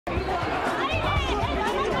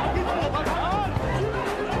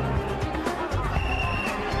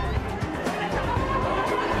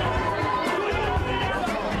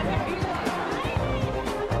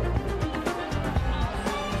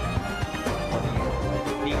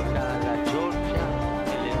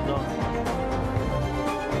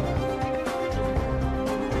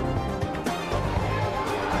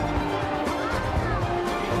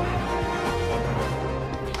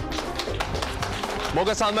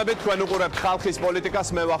მოგესალმებით, თქვენ უყურებთ ხალხის პოლიტიკას,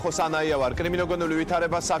 მე ვახო სანაია ვარ. კრიმინოგენული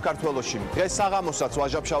ვითარება საქართველოში. დღეს საღამოსაც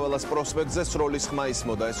ვაჟა-ფშაველას პროსპექტზე სროლის ხმა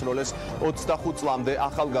ისმოდა. ესროლეს 25 წლამდე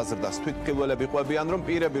ახალგაზრდას. თვითმხილველები ყვებიან, რომ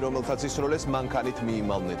პირები, რომელთაც ისროლეს, მანქანით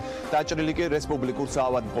მიიმალნენ. დაჭრილი კი რესპუბლიკურ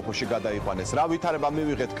საავადმყოფოში გადაიყვანეს. რა ვითარება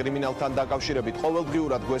მივიღეთ კრიმინალთან დაკავშირებით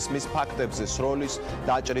ყოველდღიურად გვესმის ფაქტებზე სროლის,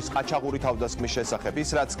 დაჭრის, ყაჩაღური თავდასხმის შესახებ, ის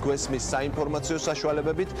რაც გვესმის საინფორმაციო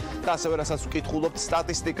საშუალებებით და ასევე რასაც ვკითხულობთ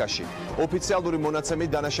სტატისტიკაში. ოფიციალური მონაცემი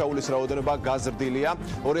დანაშაულის რაოდენობა გაზრდილია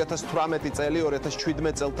 2018 წელი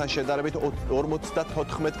 2017 წელთან შედარებით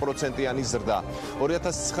 54%-იანი ზრდა.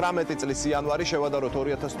 2019 წლის იანვარი შევადაროთ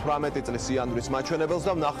 2018 წლის იანვრის მაჩვენებელს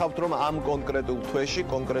და ვნახავთ, რომ ამ კონკრეტულ თვეში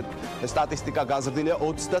სტატისტიკა გაზრდილია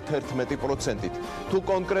 31%-ით. თუ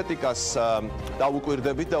კონკრეტიკას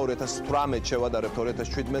დავუკვირდებით და 2018 შევადარებთ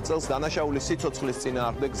 2017 წელს, დანაშაულის სიცოცხლის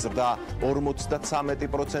წინააღმდეგ ზრდა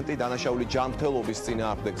 53%, დანაშაული ჯანმრთელობის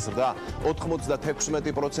წინააღმდეგ ზრდა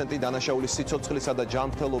 96%, დანაშაულის სიცოცხლისა და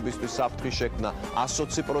ჯანმრთელობისთვის საფრთხის შექმნა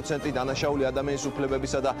 120%, დანაშაული ადამიანის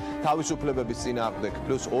უფლებებისა და თავისუფლებების წინააღმდეგ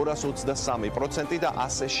პლუს 223% და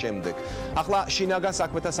ასე შემდეგ. ახლა შინაგან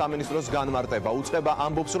საქმეთა სამინისტროს განმარტება უწყება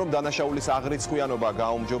ამბობს, რომ დანაშაულის აღრიცხვიანობა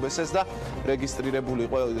გააუმჯობესეს და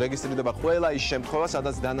რეგისტრირდება ყველა ის შემთხვევა,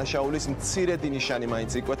 სადაც დანაშაულის მცირედი ნიშანი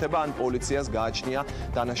მაინც იკვეთება, ან პოლიციას გააჩნია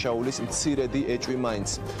დანაშაულის მცირედი ეჭვი მაინც.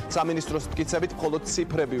 სამინისტროს მტკიცებით მხოლოდ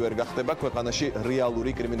ციფრები ვერ გახდება ქვეყანაში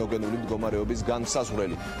რეალური კრიმინოგენული მდგომარეობის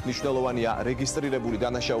განმსაზღვრელი. მნიშვნელოვანია რეგისტრირებული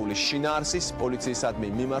დანაშაულის შინაარსის, პოლიციისადმი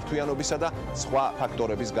მიმართვიანობისა და სხვა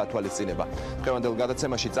ფაქტორების გათვალისწინება. დღევანდელ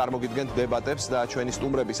გადაცემაში წარმოგიდგენთ დებატებს და ჩვენი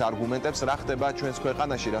სტუმრების არგუმენტებს, რა ხდება ჩვენს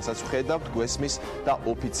ქვეყანაში, რასაც ვხედავთ, გვესმის და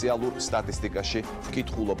ოფიციალურ სტატისტიკაში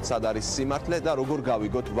ვკითხულობთ, სად არის სიმართლე და როგორ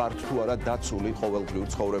გავიგოთ ვართ თუ არა დაცული ყოველდღიურ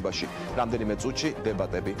ცხოვრებაში. რამდენიმე წუთში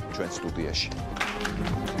დებატები ჩვენ სტუდიაში.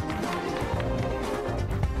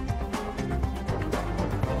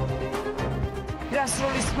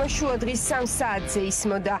 სროლის ხმა შუა დღის 3 საათზე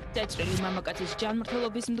ისმოდა. დაჭრილი მამაკაცის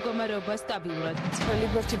ჯანმრთელობის მდგომარეობა სტაბილურად.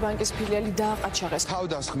 ლიბერტი ბანკის ფილიალი დააყაჩაღეს.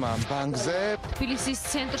 თავდასხმა ბანკზე. თბილისის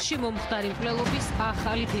ცენტრში მომხდარი მკვლელობის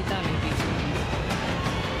ახალი დეტალები.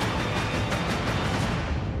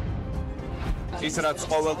 ის რაც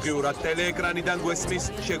ყოველდღიურად ტელეეკრანიდან გვესმის,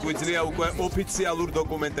 შეგვიძლია უკვე ოფიციალურ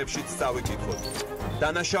დოკუმენტებშიც წავიკითხოთ.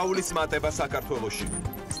 დანაშაულის მატება საქართველოში.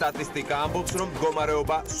 სტატისტიკა ამბობს, რომ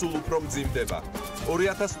მდგომარეობა სულ უფრო მძიმდება.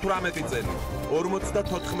 2018 წელი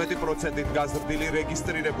 54%-ით გაზრდილი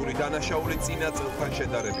რეგისტრირებული დანაშაული წინა წელთან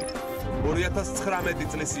შედარებით. 2019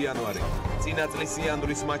 წლის იანვარი წინა წლის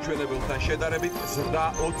იანვრის მაჩვენებელთან შედარებით ზრდა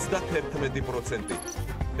 31%.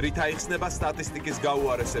 რით აიხსნება სტატისტიკის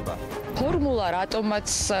გაუარესება. ფორმულა რატომაც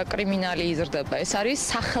კრიმინალი იზრდება, ეს არის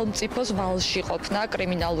სახელმწიფოს ვალში ყოფნა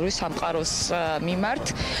კრიმინალური სამყაროს მიმართ,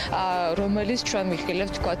 რომელიც ჩვენ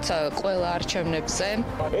ვიხილებთ თქვათ ყველა არჩევნებზე.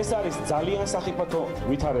 ეს არის ძალიან სახიფათო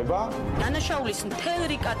ვითარება. დანაშაულის მთელ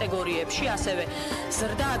რიგ კატეგორიებში ასევე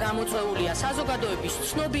ზრდა გამოწვეულია საზოგადოების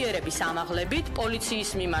ცნობიერების ამაღლებით, პოლიციის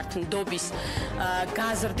მიმართ ნდობის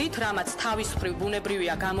გაზრდით, რამაც თავისუფლ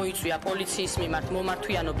ბუნებრივია გამოიწვია პოლიციის მიმართ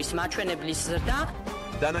მომართვიანობის მაჩვენებლის ზრდა.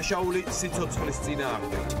 დანაშაული სიცოცხლის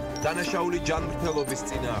წინააღმდეგ, დანაშაული ჯანმრთელობის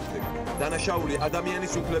წინააღმდეგ, დანაშაული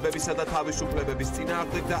ადამიანის უფლებებისა და თავისუფლებების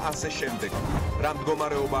წინააღმდეგ და ასე შემდეგ. რა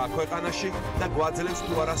მდგომარეობაა ქვეყანაში და გვაძლევს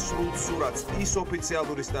თუ არა სრულ სურათს ის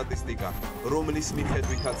ოფიციალური სტატისტიკა, რომლის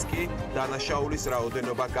მიხედვითაც კი დანაშაულის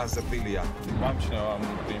რაოდენობა გაზრდილია. მამჩნევ ამ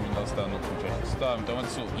კრიმინალს და ნოთუჯას და ამიტომაც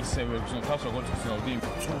ისევ ვეგრძნობ თავს, როგორც ვგრძნობდი.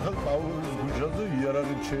 სულ პაულის გუჯაზე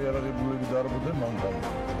იარაღით შეიარაღებულები დაარბოდნენ მანქანა.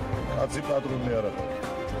 კაცი პატრონი არ აქვს.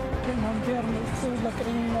 მამდე არ მოვწევდა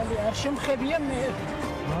კრიმინალი არ შემხებია მე.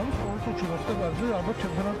 მან ყოველთვის მოხდება და ალბათ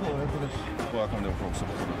ჩემთან ყოველდღეს. ხო აქამდე უფრო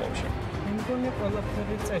უცებია ბავშვი. მეგონია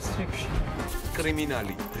ყველაფერი წესრიგში.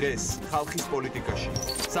 კრიმინალი დღეს ხალხის პოლიტიკაში.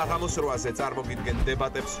 საღამოს 8-ზე წარმოგიდგენთ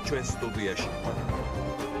დებატებს ჩვენ სტუდიაში.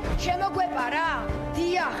 შემოგვეპარა?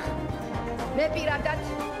 დიახ. მე პირადად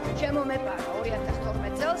შემომეპარა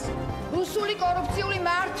 2012 წელს რუსული კორუფციული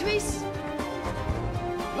მართვის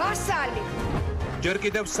ვასალი. ჯერ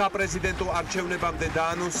კიდევ საპრეზიდენტო არჩევნებამდე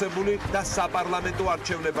დაანონსებული და საპარლამენტო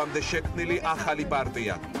არჩევნებამდე შექმნილი ახალი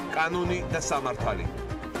პარტია, კანონი და სამართალი.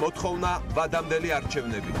 მოთხოვნა ვადამდელი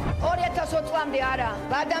არჩევნები. 2020 წლამდე არა,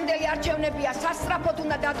 ვადამდელი არჩევნებია, სასწრაფოდ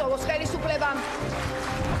უნდა დატოვოს ხელისუფლებამ.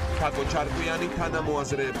 თაკო ჩარკვიანი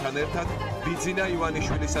თანამოაზრეებთან ერთად ბიძინა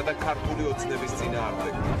ივანიშვილისა და ქართული ოცნების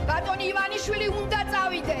წინააღმდეგ. ბატონი ივანიშვილი უნდა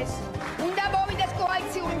წავიდეს. უნდა მოვიდეს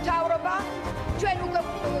კოალიციური მთავრობა. ჩვენ უკვე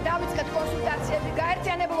დავიწყეთ კონსულტაციები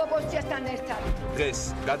გაერთიანებულ ოპოზიციასთან ერთად. დღეს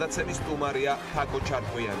გადაცემის სტუმარია თაკო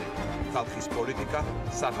ჩარკვიანი. ხალხის პოლიტიკა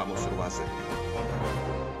საღამოს 8-ზე.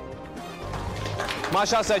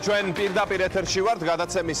 მაშასე ჩვენ პირდაპირ ეთერში ვართ,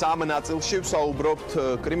 გადაცემის ამ ნაწილში ვსაუბრობთ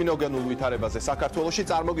კრიმინოგენულ ვითარებაზე საქართველოში.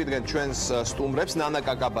 წარმოგიდგენთ ჩვენს სტუმრებს: ნანა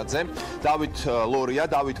კაკაბაძე, დავით ლორია,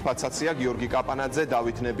 დავით ფაცაცია, გიორგი კაპანაძე,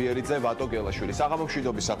 დავით ნებიერიძე, ვატო გელაშვილი.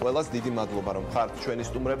 საღამომშვიდობისა ყველას, დიდი მადლობა რომ ხართ ჩვენი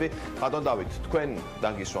სტუმრები. ბატონ დავით, თქვენ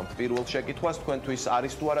დაგისვამთ პირველ შეკითხვას, თქვენთვის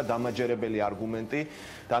არის თუ არა დამაჯერებელი არგუმენტი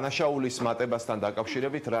დანაშაულის მატებასთან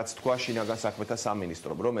დაკავშირებით, რაც თქვა შინაგან საქმეთა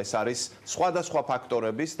სამინისტრომ, რომ ეს არის სხვადასხვა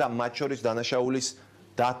ფაქტორების და მათ შორის დანაშაულის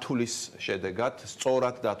დათulis შედეგად,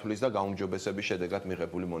 სწორად დათulis და გაუმჯობესების შედეგად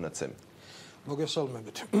მიღებული მონაცემი.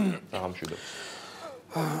 მოგესალმებით. საღამომშვიდობ.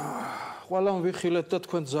 ყველამ ვიხილეთ და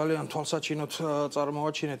თქვენ ძალიან თვალსაჩინოდ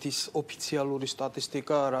წარმოაჩინეთ ის ოფიციალური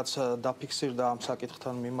სტატისტიკა, რაც დაფიქსირდა ამ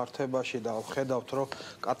საკითხთან მიმართებაში და ვხედავთ, რომ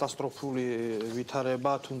კატასტროფული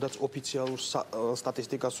ვითარება თუნდაც ოფიციალურ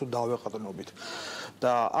სტატისტიკას დავეყრდნობით.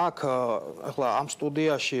 და აქ ახლა ამ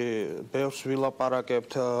სტუდიაში ბევრს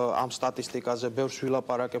ვილაპარაკებთ ამ სტატისტიკაზე, ბევრს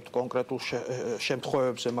ვილაპარაკებთ კონკრეტულ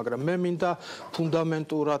შემთხვევებზე, მაგრამ მე მინდა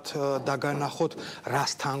ფუნდამენტურად დაგანახოთ,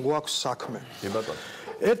 რასთან გვაქვს საქმე. კი ბატონო.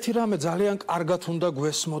 ერთი რამე ძალიან კარგად უნდა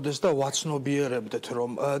გვესმოდეს და ვაცნობიერებდეთ,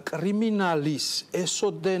 რომ კრიმინალის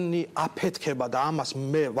ესოდენი აფეთქება და ამას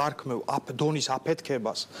მე ვარქმევ დონის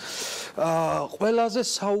აფეთქებას ყველაზე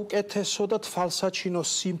საუკეთესო და თვალსაჩინო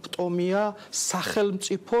სიმპტომია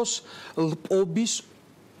სახელმწიფოს ლპობის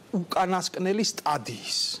უკანასკნელი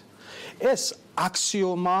სტადიის. ეს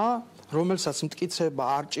აქსიომაა, რომელსაც მტკიცება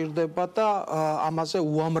არ ჭირდება და ამაზე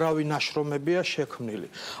უამრავი ნაშრომებია შექმნილი.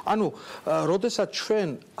 ანუ, როდესაც ჩვენ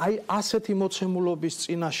აი ასეთი მოცემულობის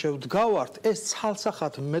წინაშე ვდგავართ, ეს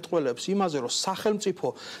ცალსახად მეტყველებს იმაზე, რომ სახელმწიფო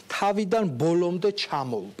თავიდან ბოლომდე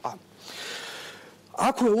ჩამოუყა.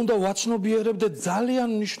 აქვე უნდა ვაცნობიერებდეთ ძალიან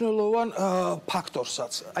მნიშვნელოვან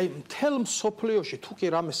ფაქტორსაც. აი მთელ მსოფლიოში თუ კი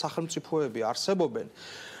რამე სახელმწიფოები არსებობენ,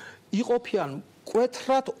 იყოფიან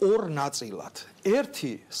კვეთრად ორ ნაწილად.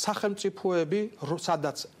 ერთი სახელმწიფოები,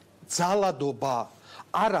 სადაც ძალადობა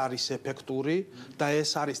არ არის ეფექტური და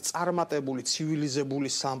ეს არის წარმატებული ცივილიზებული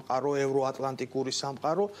სამყარო, ევროატლანტიკური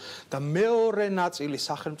სამყარო და მეორე ნაწილი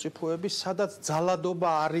სახელმწიფოები, სადაც ძალადობა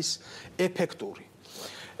არის ეფექტური.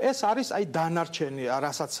 ეს არის აი დანარჩენი,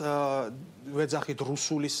 რასაც ვეძახით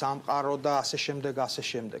რუსული სამყარო და ასე შემდეგ, ასე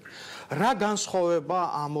შემდეგ. რა განსხვავება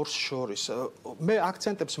ამ ორს შორის? მე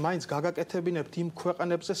აქცენტებს მაინც გაგაკეთებინებთ იმ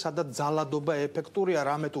ქვეყნებზე, სადაც ძალადობა ეფექტურია,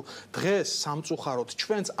 რამე თუ დღეს სამწუხაროდ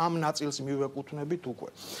ჩვენც ამ ნაწილს მივეკუთვნებით უკვე.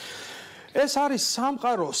 ეს არის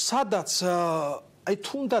სამყარო, სადაც აი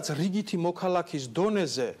თუნდაც რიგითი მოქალაქის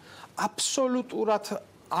დონეზე აბსოლუტურად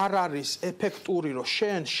არ არის ეფექტური, რომ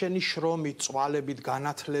შენი შრომით, წვალებით,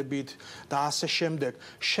 განათლებით და ასე შემდეგ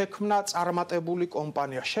შექმნა წარმატებული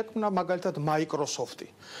კომპანია, შექმნა მაგალითად Microsoft-ი.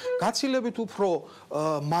 გაცილებით უფრო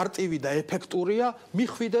მარტივი და ეფექტურია,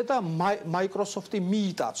 მიხვიდე და Microsoft-ი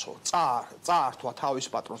მიიტაცო, წაართვა თავის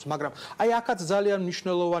პატრონს, მაგრამ აი აქაც ძალიან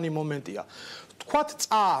მნიშვნელოვანი მომენტია. თქვათ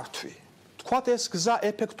წაართვი. თქვათ ეს გზა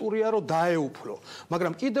ეფექტურია, რომ დაეუფლო,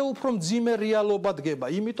 მაგრამ კიდევ უფრო მძიმე რეალობა დგება,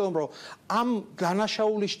 იმიტომ რომ ამ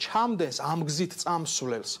დანაშაულის ჩამდენს, ამ გზით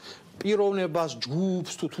წამსვლელს, პიროვნებას,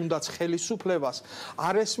 ჯგუფს თუ თუნდაც ხელისუფლებას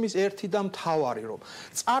არ ესმის ერთი და მთავარი, რომ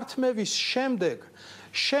წართმევის შემდეგ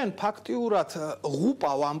შენ ფაქტიურად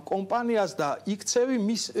ღუპავ ამ კომპანიას და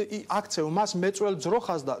აქცევ მას მეწველ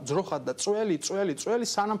ძროხად და წველი,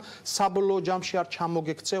 სანამ საბოლოო ჯამში არ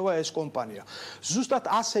ჩამოგექცევა ეს კომპანია.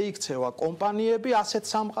 ზუსტად ასე იქცევა კომპანიები, ასეთ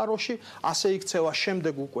სამყაროში, ასე იქცევა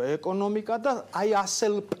შემდეგ უკვე ეკონომიკა და აი ასე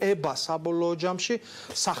ლპება საბოლოო ჯამში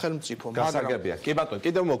სახელმწიფო. გასაგებია. კი ბატონო,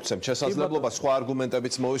 კიდევ მოგცემთ შესაძლებლობა სხვა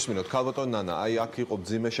არგუმენტებიც მოვისმინოთ. ქალბატონ ნანა, აი აქ იყო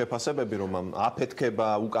მძიმე შეფასებები, რომ ამ აფეთქება,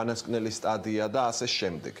 უკანასკნელი სტადია და ასე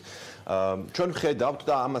შემდეგ. ჩვენ ვხედავთ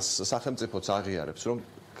და ამას სახელმწიფოც აღიარებს, რომ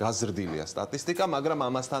გაზრდილია სტატისტიკა, მაგრამ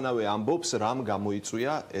ამასთანავე ამბობს, რამ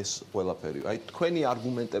გამოიწვია ეს ყველაფერი. აი თქვენი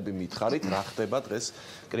არგუმენტები მითხარით, რა ხდება დღეს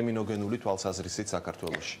კრიმინოგენული თვალსაზრისით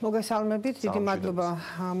საქართველოში. მოგესალმებით, დიდი მადლობა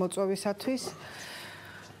მოწვევისათვის.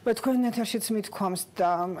 თქვენ ეთერშიც მithქვამს და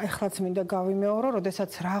ეხლაც მინდა გავიმეორო,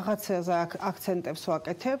 როდესაც რაღაცაზე აქცენტებს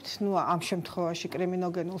ვაკეთებთ, ამ შემთხვევაში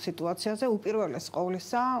კრიმინოგენულ სიტუაციაზე უპირველეს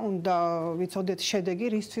ყოვლისა უნდა ვიცოდეთ შედეგი,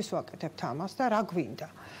 რისთვის ვაკეთებთ ამას და რა გვინდა.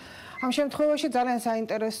 ამ შემთხვევაში ძალიან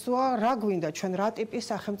საინტერესოა, რა გვინდა ჩვენ, რა ტიპის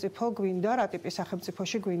სახელმწიფო გვინდა, რა ტიპის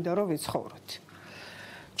სახელმწიფოში გვინდა რომ ვიცხოვროთ.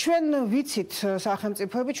 ჩვენ ვიცით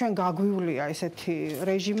სახელმწიფოები, ჩვენ გაგვივლია ესეთი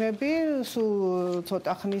რეჟიმები, სულ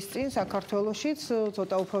ცოტა ხნის წინ საქართველოშიც,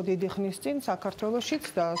 ცოტა უფრო დიდი ხნის წინ საქართველოშიც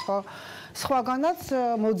და სხვაგანაც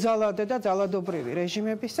მოძალადე და ძალადობრივი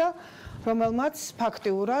რეჟიმებისა, რომელმაც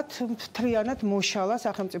ფაქტიურად მთლიანად მოშალა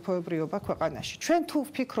სახელმწიფოებრიობა ქვეყანაში. ჩვენ თუ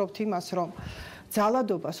ვფიქრობთ იმას, რომ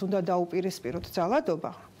ძალადობას უნდა დაუპირისპიროთ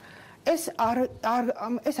ძალადობა, ეს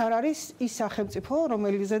არ არის ის სახელმწიფო,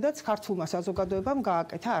 რომელზედაც ქართულმა საზოგადოებამ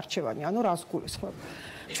გააკეთა არჩევანი, ანუ რას გულისხმობ.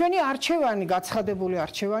 ჩვენი არჩევანი, გაცხადებული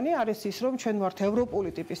არჩევანი არის ის, რომ ჩვენ ვართ ევროპული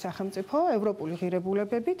ტიპის სახელმწიფო, ევროპული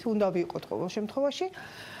ღირებულებებით, უნდა ვიყოთ ყოველ შემთხვევაში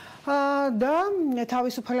და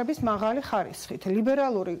თავისუფლების მაღალი ხარისხით,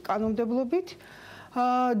 ლიბერალური კანონმდებლობით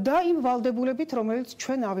და იმ ვალდებულებით, რომელიც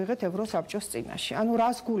ჩვენ ავიღეთ ევროსაბჭოს წინაშე. ანუ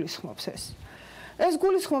რას გულისხმობს ეს? ეს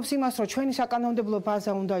გულისხმობს იმას, რომ ჩვენი საკანონმდებლო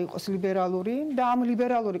ბაზა უნდა იყოს ლიბერალური და ამ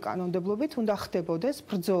ლიბერალური კანონმდებლობით უნდა ხდებოდეს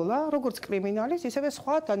ბრძოლა, როგორც კრიმინალის, ისევე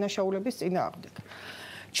სხვა დანაშაულების წინააღმდეგ.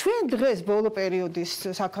 ჩვენ დღეს ბოლო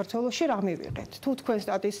პერიოდის საქართველოში რა მივიღეთ? თუ თქვენ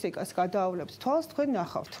სტატისტიკას გადაავლებთ თვალს, თქვენ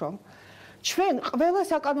ნახავთ, რომ ჩვენ ყველა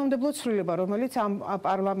საკანონმდებლო ცვლილება, რომელიც ამ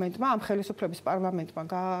პარლამენტმა, ამ ხელისუფლების პარლამენტმა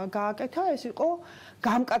გააკეთა, ეს იყო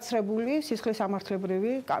გამკაცრებული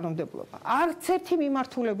სისხლისამართლებრივი კანონმდებლობა. არც ერთი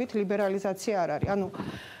მიმართულებით ლიბერალიზაცია არ არის. ანუ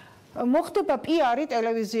მოხდება პიარი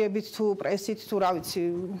ტელევიზიებით თუ პრესით თუ რა ვიცი,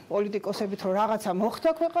 პოლიტიკოსებით, რომ რაღაცა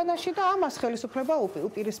მოხდა ქვეყანაში და ამას ხელისუფლება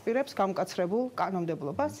უპირისპირებს გამკაცრებულ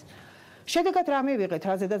კანონმდებლობას. შედეგად რა მივიღეთ,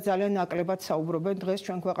 რაზედაც ძალიან ნაკლებად საუბრობენ დღეს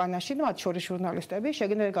ჩვენ ქვეყანაში, მათ შორის ჟურნალისტები,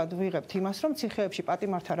 შეგნერგად ვიღებთ იმას, რომ ციხეებში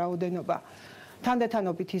პატიმართა რაოდენობა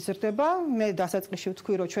თანდათანობით იზრდება. მე დასაწყისში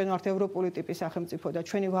ვთქვი, რომ ჩვენ ვართ ევროპული ტიპის სახელმწიფო და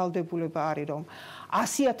ჩვენი ვალდებულება არის, რომ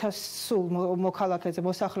 100,000 სულ მოქალაქეზე,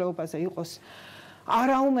 მოსახლეობაზე იყოს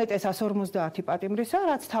არაუმეტეს 150 პატიმრისა,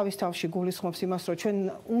 რაც თავის თავში გულისხმობს იმას, რომ ჩვენ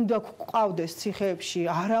უნდა გვყავდეს ციხეებში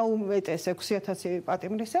არაუმეტეს 6,000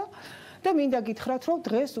 პატიმრისა. და მინდა გითხრათ, რომ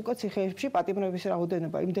დღეს უკვე ციხეებში პატიმრების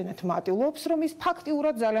რაოდენობა იმდენად მატილობს, რომ ის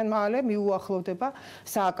ფაქტიურად ძალიან მალე მიუახლოვდება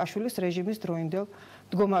სააკაშვილის რეჟიმის დროინდელ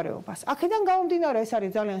მდგომარეობას. აქედან გამომდინარე, ეს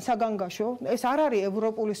არის ძალიან საგანგაშო, ეს არ არის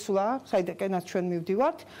ევროპული სვლა, საიდანაც ჩვენ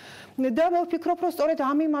მივდივართ. და მე ვფიქრობ, რომ სწორედ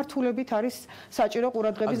ამ მიმართულებით არის საჭირო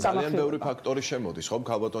ყურადღების გამახვილება. ძალიან ბევრი ფაქტორი შემოდის, ხო,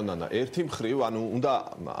 ქალბატონ ნანა. ერთი მხრივ, ანუ უნდა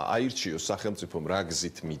აირჩიოს სახელმწიფომ რა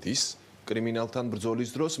გზით მიდის კრიმინალთან ბრძოლის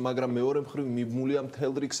დროს, მაგრამ მეორე მხრივ მიმულია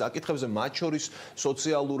მთელ რიგ საკითხებზე, მათ შორის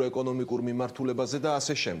სოციალურ-ეკონომიკურ მიმართულებაზე და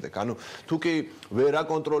ასე შემდეგ. ანუ თუ კი ვერ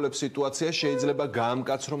აკონტროლებს სიტუაცია, შეიძლება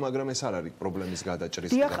გაამკაცრო, მაგრამ ეს არ არის პრობლემის გადაჭრის.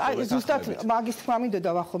 დიახ, ზუსტად მაგის თქმა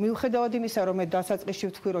მინდოდა ვახო, მიუხედავად იმისა, რომ მე დასაწყისში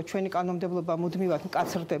ვთქვი, რომ ჩვენი კანონმდებლობა მუდმივად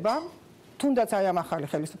მკაცრდება, თუნდაც აი ამ ახალი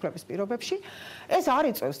ხელისუფლების პირობებში, ეს არ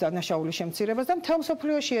იწვევს დანაშაულის შემცირებას და მთელ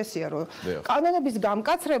მსოფლიოში ესეა, რომ კანონების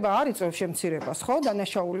გამკაცრება არ იწვევს შემცირებას, ხო,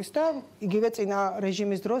 დანაშაულის და იგივე წინა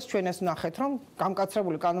რეჟიმის დროს ჩვენ ეს ვნახეთ, რომ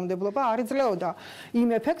გამკაცრებული კანონმდებლობა არ იძლეოდა იმ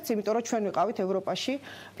ეფექტს, იმიტომ რომ ჩვენ ვიყავით ევროპაში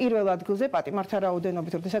პირველ ადგილზე პატიმართა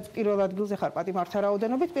რაოდენობით, როდესაც პირველ ადგილზე ხარ პატიმართა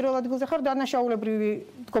რაოდენობით, პირველ ადგილზე ხარ დანაშაულებრივი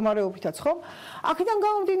მდგომარეობითაც, ხო? აქედან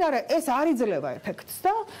გამომდინარე, ეს არ იძლევა ეფექტს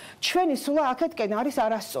და ჩვენი სულა აქეთკენ არის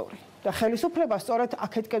არასწორი. და ხელისუფლება სწორედ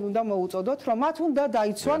აქეთკენ უნდა მოუწოდოთ, რომ მათ უნდა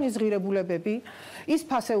დაიცვან ის ღირებულებები, ის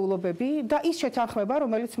ფასეულობები და ის შეთანხმება,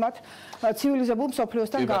 რომელიც მათ ცივილიზებულ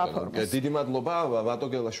მსოფლიოსთან გააფორმოს. დიდი მადლობა, ვატო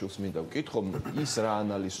გელაშვილს მინდა ვკითხო, ის რა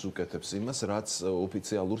ანალიზს უკეთებს იმას, რაც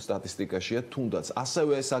ოფიციალურ სტატისტიკაშია, თუნდაც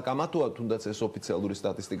ასევე ეს აკამათოა, თუნდაც ეს ოფიციალური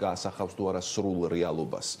სტატისტიკა ასახავს თუ არა სრულ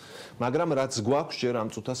რეალობას. მაგრამ რაც გვაქვს, ჯერ ამ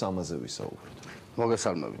წუთას ამაზე ვისაუბროთ.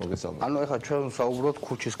 მოგესალმებით. ანუ ეხლა ჩვენ ვსაუბრობთ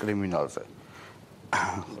ქუჩის კრიმინალზე.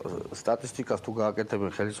 სტატისტიკას თუ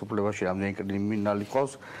გააკეთებენ ხელისუფლებაში რამდენი კრიმინალი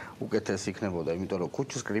ყავს, უკეთეს იქნებოდა, იმიტომ რომ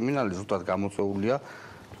ქუჩის კრიმინალი ზუსტად გამოწვეულია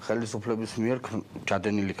ხელისუფლების მიერ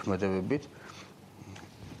ჩადენილი ქმედებებით.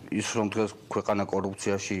 ის რომ დღეს ქვეყანა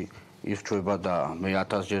კორუფციაში ირჩევა და მე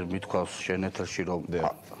 1000 ჯერ მithქვავს შენ ეთერში, რომ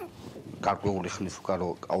გარკვეული ხნის უკან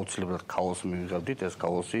აუცილებლად ქაოსი მივიღებდით, ეს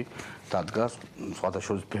ქაოსი დადგას,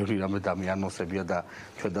 სხვადასხვა ბევრი რამე დამიანოსებია და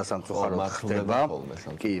ჩვენ დასამწუხაროდ ხდება.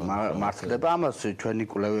 კი, მართლდება, ამას ჩვენი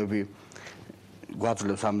კვლევები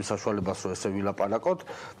გვაძლევს ამის საშუალებას, რომ ესე ვილაპარაკოთ.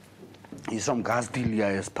 ის რომ გაზრდილია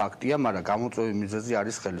ეს ფაქტია, მაგრამ გამოწვევის მიზეზი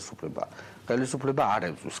არის ხელისუფლება. ხელისუფლება არ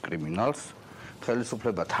ებრძვის კრიმინალს,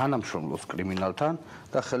 ხელისუფლება თანამშრომლობს კრიმინალთან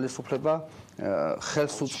და ხელისუფლება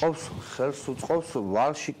ხელს უწყობს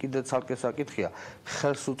ვალში კიდე ცალკე საკითხია,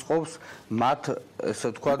 ხელს უწყობს მათ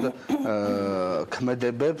ესე ვთქვათ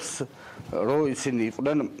ქმედებებს, რომ ისინი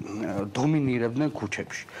იყვნენ დომინირებდნენ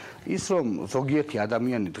ქუჩებში. ის რომ ზოგიერთი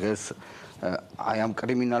ადამიანი დღეს აი ამ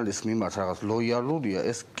კრიმინალის მიმართ რაღაც ლოიალურია,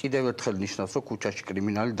 ეს კიდევ ერთხელ ნიშნავს, რომ ქუჩაში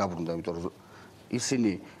კრიმინალი დაბრუნდა, იმიტომ რომ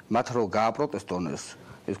ისინი მათ რო გააპროტესტონ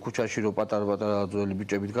ეს ქუჩაში რო პატარა ძველი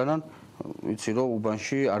ბიჭები დგანან, ვიცი რომ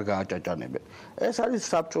უბანში არ გააჭაჭანებენ. ეს არის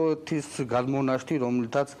საბჭოეთის გადმონაშთი,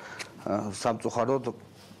 რომლითაც სამწუხაროდ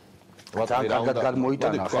კარგად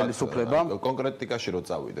გადმოიტანა ხელისუფლებამ კონკრეტიკაში რო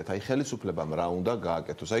წავიდეთ, აი ხელისუფლებამ რა უნდა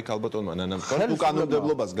გააკეთოს? აი ქალბატონმა ნანამ თქვა, თუ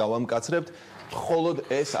კანონმდებლობას გავამკაცრებთ, მხოლოდ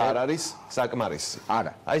ეს არ არის საკმარისი.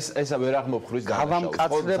 არა. აი ესა ვერ აღმოფხრის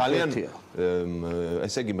გავამკაცრებთ ძალიან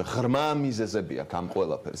ესე იგი ღრმა მიზეზები აქვს ამ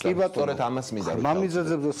ყველაფერს და სწორედ ამას მინდა რომ ღრმა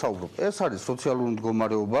მიზეზებზე საუბრობ. ეს არის სოციალური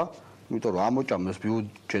მდგომარეობა, იმიტომ რომ ამოჭამეს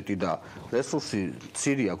ბიუჯეტი და რესურსი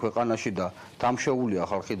მცირეა ქვეყანაში და დამშეულია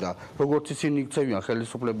ხალხი და როგორც ისინი იქცევიან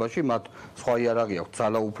ხელისუფლებაში, მათ სხვა იარაღი აქვს,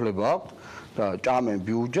 ძალაუფლება აქვს და ჭამენ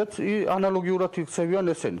ბიუჯეტს, ანალოგიურად იქცევიან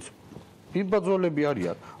ესენიც. ბიბაძოლები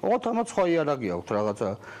არიან. ოღონდ ამათ სხვა იარაღი აქვს, რაღაცა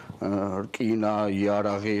რკინა,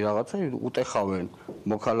 იარაღი, რაღაცა უტეხავენ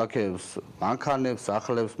მოქალაქეებს, მანქანებს,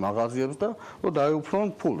 სახლებს, მაღაზიებს და რომ დაეუფლონ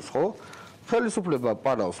ფულს, ხო? ხელისუფლება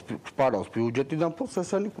პარავს ბიუჯეტიდან ფულს,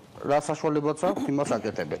 ესენი რა საშუალებაც აქვს, იმას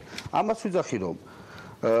აკეთებენ. ამას ვიძახი რომ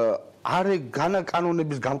არე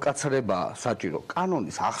კანონების გამკაცრება საჭირო,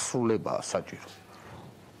 კანონის აღსრულება საჭირო.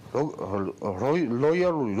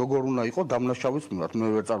 ლოიალური როგორ უნდა იყოს დამნაშავის მიმართ, მე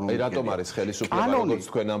ვერ წარმოვიდგენია. აი რატომ არის ხელისუფლება, როგორც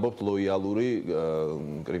თქვენ ამბობთ, ლოიალური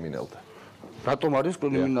კრიმინალთან? რატომ არის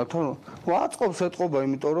კრიმინალთან? აწყობს ეთყობა,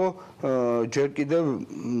 იმიტომ რომ ჯერ კიდევ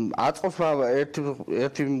აწყობს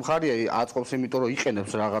ერთი მხარია, აწყობს იმიტომ რომ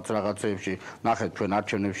იყენებს რაღაცეებში, ნახეთ ჩვენ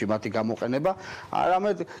არჩევნებში მათი გამოყენება,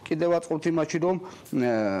 არამედ კიდევ აწყობს იმაში რომ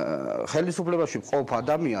ხელისუფლებაში მყოფ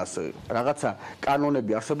ადამიანს რაღაცა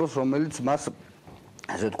კანონები არსებობს, რომელიც მას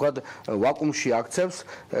ასე ვთქვათ, ვაკუუმში აქცევს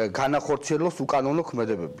განახორციელოს უკანონო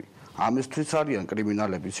ქმედებები. ამისთვის არიან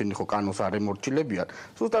კრიმინალები, ისინი ხო კანონს არ ემორჩილებიან.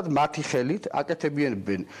 ზუსტად მათი ხელით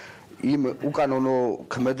აკეთებენ იმ უკანონო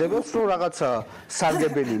ქმედებებს, რომ რაღაცა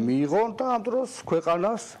სარგებელი მიიღონ და ამ დროს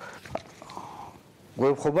ქვეყანას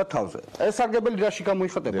გვერხობა თავზე. ეს სარგებელი რაში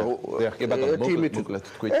გამოიხატება?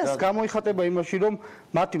 ეს გამოიხატება იმაში, რომ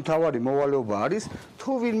მათი მთავარი მოვალეობა არის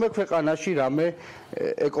თუ ვინმე ქვეყანაში რამე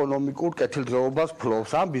ეკონომიკურ კეთილდღეობას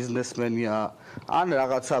ფლობს, ან ბიზნესმენია, ან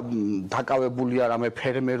რაღაცა დაკავებულია რამე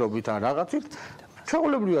ფერმერობით ან რაღაცით,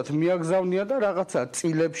 ჩვეულებრივად მიაგზავნიან და რაღაცა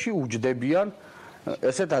წილებში უჯდებიან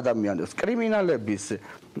ესეთ ადამიანებს. კრიმინალების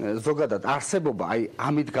ზოგადად არსებობა აი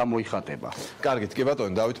ამით გამოიხატება. კარგით, კი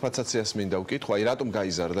ბატონო, დავით ფაცაციას მინდა ვკითხო, აი რატომ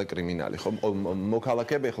გაიზარდა კრიმინალი, ხო?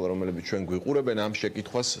 მოქალაქეები ახლა რომლებიც ჩვენ გვიყურებენ ამ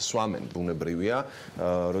შეკითხვას სვამენ, ბუნებრივია,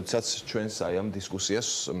 როდესაც ჩვენს აი ამ დისკუსიას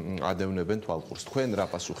ადევნებენ თვალყურს. თქვენ რა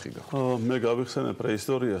პასუხი გაქვთ? მე გავიხსენებ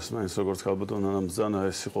პრეისტორიას, მაინც როგორც ქალბატონმა ნამბძანა,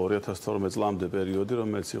 ეს იყო 2012 წლამდე პერიოდი,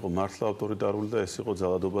 რომელიც იყო მართლა ავტორიტარული და ეს იყო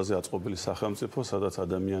ძალადობაზე აწყობილი სახელმწიფო, სადაც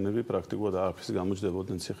ადამიანები პრაქტიკულად არაფრის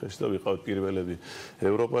გამოჯდებოდნენ ციხეში და ვიყავით პირველები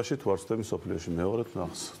ევროპაში, თუ არ ვცდები მსოფლიოში მეორედ,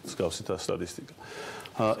 მსგავსი სტატისტიკა.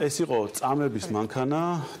 ეს იყო წამების მანქანა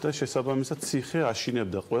და შესაბამისად ციხე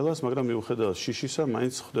აშინებდა ყველას, მაგრამ მიუხედავად შიშისა,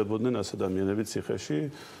 მაინც ხვდებოდნენ ას ადამიანები ციხეში,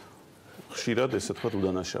 ხშირად ესე თქვა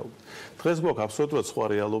უდანაშაულო. დღეს გვაქვს აბსოლუტურად სხვა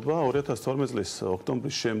რეალობა. 2012 წლის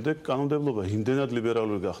ოქტომბრის შემდეგ კანონმდებლობა იმდენად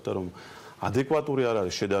ლიბერალური გახდა, რომ ადეკვატური არ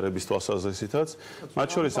არის შედარების თვალსაზრისითაც. მათ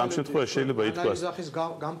შორის ამ შემთხვევაში შეიძლება ითქვას, ეძახის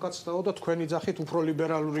გამკაცდაო და თქვენი ძახით უფრო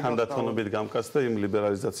ლიბერალური გახდა. თანდათანობით გამკაცდა იმ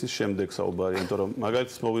ლიბერალიზაციის შემდეგ საუბარია, იმიტომ რომ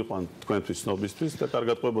მაგალითს მოვიყვან თქვენთვის ცნობისთვის და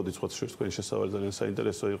კარგად ყვებოდით სხვა შორის თქვენი შესავალი ძალიან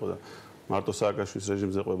საინტერესო იყო და მარტო სააკაშვილის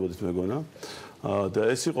რეჟიმზე ყვებოდით მეგონა. და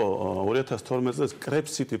ეს იყო 2012 წელს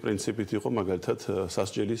კრეპსიტი პრინციპით იყო მაგალითად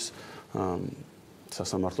სასჯელის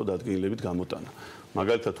სასამართლო დადგენილებით გამოტანა.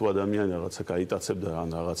 მაგალითად თუ ადამიანი რაღაცა გაიტაცებდა ან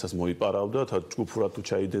რაღაცას მოიპარავდა, ჯგუფურად თუ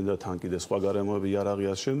ჩაიდენდა თან კიდე სხვა გარემოები იარაღი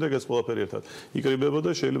ამ შემდეგ ეს ყველაფერი ერთად იკრიბებოდა,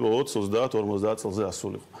 შეიძლება 20, 30, 50 წელზე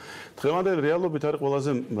ასულიყო. დღევანდელი რეალობით არის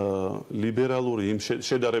ყველაზე ლიბერალური იმ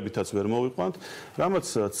შედარებითაც ვერ მოვიყვანთ, რამაც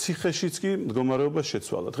ციხეშიც კი მდგომარეობა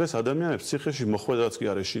შეცვალა. დღეს ადამიანებს ციხეში მოხვედრაც კი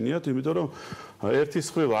არ ეშინიათ, იმიტომ რომ ერთის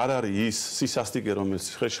მხრივ არ არის ის სისასტიკე, რომელიც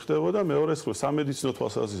ციხეში ხდებოდა, მეორეს მხრივ სამედიცინო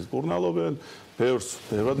თვალსაზრისით კურნალობენ, ბევრს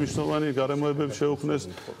ბევრადმნიშვნელოვანი გარემოებები შეუქმნეს,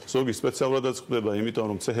 ზოგი სპეციალურადაც ხდება, იმიტომ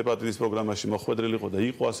რომ C-ჰეპატიტის პროგრამაში მოხვედრილიყო და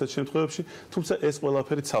იყო ასეთ შემთხვევებში, თუმცა ეს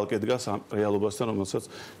ყველაფერი ცალკე დგას ამ რეალობასთან, რომელსაც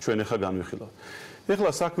ჩვენ ახლა განვიხილავთ.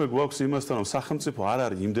 ეხლა საქმე გვაქვს იმასთან, რომ სახელმწიფო არ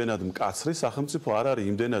არის იმდენად მკაცრი, სახელმწიფო არ არის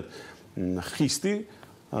იმდენად ხისტი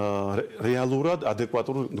რეალურად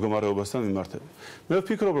ადეკვატურ მდგომარეობასთან მიმართება. მე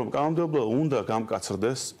ვფიქრობ, რომ კანონმდებლობა უნდა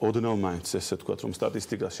გამკაცრდეს, ოდნავ მაინც ესე ვთქვათ, რომ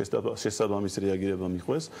სტატისტიკას შესაბამის რეაგირება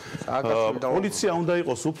მიყვეს. პოლიცია უნდა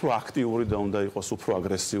იყოს უფრო აქტიური და უნდა იყოს უფრო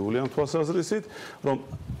აგრესიული ამ თვალსაზრისით, რომ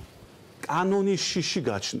კანონის შიში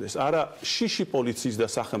გაჩნდეს, არა შიში პოლიციის და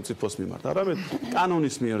სახელმწიფოს მიმართ, არამედ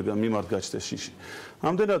კანონის მიმართ გაჩნდეს შიში.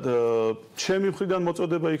 ამდენად ჩემი მხრიდან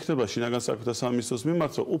მოწოდება იქნება შინაგან საქმეთა სამინისტროს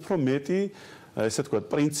მიმართ, რომ უფრო მეტი ესე თქვა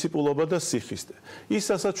პრინციპულობა და სიხისტე.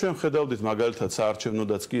 ისაც ჩვენ ხედავდით მაგალითად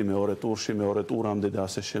საარჩევნოდაც კი მეორე ტურში, მეორე ტურამდე და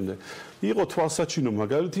ასე შემდეგ. იყო თვალსაჩინო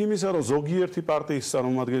მაგალითი იმისა, რომ ზოგიერთი პარტიის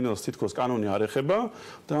წარმომადგენელს თითქოს კანონი არ ეხება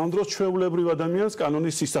და ამ დროს ჩვეულებრივ ადამიანს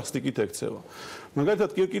კანონის სისახსტიკით ექცევა.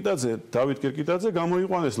 მაგალითად დავით კირკიტაძე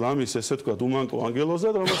გამოიყვანეს ლამის ესე თქვა უმანკო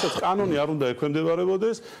ანგელოზად, რომელსაც კანონი არ უნდა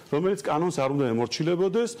ექვემდებარებოდეს, რომელიც კანონს არ უნდა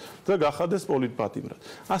ემორჩილებოდეს და გახადეს პოლიტპატიმრად.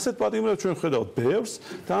 ასეთ პატიმრებს ჩვენ ხედავთ ბევრს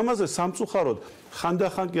და ამაზე სამწუხაროდ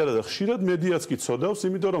ხანდახან კი არა და ხშირად მედიაც კი ცოდავს,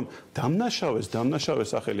 იმიტომ რომ დამნაშავეს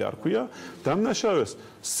სახელი არ ქვია, დამნაშავეს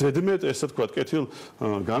ზედმეტ ესე თქვა კეთილ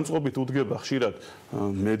განწყობით უდგება ხშირად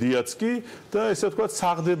მედიაც კი და ესე თქვა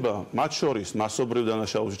საღდება მათ შორის მასობრივ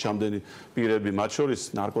დანაშაულში ჩამდენი პირები, მათ შორის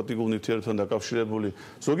ნარკოტიკულ ნივთიერებთან დაკავშირებული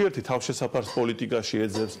ზოგიერთი თავშესაფარს პოლიტიკაში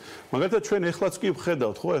ეძებს. მაგალითად ჩვენ ეხლაც კი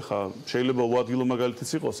ვხედავთ, ხო, ეხლა შეიძლება უადგილო მაგალითიც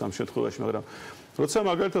იყოს ამ შემთხვევაში, მაგრამ როცა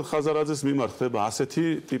მაგალითად ხაზარაძეს მიმართ ხდება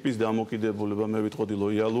ასეთი ტიპის დამოკიდებულება, მე ვიტყოდი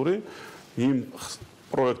ლოიალური იმ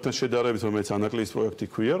პროექტთან შედარებით, რომელიც ანაკლიის პროექტი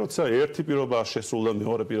ქვია, როცა ერთი პირობა არ შესრულდა,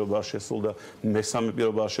 მეორე პირობა არ შესრულდა, მესამე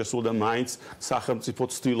პირობა არ შესრულდა, მაინც სახელმწიფო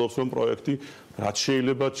ცდილობს, რომ პროექტი რაც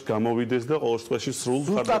შეიძლება გამოვიდეს და ყოველ შემთხვევაში სრულ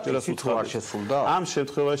ხარდაჭერას უცხადდა. ამ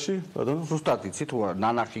შემთხვევაში, ბატონო, ზუსტად იცით,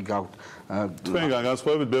 ნანახი გაქვთ. თქვენგან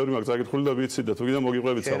განსხვავებით ბევრი მაქვს წაკითხული და ვიცი და თუ გინდა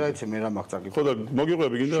მოგიყვებით საუბარი. რა იცი, მე რა მაქვს წაკითხული. ხო და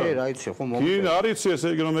მოგიყვები გინდა? რა იცი, ხო მოგიყვები. გინდა არ იცი ესე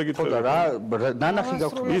იგი რომ მეკითხები. ხო და რა ნანახი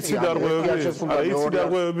გაქვთ. იცი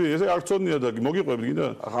დარღვევები, ესე არ წოდნია და მოგიყვებით გინდა?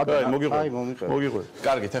 აი, მოგიყვებით.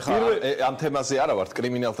 კარგით, ეხლა ამ თემაზე არა ვართ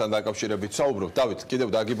კრიმინალთან დაკავშირებით საუბრობთ. დავით, კიდევ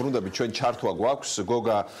დაგიბრუნდებით, ჩვენ ჩართვა გვაქვს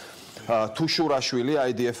გოგა თუშურაშვილი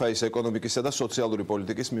IDFI-ის ეკონომიკისა და სოციალური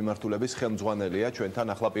პოლიტიკის მიმართულების ხელმძღვანელია ჩვენთან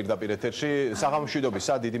ახლა პირდაპირ ეთერში.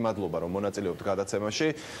 საღამოშვიდობისა, დიდი მადლობა რომ მონაწილეობთ გადაცემაში.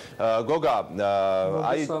 გოგა,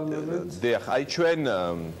 აი ჩვენ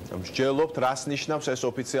მსჯელობთ, რას ნიშნავს ეს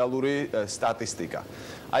ოფიციალური სტატისტიკა.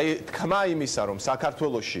 აი თქმა იმისა, რომ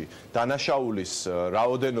საქართველოში დანაშაულის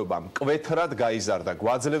რაოდენობა მკვეთრად გაიზარდა,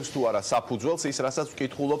 გვაძლევს თუ არა საფუძველს ის, რასაც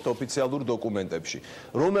ვკითხულობთ ოფიციალურ დოკუმენტებში,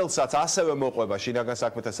 რომელსაც ასევე მოყვება შინაგან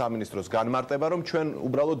საქმეთა სამინისტროს განმარტება, რომ ჩვენ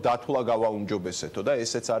უბრალოდ დათვლა გავაუმჯობესეთო და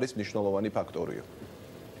ესეც არის მნიშვნელოვანი ფაქტორია.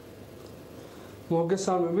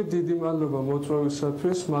 მოგესალმებით, დიდი მადლობა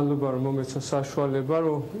მოწვევისათვის, მადლობა რომ მომეცა საშუალება,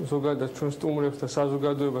 რომ ზოგადად ჩვენ სტუმრებს და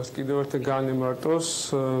საზოგადოებას კიდევ ერთხელ განემარტოს,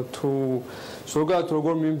 თუ ზოგადად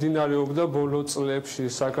როგორ მიმდინარეობდა ბოლო წლებში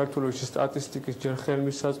საქართველოში სტატისტიკის ჯერ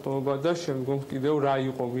ხელმისაწვდომობა და შემდგომ კიდევ რა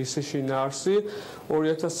იყო მისი შინაარსი.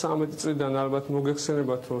 2013 წლიდან ალბათ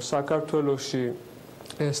მოგეხსენებათ, რომ საქართველოში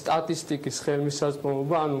სტატისტიკის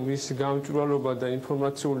ხელმისაწვდომობა, ანუ მისი გამჭვირვალობა და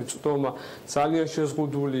ინფორმაციული წვდომა ძალიან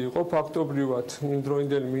შეზღუდული იყო. ფაქტობრივად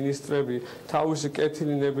იმდროინდელი მინისტრები თავისი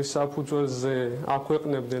კეთილინების საფუძველზე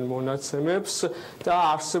აქვეყნებდნენ მონაცემებს და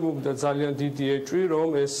არსებობდა ძალიან დიდი ეჭვი, რომ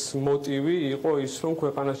ეს მოტივი იყო ის, რომ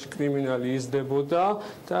ქვეყანაში კრიმინალი იზრდებოდა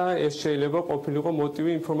და ეს შეიძლება ყოფილიყო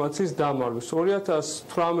მოტივი ინფორმაციის დამართვის.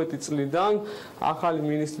 2018 წლიდან ახალი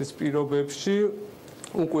მინისტრის პირობებში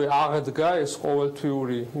უკვე აღდგა ეს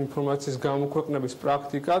ყოველთვიური ინფორმაციის გამოქვეყნების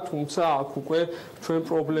პრაქტიკა, თუმცა აქ უკვე ჩვენ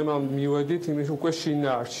პრობლემა მივედით იმის უკვე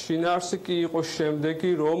შინაარსი კი იყო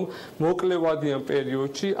შემდეგი, რომ მოკლევადიან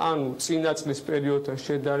პერიოდში, ანუ წინა წლის პერიოდთან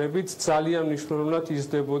შედარებით ძალიან მნიშვნელოვნად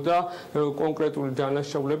იზრდებოდა კონკრეტული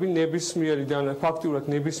დანაშაულები, ფაქტიურად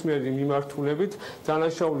ნებისმიერი მიმართულებით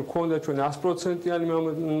დანაშაული ქონდა ჩვენ 100%-იანი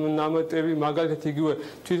ნამატები, მაგალითად იგივე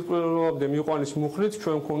თვითმკვლელობამდე მიყვანის მუხლით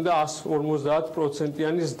ჩვენ ქონდა 150%.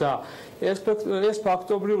 ეს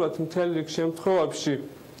ფაქტობრივად მთელ რიგ შემთხვევებში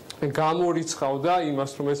გამორიცხავდა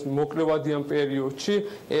იმას, რომ ეს მოკლევადიან პერიოდში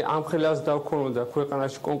ამ ხელას დაგვქონოდა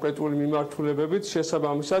ქვეყანაში კონკრეტული მიმართულებებით,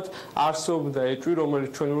 შესაბამისად არსებობდა ეჭვი,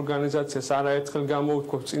 რომელიც ჩვენ ორგანიზაციას არაერთხელ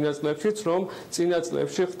გამოვთქვათ წინა წლებშიც, რომ წინა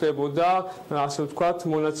წლებში ხდებოდა, ასე ვთქვათ,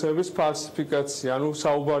 მონაცემების ფალსიფიკაცია. ანუ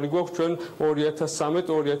საუბარი გვაქვს ჩვენ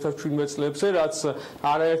 2013-2017 წლებზე, რაც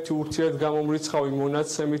არაერთი ურთიერთგამომრიცხავი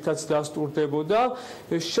მონაცემითაც დასტურდებოდა.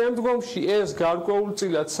 შემდგომში ეს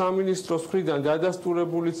გარკვეულწილად სამინისტროს მხრიდან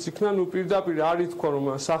დადასტურებულიც იქნა, ნუ პირდაპირ არ ითქვა, რომ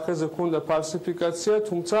სახეზე ქონდა ფალსიფიკაცია,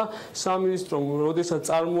 თუმცა სამინისტრომ, როდესაც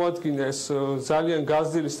წარმოადგინა ეს ძალიან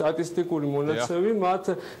გაზრდილი სტატისტიკური მონაცემები, მათ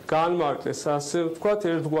განმარტეს, ასე ვთქვათ,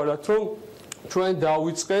 ერთგვარად, რომ ჩვენ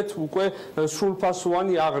დავიწყეთ უკვე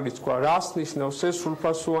სრულფასოვანი აღრიცხვა. რას ნიშნავს ეს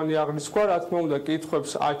სრულფასოვანი აღრიცხვა? რა თქმა უნდა,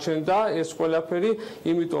 კითხვებს აჩენდა ეს ყველაფერი,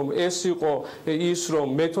 იმიტომ ეს იყო ის, რომ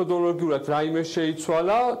მეთოდოლოგიურად რაიმე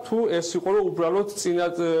შეიცვალა, თუ ეს იყო, რომ უბრალოდ წინა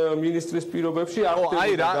მინისტრის პირობებში არ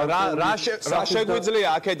ხდებოდა. რა შეგვიძლია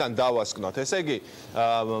აქედან დავასკვნოთ? ესე იგი,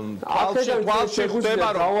 ფალსი ხდება,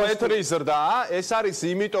 რომ მეთრი ზრდა, ეს არის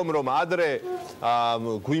იმიტომ, რომ ადრე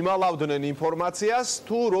გვიმალავდნენ ინფორმაციას,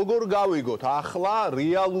 თუ როგორ გავიგოთ? ახლა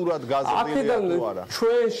რეალურად გაზრდილია თუ არა?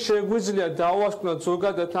 ჩვენ შეგვიძლია დავასკვნათ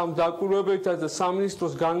ზოგადად ამ დაკვირვებებითაც და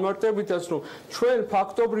სამინისტროს განმარტებითაც, რომ ჩვენ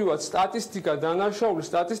ფაქტობრივად სტატისტიკა დანაშაული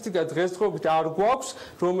სტატისტიკა დღესდღეობით არ გვაქვს,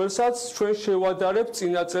 რომელსაც ჩვენ შევადარებთ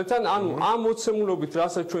წინა წელთან, ანუ ამ მოცემულობით,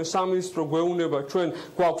 რასაც ჩვენ სამინისტრო გვეუბნება, ჩვენ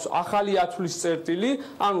გვაქვს ახალი ათვლის წერტილი,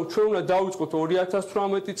 ანუ ჩვენ უნდა დავიწყოთ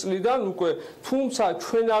 2018 წლიდან უკვე, თუმცა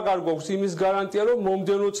ჩვენ აღარ გვაქვს იმის გარანტია, რომ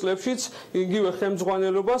მომდევნო წლებშიც იგივე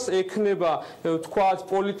ხელმძღვანელობას ექნება, თქვათ,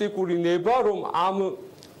 პოლიტიკური ნება, რომ ამ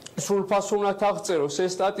სრულფასოვნად აღწეროს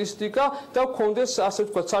ეს სტატისტიკა და გქონდეს, ასე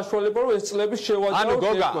ვთქვათ, საშუალება, რომ ეს წლები შევადაროთ. ანუ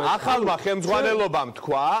გოგა, ახალმა ხელმძღვანელობამ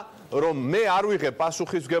თქვა, რომ მე არ ვიღებ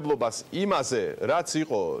პასუხისმგებლობას იმაზე, რაც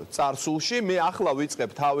იყო წარსულში, მე ახლა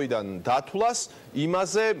ვიწყებ თავიდან დათვლას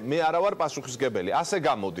იმაზე, მე არა ვარ პასუხისმგებელი. ასე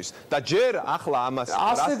გამოდის. და ჯერ ახლა ამას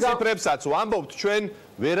რას ციფრებსაც ვამბობთ, ჩვენ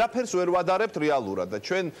ვერაფერს ვერ ვადარებთ რეალურად და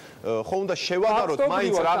ჩვენ ხო უნდა შევადაროთ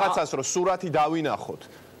მაინც რაღაცას, რომ სურათი დავინახოთ.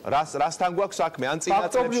 რასთან გვაქვს საქმე? ან წინა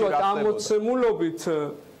წლებში რა ხდებოდა? ამ მოცემულობით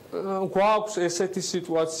გვაქვს ესეთი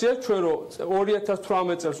სიტუაცია, ჩვენ რომ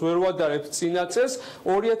 2018 წელს ვერ ვადარებთ წინა წელს,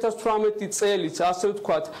 2018 წელიც, ასე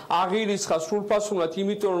ვთქვათ, აღირიცხა სრულფასოვნად,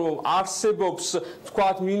 იმიტომ რომ არსებობს,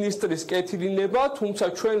 ვთქვათ, მინისტრის კეთილინება, თუმცა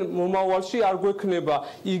ჩვენ მომავალში არ გვექნება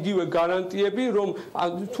იგივე გარანტიები, რომ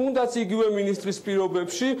თუნდაც იგივე მინისტრის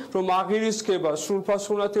პირობებში, რომ აღირისხება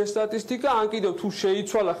სრულფასოვნად ეს სტატისტიკა, ან კიდევ თუ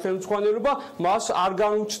შეიცვალა ხელმძღვანელობა, მას არ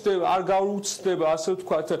გაუჩნდება, ასე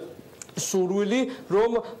ვთქვათ, სურვილი,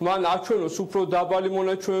 რომ მან აჩვენოს უფრო დაბალი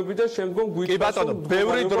მონაჩვენები და შემდგომ კი ბატონო,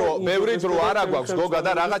 ბევრი დრო არა გვაქვს გოგა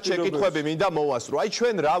და რაღაც შეკითხვები მინდა მოვასწრო. აი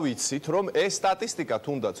ჩვენ რა ვიცით, რომ ეს სტატისტიკა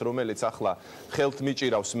თუნდაც რომელიც ახლა ხელთ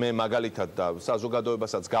მიჭირავს მე მაგალითად და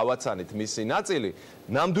საზოგადოებასაც გავაცანით მისი ნაწილი,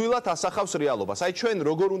 ნამდვილად ასახავს რეალობას. აი ჩვენ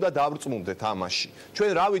როგორ უნდა დავრწმუნდეთ ამაში?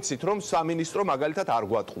 ჩვენ რა ვიცით, რომ სამინისტრო მაგალითად არ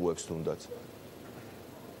გვატყუებს თუნდაც?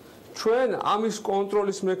 ჩვენ ამის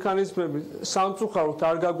კონტროლის მექანიზმები სამწუხაროდ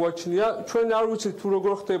არ გაგვაჩნია. ჩვენ არ ვიცით თუ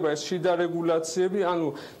როგორ ხდება ეს შიდა რეგულაციები, ანუ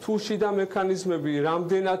თუ შიდა მექანიზმები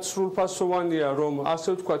რამდენად სრულფასოვანია, რომ ასე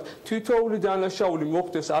ვთქვათ, თითოეული დანაშაული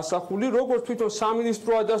მოხდეს ასახული, როგორც თვითონ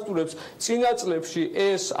სამინისტრო ადასტურებს წინა წლებში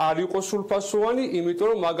ეს არ იყო სრულფასოვანი, იმიტომ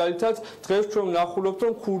რომ მაგალითად დღეს ჩვენ ვნახულობთ,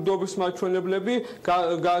 რომ ქურდობის მაჩვენებლები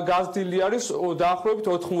გაზრდილი არის დაახლოებით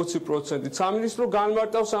 80%. სამინისტრო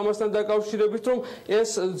განმარტავს ამასთან დაკავშირებით, რომ ეს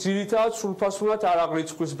ძირითადად სრულფასოვნად არ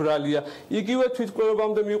აღრიცხვის ბრალია. იგივე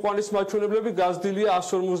თვითმკვლელობამდე მიყვანის მაჩვენებლები გაზრდილია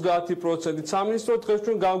 150%. სამინისტრო დღეს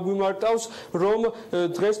ჩვენ განგვიმარტავს, რომ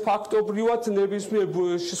დღეს ფაქტობრივად ნებისმიერ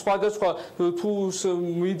სხვადასხვა თუ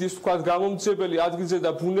მიდის თქვა გამომძებელი ადგილზე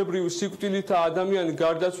და ბუნებრივი სიკვდილითაა ადამიანი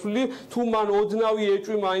გარდაცვლილი, თუ მან ოდნავი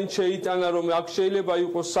ეჭვი მაინც შეიტანა, რომ აქ შეიძლება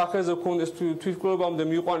იყოს სახეზე ქონდეს თვითმკვლელობამდე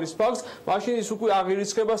მიყვანის ფაქტს, მაშინ ის უკვე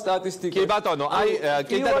აღირიცხება სტატისტიკით. კი ბატონო, აი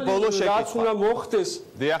კიდევ ბოლო შეკითხვა. რაც უნდა მოხდეს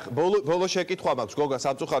დიახ, ბოლო შეკითხვა მაქვს გოგა,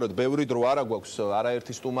 სამწუხაროდ ბევრი დრო არა გვაქვს,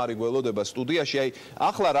 არაერთი სტუმარი გველოდება სტუდიაში. აი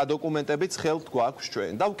ახლა რა დოკუმენტებიც ხელთ გვაქვს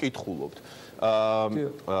ჩვენ და ვკითხულობთ.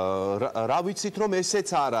 რა ვიცით, რომ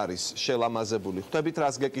ესეც არ არის შელამაზებული. ხვდებით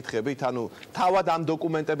რას გეკითხებით? ანუ თავად ამ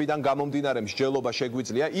დოკუმენტებიდან გამომდინარე მსჯელობა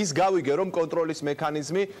შეგვიძლია, ის გავიგე, რომ კონტროლის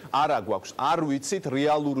მექანიზმი არა გვაქვს. არ ვიცით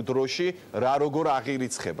რეალურ დროში რა როგორ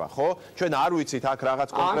აღირიცხება, ხო? ჩვენ არ ვიცით აქ რაღაც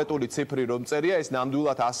კონკრეტული ციფრი რომ წერია, ეს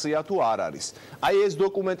ნამდვილად 100-ია თუ არ არის. აი ეს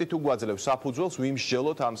დოკუმენტი თუ გვაძლევს საფუძველს,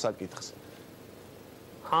 ვიმსჯელოთ ამ საკითხს.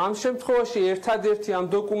 ამ შემთხვევაში ერთადერთი ამ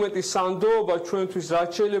დოკუმენტის სანდოობა ჩვენთვის რაც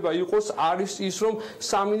შეიძლება იყოს არის ის, რომ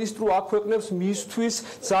სამინისტრო აქვეყნებს მისთვის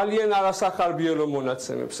ძალიან არასახარბიელო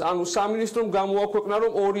მონაცემებს. ანუ სამინისტრომ გამოაქვეყნა,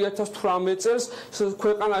 რომ 2018 წელს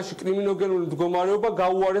ქვეყანაში კრიმინოგენული მდგომარეობა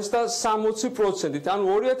გაუარესდა 60%. ანუ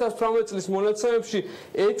 2018 წლის მონაცემებში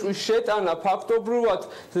ეჭვის შეტანა ფაქტობრივად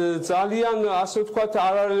ძალიან, ასე ვთქვათ,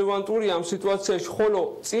 არარელევანტური ამ სიტუაციაში, ხოლო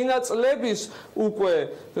წინა წლების უკვე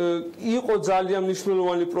იყო ძალიან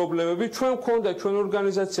მნიშვნელოვანი პრობლემები. ჩვენ მქონდა, ჩვენ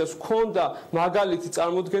ორგანიზაციას მქონდა მაგალითი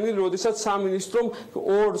წარმოდგენილი, როდესაც სამინისტრომ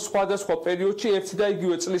ორ სხვადასხვა პერიოდში ერთი და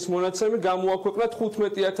იგივე წლის მონაცემები გამოაქვეყნა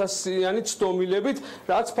 15,000-იანი ცდომილებით,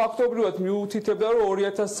 რაც ფაქტობრივად მიუთითებდა, რომ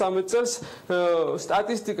 2013 წელს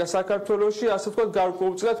სტატისტიკა საქართველოში, ასე ვთქვათ,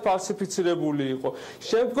 გარკვეულწილად ფალსიფიცირებული იყო.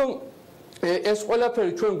 შემდგომ ეს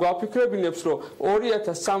ყველაფერი ჩვენ გვაფიქრებინებს, რომ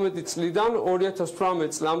 2013 წლიდან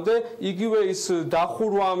 2018 წლამდე იგივე ის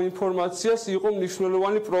დახურვა ამ ინფორმაციას იყო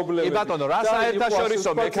მნიშვნელოვანი პრობლემები. კი ბატონო, რა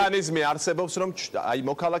საერთაშორისო მექანიზმი არსებობს, რომ აი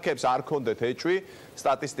მოქალაქეებს არ ქონდეთ ეჭვი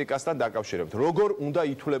სტატისტიკასთან დაკავშირებით? როგორ უნდა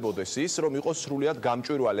ითვლებოდეს ის, რომ იყოს სრულიად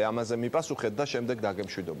გამჭვირვალე ამაზე მიპასუხეთ და შემდეგ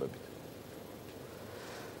დაგემშვიდობებით?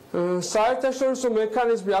 საერთაშორისო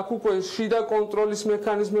მექანიზმი აქ უკვე შიდა კონტროლის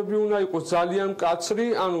მექანიზმები უნდა იყოს ძალიან მკაცრი,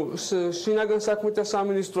 ანუ შინაგან საქმეთა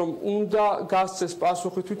სამინისტრომ უნდა გასცეს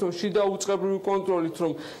პასუხი თვითონ შიდა უწყებრივი კონტროლით,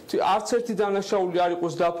 რომ არც ერთი დანაშაული არ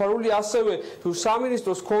იყოს დაფარული, ასევე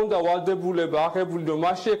სამინისტროს ჰქონდა ვალდებულება აღებული, რომ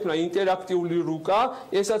მასში ექნა ინტერაქტიული რუკა,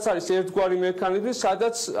 ესაც არის ერთგვარი მექანიზმი,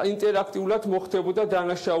 სადაც ინტერაქტიულად მოხდებოდა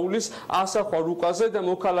დანაშაულის ასახვა რუკაზე და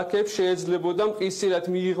მოქალაქეებს შეეძლებოდა მყისიერად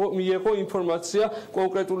მიეღო ინფორმაცია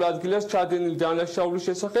კონკრეტულ ადგილას ჩადენილი დანაშაულის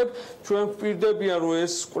შესახებ. ჩვენ ვპირდებიან, რომ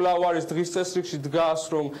ეს კვლავ არის დღის წესრიგში დგას,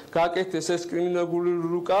 რომ გაკეთდეს ეს კრიმინალური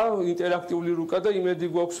რუკა, ინტერაქტიული რუკა და იმედი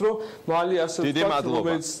გვაქვს, რომ მალე ასე ვთქვათ,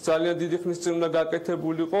 რომელიც ძალიან დიდი ხნის წინ უნდა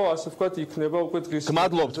გაკეთებულიყო, ასე ვთქვათ, იქნება უკვე დღის.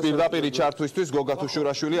 გმადლობთ პირდაპირ ჩართვისთვის გოგა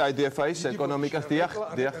თუშურაშვილი IDFI-ის ეკონომიკას დიახ.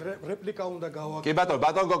 რეპლიკა უნდა გავაკეთო. კი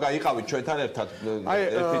ბატონო გოგა იყავით ჩვენთან ერთად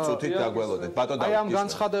ერთი წუთით დაგველოდეთ. ბატონო აი ამ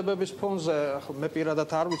განცხადებების ფონზე მე პირადად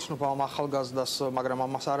არ ვიცნობ ამ ახალგაზრდას, მაგრამ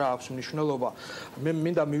ამას არ აქვს მნიშვნელობა. მე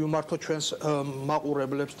მინდა მივმართო ჩვენს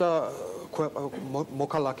მაყურებლებს და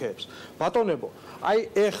მოქალაქეებს. ბატონებო, აი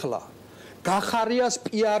ეხლა გახარიას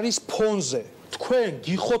პიარის ფონზე თქვენ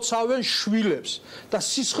გიხოცავენ შვილებს და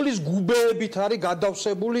სისხლის გუბეებით არის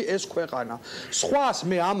გადავსებული ეს ქვეყანა. სხვას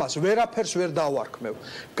მე ამას ვერაფერს ვერ დავარქმევ.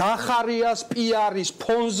 გახარიას პიარის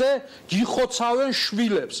ფონზე გიხოცავენ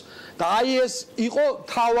შვილებს და აი ეს იყო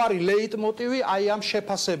თავარი ლეიტმოტივი აი ამ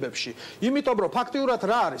შეფასებებში. იმიტომ რომ ფაქტიურად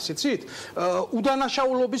რა არის, იცით?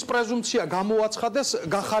 უდანაშაულობის პრეზუმპცია გამოაცხადეს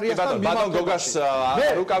გახარიასთან მიმართებაში. ბატონ გოგას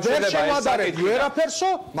არ უკავშირდება ეს საკითხი. ვერაფერსო,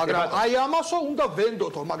 მაგრამ აი ამასო უნდა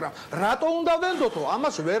ვენდოთო, მაგრამ რატო უნდა ვენდოთო?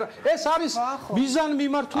 ამას ვერ ეს არის მიზან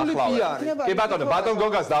მიმართული პიარი. კი ბატონ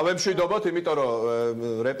გოგას დავემშვიდობოთ, იმიტომ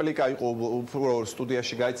რომ რეპლიკა იყო უფრო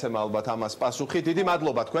სტუდიაში გაიცემა ალბათ ამას პასუხი. დიდი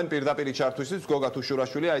მადლობა თქვენ პირდაპირ ჩართვისთვის გოგა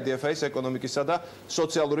თუშურაშვილი IDFI-ის ეკონომიკისა და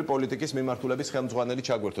სოციალური პოლიტიკის მიმართულების ხელმძღვანელი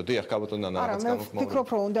ჩაგვერთო. დიახ, ბატონო ნანა რაღაც გამოხმოვდა. მე ვფიქრობ,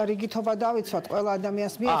 რომ უნდა რიგითობა დავიცვათ ყველა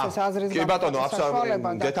ადამიანს მიეცეს აზრის გამო. კი ბატონო, აბსოლუტურად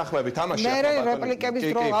გეთანხმებით ამაში. მე რეპლიკების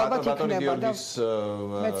დრო ალბათ იქნება და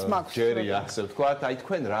მეც მაქვს. ჯერია, ასე ვთქვათ, აი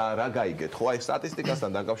თქვენ რა გაიგეთ? ხო, აი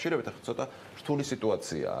სტატისტიკასთან დაკავშირებით ახლა ცოტა რთული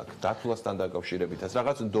სიტუაცია აქვს. დათვლასთან დაკავშირებითაც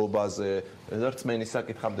რაღაც ნდობაზე, რწმენის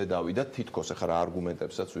საკითხამდე დავიდა, თითქოს ახლა რა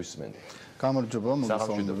არგუმენტებსაც ვისმენთ. გამარჯობა,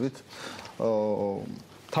 მოგესალმებით.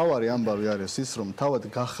 თავარი ამბავი არის ის, რომ თავად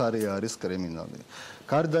გახარია არის კრიმინალი.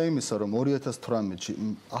 გარდა იმისა, რომ 2018-ში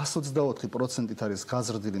 124%-ით არის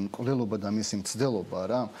გაზრდილი მკვლელობა და მისი მცდელობა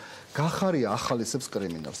რა, გახარია ახალისებს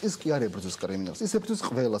კრიმინალს. ის კი არ ებრძვის კრიმინალს, ის ებრძვის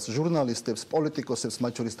ყველას, ჟურნალისტებს, პოლიტიკოსებს,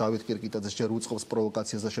 მათ შორის დავით კირკიტაძეს ჯერ უწყობს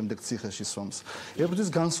პროვოკაციას და შემდეგ ციხეში სვამს. ებრძვის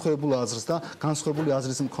განსხვავებულ აზრს და განსხვავებული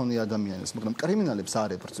აზრის მქონე ადამიანებს, მაგრამ კრიმინალებს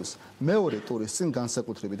არ ებრძვის. მეორე ტურის წინ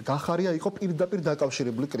განსაკუთრებით გახარია იყო პირდაპირ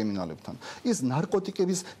დაკავშირებული კრიმინალებთან. ის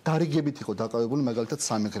ნარკოტიკების დარიგებით იყო დაკავებული მაგალითად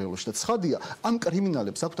სამეგრელოში და ცხადია, ამ კრიმინალებს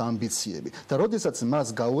აქვთ ამბიციები და როდესაც მას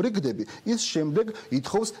გაურიგდები, ის შემდეგ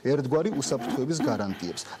ითხოვს ერთგვარი უსაფრთხოების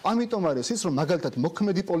გარანტიებს. ამიტომ არის ის, რომ მაგალითად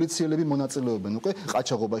მოქმედი პოლიციელები მონაწილეობენ უკვე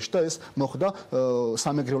ყაჩაღობაში და ეს მოხდა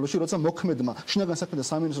სამეგრელოში, როცა მოქმედმა შინაგან საქმეთა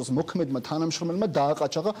სამინისტროს მოქმედმა თანამშრომელმა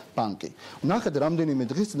დააყაჩაღა ბანკი. ნახეთ რამდენიმე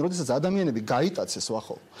დღის წინ, როდესაც ადამიანები გაიტაცეს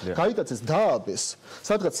ვახო. გაიტაცეს, დააბეს,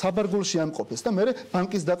 სადღაც საბარგულში ამყოფეს და მე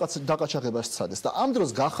ბანკის დაყაჩაღებას სცადეს და ამ დროს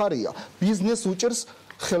გახარია ბიზნეს უჭერს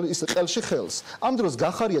ხელში ხელს. ამ დროს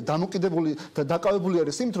გახარია დამოკიდებული და დაკავებული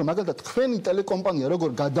არის იმით, რომ მაგალითად თქვენი ტელეკომპანია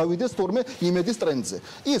როგორ გადავიდეს თურმე იმედის ტრენდზე.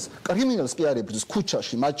 ის კრიმინალს კი არ ებრძვის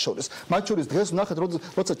ქუჩაში, მათ შორის დღეს ნახეთ,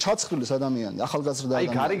 როცა ჩაცხრილის ადამიანი, ახალგაზრდა ადამიანი. აი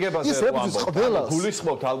გარიგებაზე ის ებრძვის ყველას.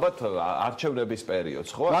 გულისხმობთ ალბათ არჩევნების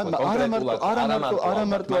პერიოდს, ხო? მაგრამ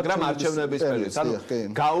არჩევნების პერიოდს. ანუ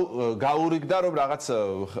გაურიგდა, რომ რაღაც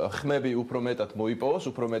ხმები უფრო მეტად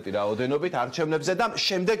მოიპოვოს, უფრო მეტი რაოდენობით არჩევნებზე და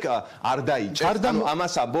შემდეგ არ დაიჭერს. ანუ ამას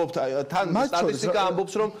ამბობთ, თან სტატისტიკა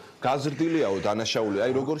ამბობს, რომ გაზრდილიაო დანაშაული.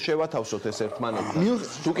 აი როგორ შევათავსოთ ეს ერთმანეთთან?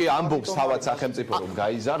 თუ კი ამბობს თავად სახელმწიფო რომ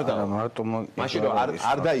გაიზარდა, მაშინ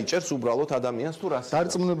არ დაიჭერს უბრალოდ ადამიანს თუ რას?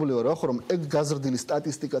 დარწმუნებული ვარ, ხო, რომ ეგ გაზრდილი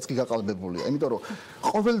სტატისტიკაც კი გაყალბებულია. იმიტომ რომ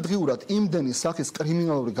ყოველდღიურად იმდენი სახის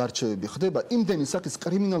კრიმინალური გარჩევები ხდება, იმდენი სახის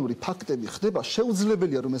კრიმინალური ფაქტები ხდება,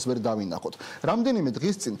 შეუძლებელია რომ ეს ვერ დავინახოთ. რამდენიმე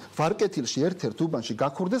დღის წინ ვარკეთილში ერთ-ერთ უბანში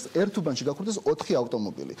გაქურდეს 4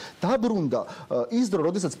 ავტომობილი. დაბრუნდა ის დრო,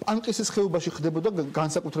 როდესაც პანკისის ხეობაში ხდებოდა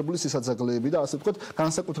განსაკუთრებული სისაძაგლეები და ასე ვთქვათ,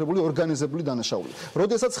 განსაკუთრებული ორგანიზებული დანაშაული.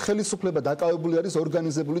 როდესაც ხელისუფლება დაკავებული არის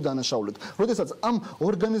ორგანიზებული დანაშაულით. როდესაც ამ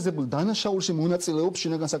ორგანიზებულ დანაშაულში მონაწილეობს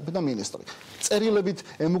შინაგან საქმეთა მინისტრი. წერილებით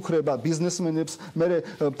ემუქრება ბიზნესმენებს, მერე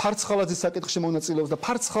ფარცხალაძის საკითხში მონაწილეობს და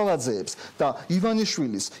ფარცხალაძეებს და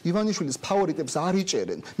ივანიშვილის ფავორიტებს არ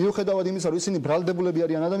იჭერენ. მიუხედავად იმისა, რომ ისინი ბრალდებულები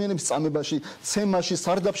არიან ადამიანების წამებაში, ცემაში,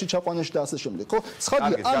 სარდაფში ჩაყვანაში და ასე შემდეგ. ხო?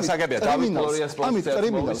 ცხადია, ამით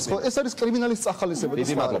კრიმინალს, ეს არის კრიმინალის წახალისება.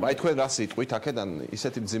 მადლობა. აი თქვენ რა სიტყვით აქედან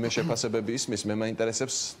ისეთი მძიმე შეფასებები ისმის, მე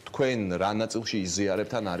მაინტერესებს თქვენ რა ნაწილში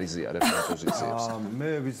იზიარებთ ან არ იზიარებთ ამ პოზიციებს.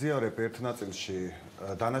 მე ვიზიარებ ერთ ნაწილში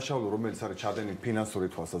დანაშაული, რომელიც არის ჩადენილი ფინანსური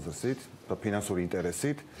თვალსაზრისით და ფინანსური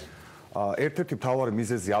ინტერესით. ერთ-ერთი მთავარი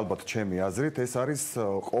მიზეზი ალბათ ჩემი აზრით ეს არის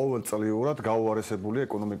ყოველწლიურად გაუარესებული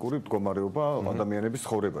ეკონომიკური მდგომარეობა ადამიანების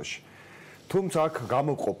ცხოვრებაში. თუმცა აქ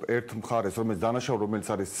გამოვყოფ ერთ მხარეს, რომელიც დანაშაული, რომელიც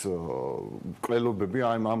არის მკვლელობები,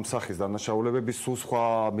 ამ სახის დანაშაულებების სულ სხვა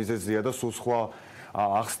მიზეზია და სულ სხვა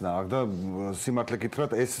ახსნა აქ და სიმართლე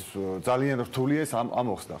გითხრათ ეს ძალიან რთულია ეს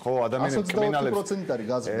ამოხსნა ხო ადამიანებს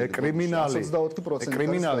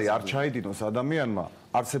კრიმინალი არ ჩაიდინოს ადამიანმა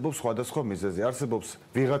არსებობს სხვადასხვა მიზეზი არსებობს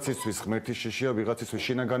ვიღაცისთვის ღმერთის შიშია ვიღაცისთვის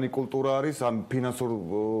შინაგანი კულტურა არის ამ ფინანსურ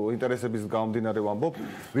ინტერესების გამომდინარე ვამბობ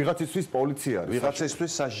ვიღაცისთვის პოლიცია არის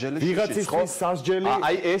ვიღაცისთვის სასჯელი ვიღაცისთვის სასჯელი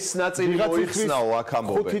აი ეს ნაწილი მოიხსნაო აქ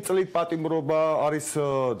ამბობენ 5 წლით პატიმრობა არის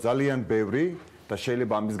ძალიან ბევრი და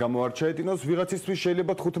შეიძლება ამის გამო არ ჩაეტინოს ვიღაცისთვის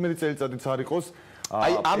შეიძლება 15 წელიწადიც არ იყოს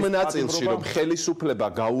აი ამ ნაწილში რომ ხელისუფლება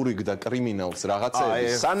გაურიგდა კრიმინალს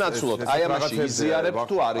რაღაცეების სანაცვლოდ აი ამაში იზიარებთ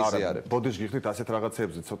თუ არ იზიარებთ ბოდიშ გიხდით ასეთ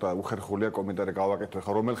რაღაცებზე ცოტა უხერხულია კომენტარი გავაკეთო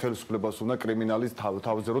ხა რომელ ხელისუფლებას უნდა კრიმინალის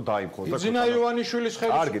თავზე რომ დაიმხოს და ბიძინა ივანიშვილის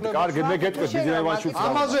ხელისუფლება კარგი მე გეტყვი ბიძინა ივანიშვილის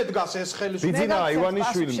ამაზე დგას ეს ხელისუფლება ბიძინა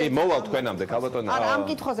ივანიშვილი მოვალ თქვენამდე ქაბატონო ამ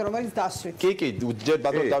კითხვაზე რომელიც დასვით კი ჯერ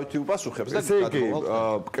ბატონ დავითი უპასუხებს და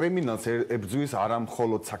კრიმინალს ებძვის არა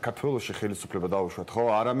მხოლოდ საქართველოში ხელისუფლება დაუშვათ ხო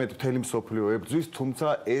არამედ მთელი მსოფლიო ებძვის თუმცა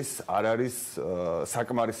ეს არ არის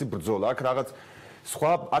საკმარისი ბრძოლა. აქ რაღაც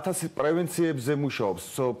სხვა 1000 პრევენციებზე მუშაობს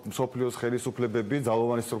სოფლიოს ხელისუფლებები,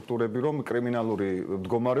 ძალოვანი სტრუქტურები, რომ კრიმინალური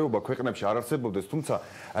მდგომარეობა ქვეყნებში არ არსებობდეს, თუმცა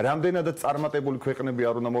რამდენადაც წარმატებული ქვეყნები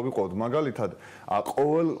არ უნდა მოვიყვოთ, მაგალითად,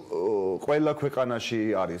 ყველა ქვეყანაში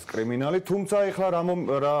არის კრიმინალი, თუმცა ეხლა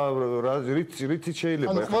რითიც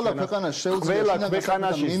შეიძლება ყველა ქვეყანაში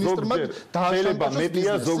შეიძლება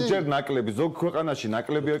მეტია ზოგჯერ ნაკლები, ზოგ ქვეყანაში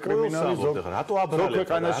ნაკლებია კრიმინალი, ზოგ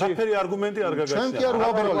ქვეყანაში არაფერი არგუმენტი არ გაგაცნია. ჩვენ კი არ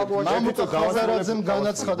ვაბრალებ, მამუთა ხაზარაძემ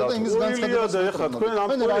განაცხადა და იმის განცხადება და ეხლა თქვენ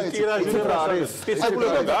ამ ტირაჟი არის.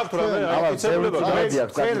 სპეციფიკა გაქვთ რა, სპეციფიკა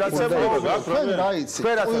გაქვთ. თქვენ რა სპეციფიკა გაქვთ რა?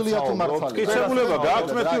 სპეციფიკა გაქვთ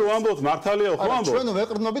მე თუ ამბობთ მართალია ხო ამბობთ? ჩვენ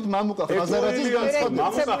ვეყრდნობით მამუკა ხაზარაძის განცხადება.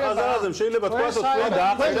 მამუკა ხაზარაძემ შეიძლება თქვას თქვენ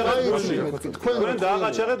დააყენებთ გუშინ. თქვენ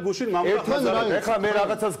დააყენებთ გუშინ მამუკა ხაზარაძე. ეხლა მე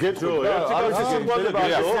რაღაცას გეტყვით და არის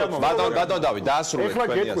ბატონ დავით დაასრულეთ ეხლა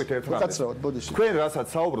გეტყვით ერთ რაღაცას. თქვენ რასაც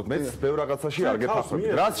საუბრობთ მეც ბევრ რაღაცაში არ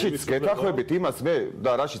გეთახმებით. რაშიც გეთახმებით იმას მე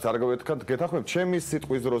და რაშიც არ გეთახმებით ჩემი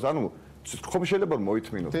სიტყვის დროს ანუ ხომ შეიძლება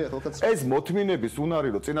მოითმინოთ ეს მოთმინების უნარი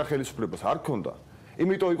რომ წინა ხელისუფლებას არ ქონდა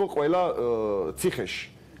იმიტომ იყო ყველა ციხეში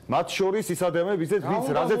მათ შორის ის ადამიანები ვინც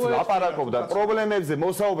რაზეც ლაპარაკობდა პრობლემებზე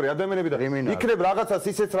მოსაუბრე ადამიანები და იქნებ რაღაცას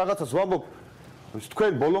ისეთ რაღაცას ვამბობ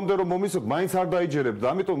თქვენ ბოლომდე რომ მომისოთ მაინც არ დაიჯერებთ და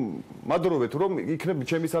ამიტომ მადროვეთ რომ იქნებ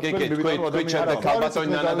ჩემი საქმე მივიტანო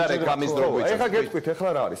ადამიანები ეხლა გეტყვით ეხლა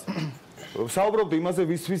რა არის საუბრობთ იმაზე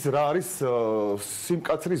ვის რა არის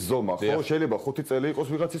სიმკაცრის ზომა ხო შეიძლება 5 წელი იყოს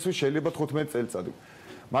ვიღაცისთვის შეიძლება 15 წელიწადი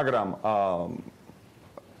მაგრამ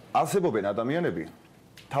არსებობენ ადამიანები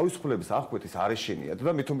თავისუფლების აღკვეთის არ ეშინიათ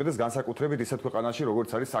და მით უმეტეს განსაკუთრებით ისეთ ქვეყანაში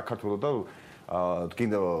როგორც არის საქართველო და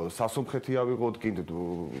გინდა სასომხეთი ავიღოთ გინდა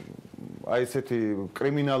აი ესეთი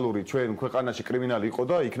კრიმინალური ჩვენ ქვეყანაში კრიმინალი იყო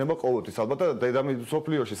და იქნება ყოველთვის ალბათ და დედამიწის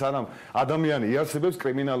სოფლიოში სანამ ადამიანი იარსებებს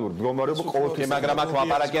კრიმინალური მდგომარეობა ყოველთვის მაგრამ აქ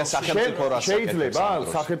ლაპარაკია სახელმწიფო რას შეიძლება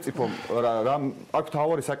სახელმწიფო რა აქ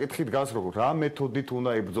თავარი საკითხი დგას როგორ რა მეთოდით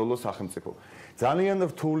უნდა ებრძოლოს სახელმწიფო ძალიან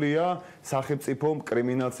რთულია სახელმწიფომ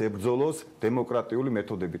კრიმინალს ებრძოლოს დემოკრატიული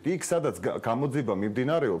მეთოდებით იქ სადაც გამოძიება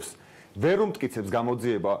მიმდინარეობს ვერ უმტკიცებს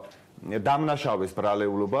გამოძიება დამნაშავეს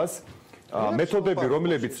ბრალეულობას მეთოდები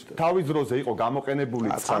რომლებიც თავის დროზე იყო გამოყენებული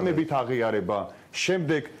წამებით აღიარება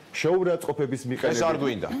შემდეგ შეურაცხყოფების მიყენება ეს არ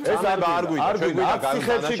გვინდა ეს არ გვინდა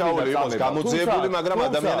განსახილველი იყოს გამოძიებული მაგრამ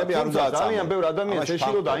ადამიანები არ უნდა ძალიან ბევრი ადამიანი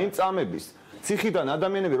შეშილოდა იმ წამების ციხიდან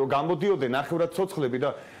ადამიანები რომ გამოდიოდნენ ნახევრად ცოცხლები და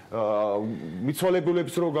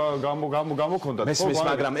მიცვალებულებს რო გამოქონდათ მესმის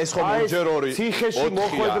მაგრამ ეს ხომ უჯერორი ციხეში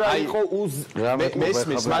მოხვედრა იყო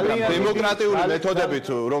მესმის მაგრამ დემოკრატიული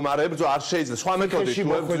მეთოდებით რომ არ ებრძო არ შეიძლება სხვა მეთოდით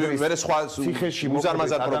მე სხვა ციხეში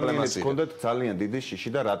უზარმაზარ პრობლემას ჰქონდათ ძალიან დიდი შიში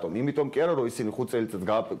და რატომ იმიტომ კი არა რომ ისინი 5 წელიწადს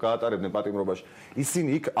გაატარებდნენ პატიმრობაში ისინი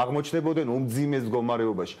იქ აღმოჩნდებოდნენ უმძიმეს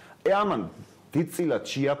მდგომარეობაში ამან დიდწილად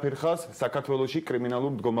შეაფერხას საქართველოში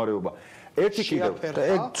კრიმინალური მდგომარეობა ერთი კიდევ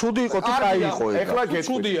ცუდი იყო თუ კაი იყო ეს ეხლა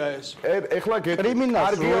ცუდია ეს ეხლა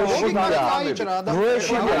კრიმინალს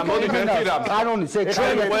მოდი მერტი რა კანონის ეგ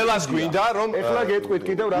ჩვენ ყველას გვინდა რომ ეხლა გეტყვით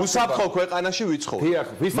კიდევ რა უსაფრთხო ქვეყანაში ვიცხოვთ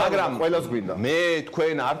მაგრამ ყველას გვინდა მე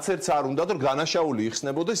თქვენ არც ერთს არ უნდა რომ განაშაული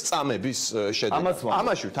იხსნებოდეს წამების შედეგად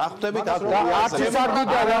ამაში ვთანხმდებით არც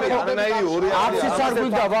არ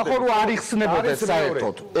გვინდა ვახო რომ არ იხსნებოდეს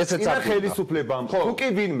საერთოდ ესეც არ ხელისუფლებამ თუ კი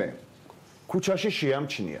ვინმე ქუჩაში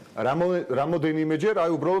შეამჩნია რამოდენიმეჯერ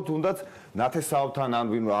აი უბრალოდ უნდაც ნათესავთან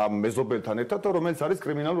ან მეზობელთან ერთად რომელიც არის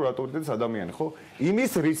კრიმინალურ ავტორიტეტის ადამიანი ხო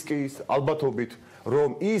იმის რისკის ალბათობით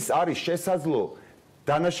რომ ის არის შესაძლო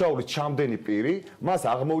დანაშაულის ჩამდენი პირი მას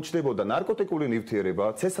აღმოუჩნდებოდა ნარკოტიკული ნივთიერება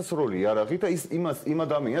ცესასროლი იარაღი და ის იმ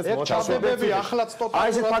ადამიანს მოაჩვენებები ახლაც ტოტალურად აი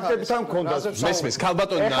ეს ფაქტებთან მქონდა მესმის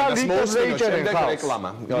ქალბატონი ნანას მოუსმინოთ შემდეგ რეკლამა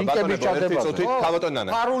ბატონო ქალბატონი ნანა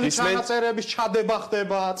ფარული ჩანაწერების ჩადება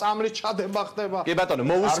ხდება წამლის ჩადება ხდება კი ბატონო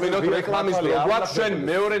მოусმინოთ რეკლამის დრო გვაქვს ჩვენ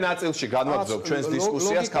მეორე ნაწილში განვაგრძობ ჩვენს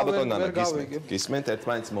დისკუსიას ქალბატონი ნანა გისმენთ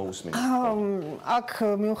ერთმანეთს მოусმინოთ აქ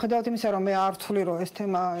მიუხედავად იმისა რომ მე არ ვთვლი რომ ეს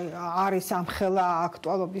თემა არის ამხელა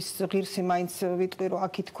აქტუალობის ღირსი მაინც ვიტყვი რომ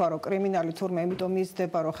აქ ითქვა რომ კრიმინალი თურმე იმიტომ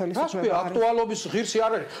მისდება რომ ხელისუფლება არის აქტუალობის ღირსი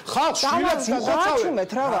არ არის ხალხს შვილებს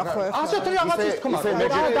მოხაცავთ რა ვახო ასეთ რაღაცის თქმა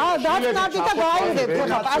დაწნადით და გაიგებთ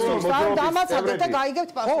ხა პასუხს დამაცადეთ და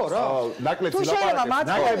გაიგებთ პასუხს ხო რა ნაკლებში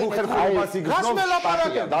ნაკლებულ ხერხემას იგრძნობს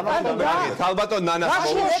ქალბატონ ნანა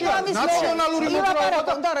ნაციონალური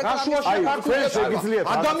მოგზაურობა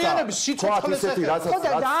ადამიანების სიცოცხლეს ხო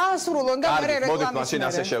და დაასრულონ და მე რეკლამის მოდით მაშინ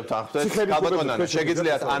ასე შევთანხმდეთ ქალბატონ ნანა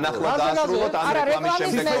შეგიძლიათ ანახლა დაასრულოთ ან რეკლამის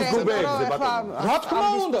შემდეგ გუბეებზე ბატონო რა თქმა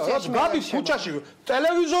უნდა გადის ქუჩაში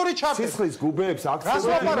ტელევიზორი ჩართეს სისხლის გუბეებს აქცენტებს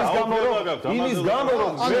იმის გამო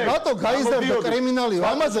რომ ბატონო გაიზარდა კრიმინალი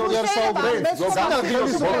ამაზე კი არ საუბრობ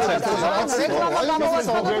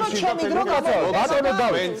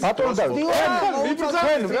ბატონო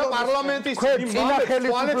პარლამენტის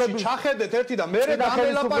ხელისუფლების ჩახედეთ ერთი და მე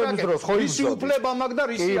დამელაპარაკეთ ისი უფლება მაქვს და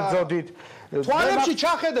რისი არა თვალებში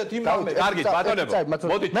ჩახედეთ იმ რამებს. კარგით, ბატონებო.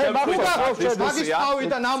 მოდით ჩემთვის მაგის თავი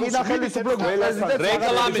და ნამუსი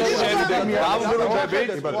რეკლამის შემდეგ დავბრუნდებით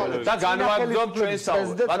და განვაგრძობთ ჩვენს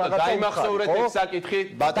საუბარს. ბატონო, დაიმახსოვრეთ ეგ საკითხი,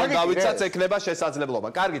 ბატონ დავითსაც ექნება შესაძლებლობა.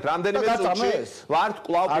 კარგით, რამდენიმე წუთში ვართ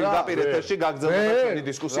კვლავ პირდაპირ ეთერში გაგრძელდება ჩვენი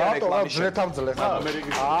დისკუსია რეკლამის შემდეგ.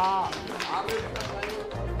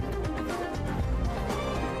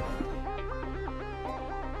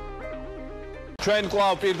 ჩვენ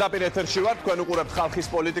კვლავ პირდაპირ ეთერში ვართ, თქვენ უყურებთ ხალხის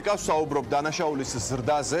პოლიტიკას, საუბრობ დანაშაულის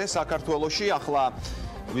ზრდაზე საქართველოში. ახლა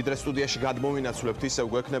ვიდრე სტუდიაში გადმოვინაცვლებთ, ისევ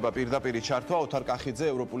გვექნება პირდაპირი ჩართვა. ოთარ კახიძე,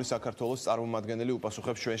 ევროპული საქართველოს წარმომადგენელი,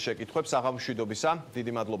 უპასუხებს ჩვენ შეკითხვებს. საღამოშვიდობისა,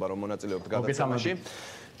 დიდი მადლობა რომ მონაწილეობთ გადაცემაში.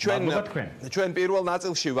 ჩვენ პირველ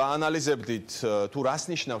ნაწილში ვაანალიზებდით თუ რას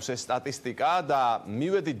ნიშნავს ეს სტატისტიკა და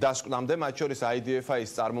მივედით დასკვნამდე, მათ შორის IDFI-ის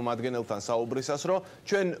წარმომადგენელთან საუბრისას, რომ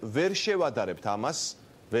ჩვენ ვერ შევადარებთ ამას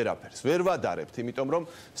ვერაფერს ვერ ვადარებთ, იმიტომ რომ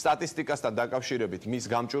სტატისტიკასთან დაკავშირებით, მის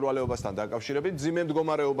გამჭვირვალეობასთან დაკავშირებით ძიმე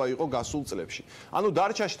მდგომარეობა იყო გასულ წლებში. ანუ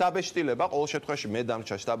დარჩა შტაბეშტილება, ყოველ შემთხვევაში მე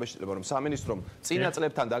დამრჩა შტაბეშტილება, რომ სამინისტრომ წინა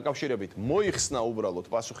წლებთან დაკავშირებით მოიხსნა უბრალოდ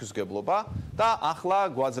პასუხისმგებლობა და ახლა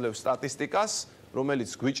გვაძლევს სტატისტიკას,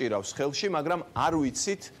 რომელიც გვიჭირავს ხელში, მაგრამ არ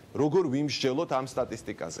ვიცით როგორ ვიმსჯელოთ ამ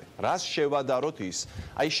სტატისტიკაზე. რას შევადაროთ ის?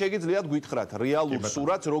 აი შეგიძლიათ გითხრათ რეალურ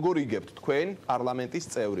სურათს როგორ იგებთ თქვენ პარლამენტის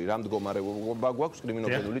წევრი, რა მდგომარეობა გვაქვს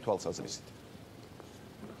კრიმინოლოგიური თვალსაზრისით?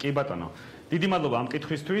 კი ბატონო, დიდი მადლობა ამ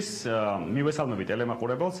კითხვისთვის. მივესალმები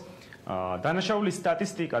ტელემაყურებელს. დანაშაულის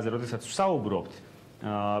სტატისტიკაზე, როდესაც ვსაუბრობთ,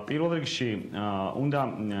 პირველ რიგში უნდა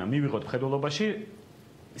მივიღოთ მხედველობაში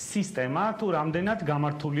სისტემა თუ რამდენად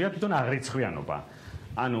გამართულია თვითონ აღრიცხვიანობა.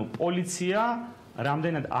 ანუ პოლიცია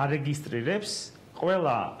რამდენად არეგისტრირებს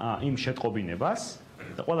ყველა იმ შეტყობინებას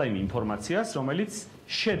და ყველა იმ ინფორმაციას, რომელიც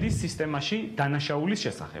შედის სისტემაში დანაშაულის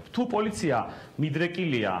შესახებ. თუ პოლიცია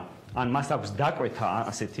მიდრეკილია ან მას აქვს დაკვეთა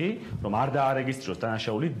ასეთი, რომ არ დაარეგისტროს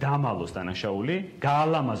დანაშაული, დამალოს დანაშაული,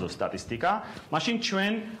 გაალამაზოს სტატისტიკა, მაშინ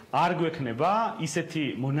ჩვენ არ გვექნება ისეთი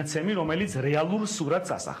მონაცემი, რომელიც რეალურ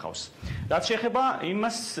სურათს ასახავს. რაც შეეხება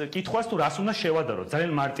იმას კითხვას, თუ რას უნდა შევადაროთ,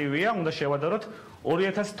 ძალიან მარტივია, უნდა შევადაროთ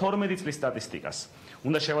 2012 წლის სტატისტიკას.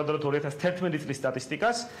 უნდა შევადაროთ 2011 წლის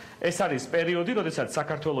სტატისტიკას. ეს არის პერიოდი, როდესაც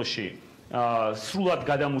საქართველოში სრულად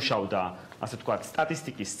გადამუშავდა, ასე ვთქვათ,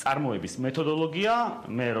 სტატისტიკის წარმოების მეთოდოლოგია.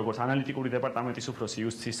 მე როგორც ანალიტიკური დეპარტამენტის უფროსი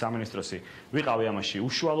იუსტიციის სამინისტროსი ვიყავი ამაში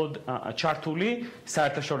უშუალოდ ჩართული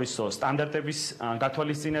საერთაშორისო სტანდარტების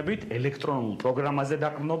გათვალისწინებით, ელექტრონულ პროგრამაზე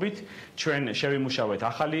დაყრდნობით. ჩვენ შევიმუშავეთ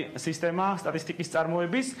ახალი სისტემა სტატისტიკის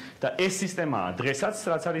წარმოების და ეს სისტემა დღესაც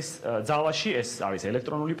რაც არის ძალაში, ეს არის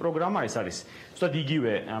ელექტრონული პროგრამა, ეს არის ზუსტად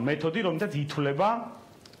იგივე მეთოდი, რომელთაც ითვლება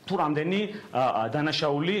თუ რამდენი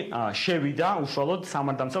დანაშაული შევიდა უშუალოდ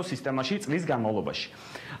სამართალდამცავ სისტემაში წლის განმავლობაში.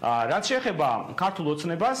 რაც შეეხება ქართულ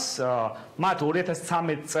ოცნებას, მათ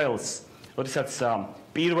 2013 წელს, როდესაც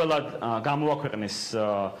პირველად გამოაქვეყნეს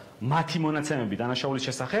მათი მონაცემები დანაშაულის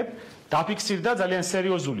შესახებ, დაფიქსირდა ძალიან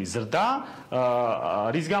სერიოზული ზრდა,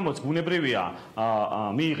 რის გამოც ბუნებრივია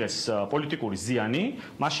მიიღეს პოლიტიკური ზიანი.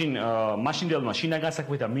 მაშინდელმა შინაგან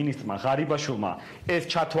საქმეთა მინისტრმა ღარიბაშვილმა ეს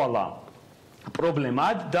ჩათვალა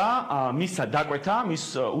პრობლემად და მისცა დაკვეთა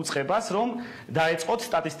მის უწყებას, რომ დაეწყოთ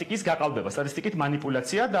სტატისტიკის გაყალბება, სტატისტიკით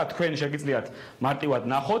манипуляცია და თქვენ შეგიძლიათ მარტივად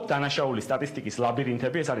ნახოთ დანაშაულის სტატისტიკის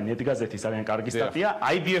ლაბირინთები, ეს არის ნეტგაზეთის ძალიან კარგი სტატია,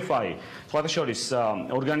 IDFI,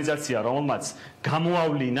 სხვადასხვა ორგანიზაცია, რომელმაც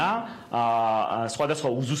გამოავლინა სხვადასხვა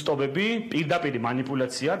უზუსტობები, პირდაპირი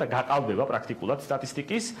манипуляცია და გაყალბება პრაქტიკულად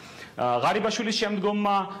სტატისტიკის. ღარიბაშვილის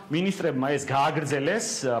შემდგომმა მინისტრებმა ეს გააგრძელეს,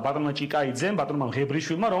 ბატონმა ჭიკაიძემ, ბატონმა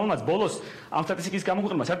ღებრიშვილმა, რომელმაც ბოლოს ამ სტატისტიკის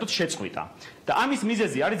გამოქვეყნება საერთოდ შეწყვიტა. და ამის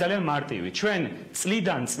მიზეზი არის ძალიან მარტივი. ჩვენ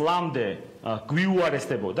წლიდან წლამდე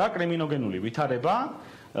გვიუარესდებოდა კრიმინოგენული ვითარება,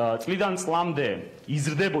 წლიდან წლამდე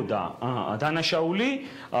იზრდებოდა დანაშაული,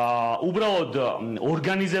 უბრალოდ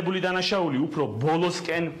ორგანიზებული დანაშაული უფრო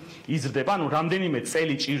ბოლოსკენ იზრდება, ანუ რამდენიმე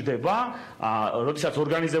წელი ჭირდება, როდესაც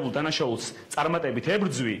ორგანიზებულ დანაშაულს წარმატებით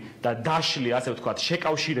ებრძვი და დაშლი, ასე ვთქვათ,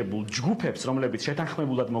 შეკავშირებულ ჯგუფებს, რომლებიც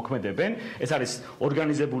შეთანხმებულად მოქმედებენ, ეს არის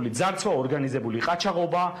ორგანიზებული ძარცვა, ორგანიზებული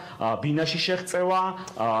ყაჩაღობა, ბინაში შეღწევა,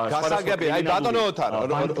 გასაგები, აი ბატონო ოთარ,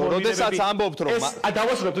 როდესაც ამბობთ რომ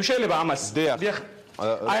დავასრულებ თუ შეიძლება ამას.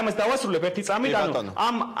 აი ამას დავასრულებ ერთი წამით,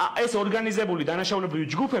 ანუ ეს ორგანიზებული დანაშაულებრივი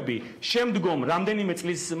ჯგუფები შემდგომ რამდენიმე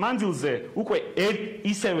წლის მანძილზე უკვე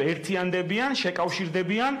ისევე ერთიანდებიან,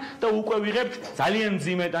 შეკავშირდებიან და უკვე ვიღებთ ძალიან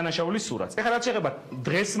მძიმე დანაშაულის სურათს. ეხლა რაც შეეხება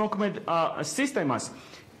დღეს მოქმედ სისტემას,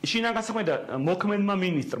 შინაგან საქმეთა მოქმედმა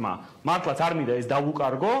მინისტრმა მართლაც არ მინდა ეს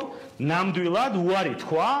დავუკარგო, ნამდვილად უარი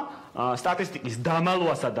თქვა სტატისტიკის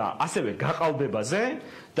დამალვასა და ასევე გაყალბებაზე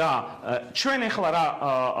და ჩვენ ეხლა რა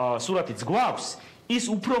სურათიც გვაქვს, ის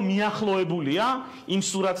უფრო მიახლოებულია იმ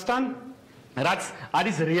სურათთან, რაც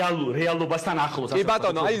არის რეალობასთან ახლოს. კი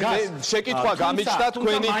ბატონო, აი შეკითხვა გამიჩნდა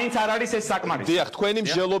თქვენი მაინც არ არის ეს საკმარისი. დიახ, თქვენი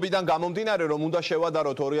მსჯელობიდან გამომდინარე, რომ უნდა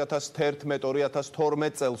შევადაროთ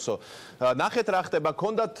 2011-2012 წელსო. ნახეთ რა ხდება,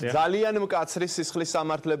 ქონდათ ძალიან მკაცრი სისხლის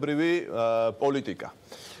სამართლებრივი პოლიტიკა.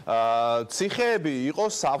 ციხეები იყო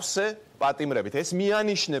სავსე პატიმრებით. ეს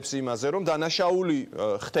მიანიშნებს იმაზე, რომ დანაშაული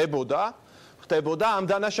ხდებოდა ამ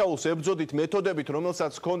დანაშაულს ებრძოდით მეთოდებით,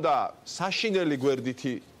 რომელსაც ჰქონდა საშინელი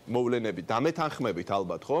გვერდითი მოვლენები, დამეთანხმებით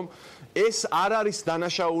ალბათ, ხომ? ეს არ არის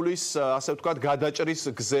დანაშაულის, ასე ვთქვათ, გადაჭრის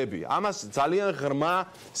გზები. ამას ძალიან ღრმა,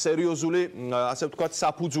 სერიოზული, ასე ვთქვათ,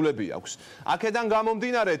 საფუძვლები აქვს. აქედან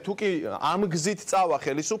გამომდინარე, თუ კი ამ გზით წავა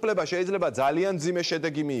ხელისუფლება, შეიძლება ძალიან მძიმე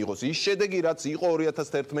შედეგი მიიღოს. ის შედეგი, რაც იყო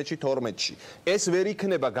 2011-ში, 12-ში. ეს ვერ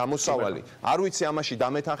იქნება გამოსავალი. არ ვიცი ამაში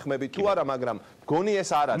დამეთანხმებით თუ არა, მაგრამ გონი ეს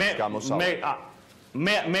არ არის გამოსავალი.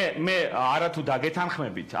 მე არათუ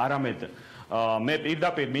დაგეთანხმებით, არამედ მე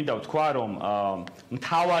პირდაპირ მინდა ვთქვა, რომ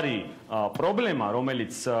მთავარი პრობლემა,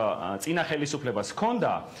 რომელიც წინა ხელისუფლებას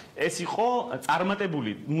ჰქონდა, ეს იყო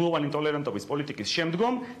წარმატებული ნულოვანი ტოლერანტობის პოლიტიკის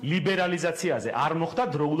შემდგომ ლიბერალიზაციაზე არ მოხდა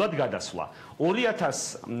დროულად გადასვლა.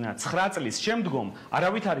 2009 წლის შემდგომ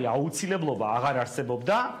არავითარი აუცილებლობა აღარ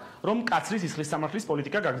არსებობდა, რომ კაცრი სისხლის სამართლის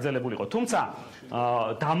პოლიტიკა გაგრძელებულიყო. თუმცა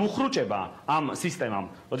დამუხრუჭება ამ სისტემამ,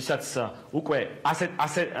 როდესაც უკვე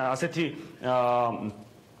ასეთი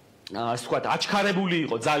ასე ვთქვათ, აჩქარებული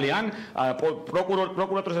იყო ძალიან,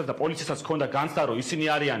 პროკურატურასაც და პოლიციასაც ჰქონდა განცდა, რომ ისინი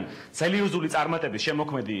არიან სერიოზული წარმატების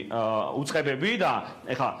შემოქმედი უწყებები და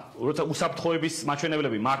ეხლა როცა უსაფრთხოების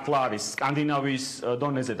მაჩვენებლები მართლა არის სკანდინავიის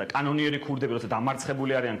დონეზე და კანონიერი ქურდები როცა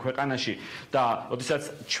დამარცხებული არიან ქვეყანაში და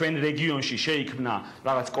როდესაც ჩვენ რეგიონში შეიქმნა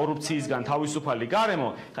რაღაც კორუფციისგან თავისუფალი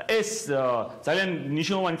გარემო, ეს ძალიან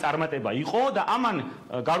მნიშვნელოვანი წარმატება იყო და ამან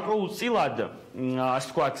გარკვეულწილად ასე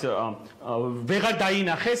ვთქვათ, ვეღარ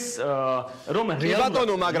დაინახეს რომ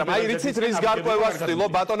ბატონო, მაგრამ აი რიცით რის გარკვევას ვთილო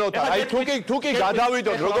ბატონო, აი თუ კი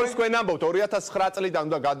გადავიდოთ, როგორც თქვენ ამბობთ 2009 წლიდან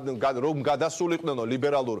რომ გადასულიყვნენ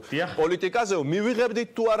ლიბერალურ პოლიტიკაზე, მივიღებდით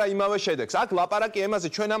თუ არა იმავე შედეგს. აქ ლაპარაკი ემაზე,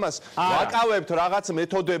 ჩვენ ამას ვაკავებთ რაღაც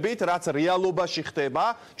მეთოდებით, რაც რეალობაში ხდება,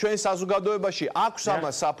 ჩვენ საზოგადოებაში აქვს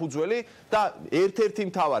ამას საფუძველი და ერთ-ერთი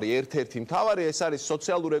მთავარი ეს არის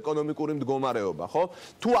სოციალურ-ეკონომიკური მდგომარეობა, ხო?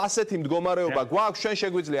 თუ ასეთი მდგომარეობა გვაქვს, ჩვენ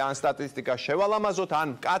შეგვიძლია ან სტატისტიკა შევალამაზოთ, ან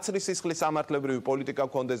კაცრი სისხლის სამართლებრივი პოლიტიკა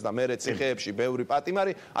გქონდეს და მერე ციხეებში ბევრი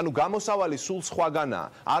პატიმარი, ანუ გამოსავალი სულ სხვაგანაა.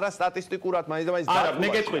 არა სტატისტიკურად მაინც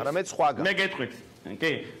არამედ სხვაგან. მე გეტყვით.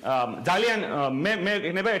 კი, ძალიან მე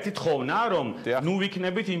იქნება ერთი თხოვნა, რომ ნუ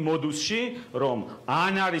ვიქნებით იმ მოდუსში, რომ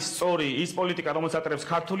ან არის სწორი ის პოლიტიკა, რომელსაც ატარებს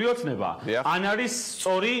ქართული ოცნება, ან არის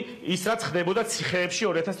სწორი ის, რაც ხდებოდა ციხეებში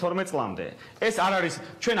 2012 წლამდე. ეს არ არის,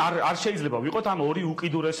 ჩვენ არ შეიძლება ვიყოთ ამ ორი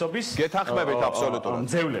უკიდურესობის გეთანხმებით აბსოლუტურად.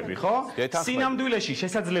 მძევლები, ხო? სინამდვილეში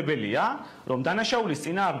შესაძლებელია, რომ დანაშაულის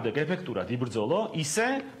წინააღმდეგ ეფექტურად იბრძოლო ისე,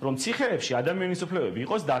 რომ ციხეებში ადამიანის უფლებები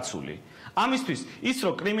იყოს დაცული. ამისთვის ის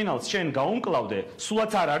რომ კრიმინალს შენ გაუმკლავდე,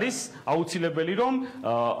 სულაც არ არის აუცილებელი რომ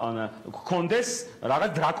გქონდეს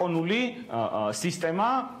რაღაც დრაკონული სისტემა,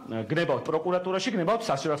 გნებავთ პროკურატურაში, გნებავთ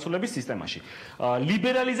სასურსულების სისტემაში.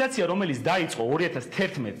 ლიბერალიზაცია, რომელიც დაიწყო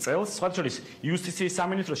 2011 წელს, სხვათა შორის იუსტიციის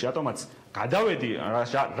სამინისტროში, რატომაც გადავედი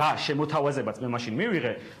რა შემოთავაზებაც მე მაშინ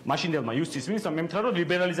მივიღე, მაშინდელმა იუსტიციის მინისტრმა მე მითხრა რომ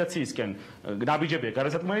ლიბერალიზაციისკენ ნაბიჯებია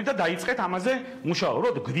გადასატმელი და დაიწყეთ ამაზე მუშაობა.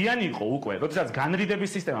 რომ გვიანი იყო უკვე, როდესაც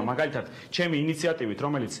განრიდების სისტემა მაგალითად ჩემი ინიციატივით,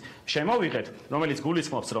 რომელიც შემოვიღეთ, რომელიც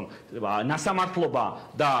გულისხმობს, რომ ნასამართლობა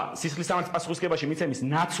და სისხლის სამართლის პასუხისგებაში მიცემის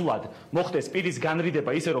ნაცვლად მოხდეს პირის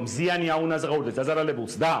განრიდება ისე, რომ ზიანი აუნაზღაურდეს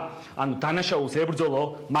დაზარალებულს და ანუ დანაშაულს ებრძოლო,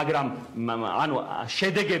 მაგრამ ანუ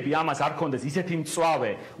შედეგები ამას არ ქონდეს ისეთი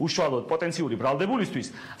მწვავე უშუალოდ პოტენციური ბრალდებულისთვის,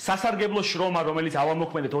 სასარგებლო შრომა, რომელიც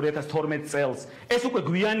ავამოქმედეთ 2012 წელს, ეს უკვე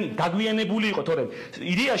გაგვიანებული იყო, თორემ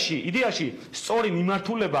იდეაში სწორი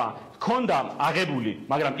მიმართულება ქონდა აღებული,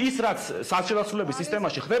 მაგრამ ის რაც სასურსულების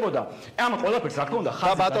სისტემაში ხდებოდა, ამ ყველაფერს რა თქმა უნდა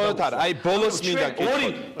ხაზი. ბატონო ოთარ, აი ბოლოს მინდა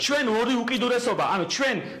კითხოთ. ჩვენ ორი უკიდურესობა, ანუ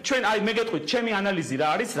ჩვენ აი მე გეტყვით, ჩემი ანალიზი რა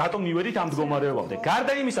არის, რატომ მივედით ამ მდგომარეობამდე.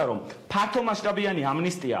 გარდა იმისა, რომ ფართომასშტაბიანი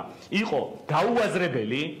ამნისტია იყო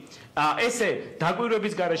გაუაზრებელი, ესე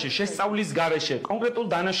დაკვირვების გარეშე, შესწავლის გარეშე, კონკრეტულ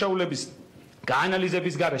დანაშაულების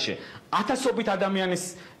გაანალიზების გარეშე, ათასობით ადამიანის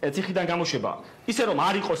ციხიდან გამოშვება, ისე რომ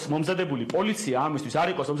არ იყოს მომზადებული პოლიცია ამისთვის, არ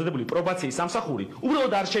იყოს მომზადებული პრობაციის სამსახური,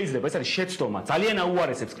 უბრალოდ არ შეიძლება, ეს არის შეცდომა, ძალიან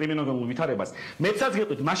აუარესებს კრიმინოლოგიურ ვითარებას. მეცაც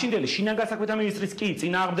გეტყვით, მაშინდელი შინაგან საქმეთა მინისტრის კი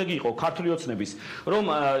წინააღმდეგი იყო ქართული ოცნების, რომ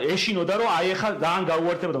ეშინოდა, რომ აი ახლა ძალიან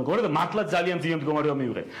გაუარესებოდა მდგომარეობა და მართლაც ძალიან ძლიერ მდგომარეობა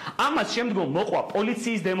მივიღეთ. ამას შემდგომ მოყვა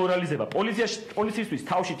პოლიციის დემორალიზება, პოლიციისთვის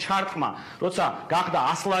თავში ჩარტყმა, როცა გახდა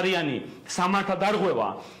ასლარიანი სამართალდარღვევა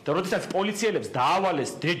და როდესაც პოლიციელებს დაავალეს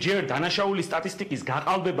ჯერ დანაშაულის სტატისტიკის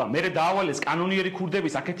გაყალბება, მერე დაავალეს კანონიერი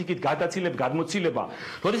ქურდების აქეთ-იქით გადაცილება, გადმოცილება.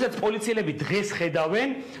 როდესაც პოლიციელები დღეს ხედავენ,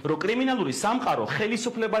 რომ კრიმინალური სამყარო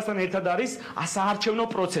ხელისუფლებასთან ერთად არის ასაარჩევნო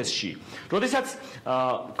პროცესში. როდესაც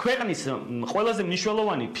ქვეყნის ყველაზე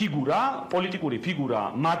მნიშვნელოვანი ფიგურა, პოლიტიკური ფიგურა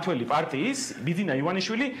მმართველი პარტიის, ბიძინა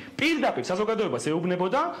ივანიშვილი, პირდაპირ საზოგადოებას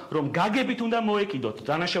ეუბნებოდა, რომ გაგებით უნდა მოეკიდოთ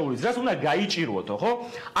დანაშაულის ძრას, უნდა გაიჭირვოთო, ხო?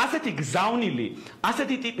 ასეთი გზავნილი,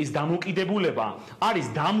 ასეთი ტიპის დამოკიდებულება არის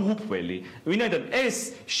დამღუპველი. ვინაიდან ეს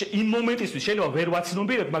იმ მომენტისთვის შეიძლება ვერ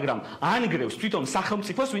ვაცნობიერებ, მაგრამ ანგრევს თვითონ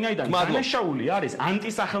სახელმწიფოს, ვინაიდან დანაშაული არის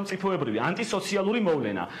ანტისახელმწიფოებრივი, ანტისოციალური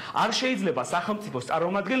მოვლენა. არ შეიძლება სახელმწიფოს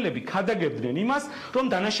წარმომადგენლები ქადაგებდნენ იმას, რომ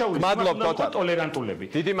დანაშაული უნდა ტოლერანტულები.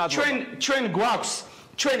 ჩვენ გვაქვს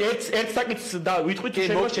ჩვენ ერთ საკითხს და ვიტყვით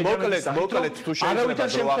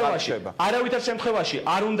არავითარ შემთხვევაში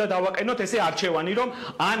არ უნდა დავაყენოთ ესე არჩევანი, რომ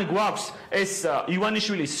ან გვაქვს ეს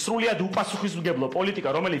ივანიშვილის სრულიად უპასუხისმგებლო პოლიტიკა,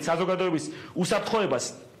 რომელიც საზოგადოების უსაფრთხოებას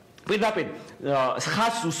პირდაპირ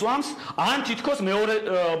ხაზს უსვამს, ან თითქოს მეორე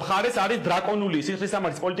მხარეს არის დრაკონული სისხლის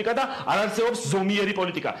სამართლის პოლიტიკა და არ არსებობს ზომიერი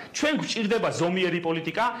პოლიტიკა. ჩვენ გვჭირდება ზომიერი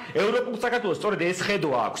პოლიტიკა, ევროპულ საქართველოს სწორედ ეს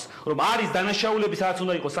ხედვა აქვს, რომ არის დანაშაულები, სადაც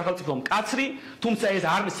უნდა იყოს სახელმწიფო მკაცრი, თუმცა ეს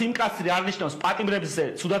სიმკაცრი არ ნიშნავს პატიმრებზე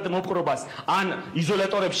ცუდად მოპყრობას ან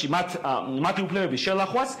იზოლატორებში მათი უფლებების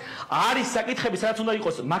შელახვას, არის საკითხები, სადაც უნდა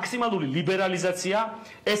იყოს მაქსიმალური ლიბერალიზაცია,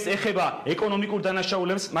 ეს ეხება ეკონომიკურ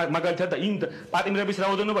დანაშაულებს, მაგალითად და იმ პატიმრების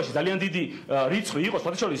რაოდენობაში ძალიან დიდი რიცხვი იყოს,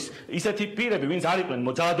 მათ შორის ისეთი პირები, ვინც არ იყვნენ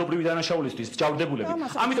ძალადობრივი დანაშაულისთვის მსჯავრდებულები.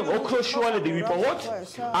 ამიტომ ოქროს შუალედი ვიპოვოთ,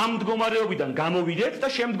 ამ მდგომარეობიდან გამოვიდეთ და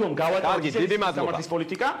შემდგომ გავატაროთ სამართლის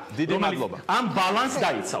პოლიტიკა, რომელიც ამ ბალანსს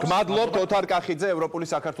დაიცავს. გმადლობთ ოთარ კახიძე, ევროპული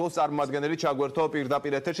საქართველოს წარმომადგენელი ჩაგვერთო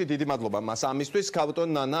პირდაპირ ეთერში. დიდი მადლობა მას ამისთვის. ქალბატონ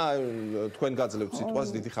ნანა, თქვენ გაძლევთ სიტყვას,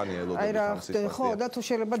 დიდი ხანია ელოდებით ამ სიტყვას. ხო, და თუ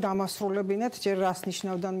შეიძლება დამასრულებინათ, ჯერ რას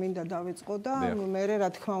ნიშნავდან მინდა დავიწყო და მე რა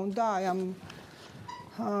თქმა უნდა, აი ამ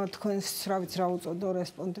თქვენს რა ვიცი რა უწოდო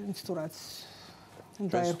რესპონდენტს თუ რაც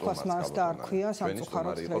უნდა ერქვას მას და არ ქვია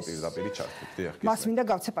სამწუხაროდ დღეს მას მინდა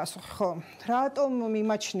გავცე პასუხი. ხო, რატომ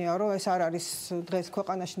მიმაჩნია, რომ ეს არ არის დღეს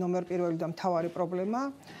ქვეყანაში ნომერ პირველი და მთავარი პრობლემა?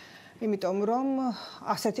 იმიტომ რომ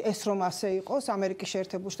ეს რომ ასე იყოს, ამერიკის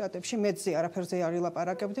შეერთებულ შტატებში მეძზე არაფერზე არ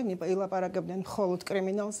ილაპარაკებდნენ, ილაპარაკებდნენ მხოლოდ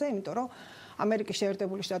კრიმინალზე, იმიტომ რომ ამერიკის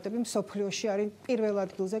შეერთებული შტატები მსოფლიოში არის პირველ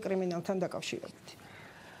ადგილზე კრიმინალთან დაკავშირებით.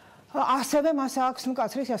 ასევე მას აქვს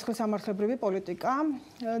მკაცრი სიასხლისამართლებრივი პოლიტიკა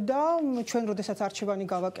და ჩვენ როდესაც არჩევანი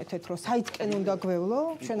გავაკეთეთ, რომ საითკენ უნდა გვევლო,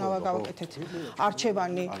 ჩვენ გავაკეთეთ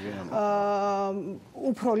არჩევანი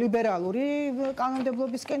უფრო ლიბერალური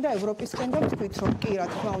კანონმდებლობისკენ და ევროპისკენ და ვთქვით, რომ კი რა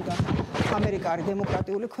თქმა უნდა ამერიკა არის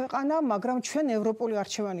დემოკრატიული ქვეყანა, მაგრამ ჩვენ ევროპული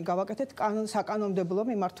არჩევანი გავაკეთეთ საკანონმდებლო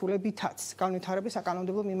მიმართულებითაც, განვითარების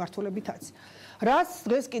საკანონმდებლო მიმართულებითაც. რაც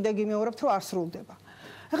დღეს კიდე გიმეორებთ, რომ არ სრულდება.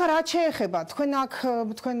 ეხლა რა შეეხება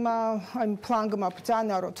თქვენმა ფლანგმა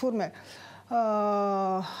ბრძანა რომ თურმე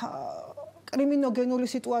კრიმინოგენული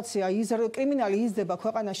სიტუაცია კრიმინალი იზრდება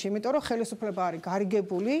ქვეყანაში იმიტომ რომ ხელისუფლება არის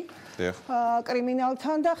გარიგებული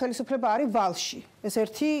კრიმინალთან და ხელისუფლება არის ვალში ეს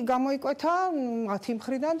ერთი გამოიკვეთა მათი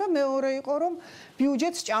მხრიდან და მეორე იყო რომ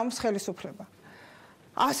ბიუჯეტს ჭამს ხელისუფლება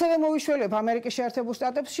ასევე მოვიშველებ ამერიკის შეერთებულ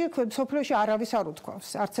შტატებში სოფლიოში არავის არ უთქვავს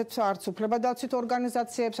არც უფლებადაცვით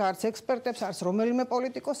ორგანიზაციებს არც ექსპერტებს არც რომელიმე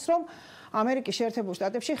პოლიტიკოსს რომ ამერიკის შეერთებულ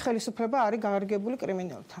შტატებში ხელისუფლება არის გარიგებული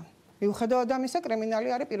კრიმინალთან მიუხედავად ამისა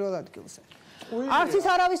კრიმინალი არის პირველ ადგილზე არც ის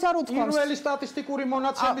არავის არ უთქვავს პირველი სტატისტიკური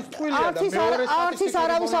მონაცემის ტყუილია და მეორე არც ის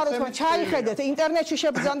არავის არ უთქვავს ჩაიხედეთ ინტერნეტში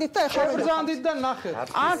შებრძანდით და ეხლა შებრძანდით და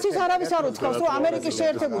ნახეთ არც ის არავის არ უთქვავს რომ ამერიკის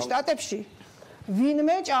შეერთებულ შტატებში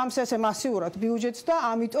ვინმე ჭამს ესე მასიურად ბიუჯეტს და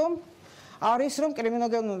ამიტომ არის რომ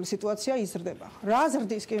კრიმინოგენული სიტუაცია იზრდება. რა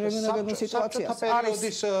ზრდის კრიმინოგენული სიტუაცია?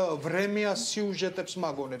 არის ვრემია სიუჟეტებს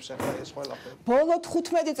მაგონებს ახლა ეს ყველაფერი. ბოლო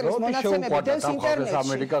 15 წლის მონაცემები დევს ინტერნეტში.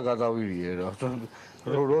 ამერიკა გადავირიერა.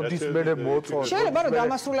 როდის მე მოწოდი. შეიძლება რომ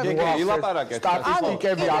დამასრულებელი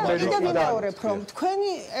სტატისტიკები ამერიკიდან. რომ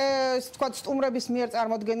თქვენი თქვა სტუმრების მიერ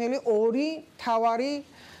წარმოდგენილი ორი თავარი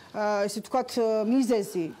ესე ვთქვათ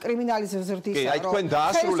მიზეზი კრიმინალის ზრდისა კი, აი თქვენ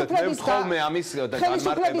დაასრულეთ მე ვთხოვმე ამის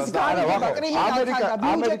განმარტებას და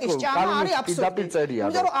ამერიკის ჭამა არის აბსურდი.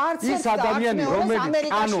 ის ადამიანი რომელიც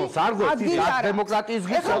კანონს არ გვეცდის დემოკრატიის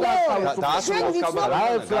გზა ჩვენ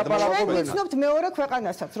ვიცნობთ მეორე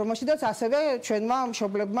ქვეყანასაც რომელშიც ასევე ჩვენმა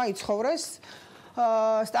მშობლებმა იცხოვრეს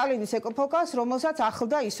სტალინის ეპოქას, რომელსაც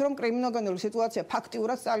ახლდა ის, რომ კრიმინოგენული სიტუაცია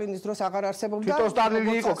ფაქტიურად სტალინის დროს აღარ არსებობდა. თვითონ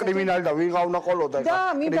სტალინი იყო კრიმინალი და ვიღავ ნაყოლოდა და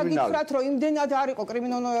მინდა გითხრათ, რომ იმდენად არ იყო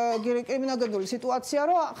კრიმინოგენული სიტუაცია,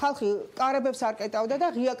 რომ ხალხი კარებებს არ კეტავდა და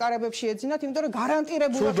ღია კარებებში ეძინათ, იმიტომ რომ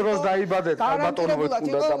გარანტირებულად იყო. სულ დროს დაიბადეთ, ბატონობეთ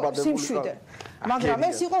უნდა დაბადებულიყო. მაგრამ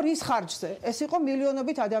ეს იყო რის ხარჯზე? ეს იყო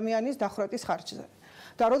მილიონობით ადამიანის დახვრეტის ხარჯზე.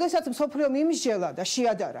 და როდესაც მსოფლიო მიმსჯელა და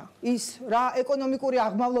შეადარა ის რა ეკონომიკური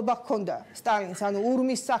აღმავლობა ჰქონდა სტალინს ანუ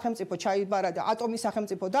ურმის სახელმწიფო ჩაიბარა და ატომის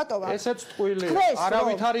სახელმწიფო დატოვა ესეც ტყუილი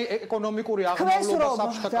არავითარი ეკონომიკური აღმავლობა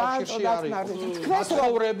საბჭოთა კავშირში არის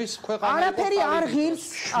ცხოვრების ქვეყანა არაფერი არ ღირს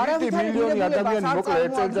არავითარი მილიონი ადამიანი მოკლე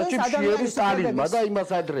ეწელდაჩი მშიერი სტალინმა და იმას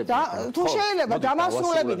ადრება და თუ შეიძლება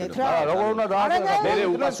დამასრულებინეთ რა როგორ უნდა დაასრულოს მე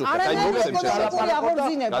უპასუხებ აი მოგცემ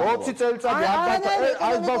 20 წელიწადი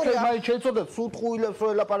აი ბავშვი მაინც შეეცოდეთ სულ ტყუილებს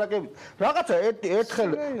ლაპარაკებით. რაღაცა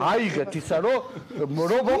ერთხელ აიღეთ ისა რომ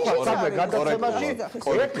მოხდა სამე გადაცემაში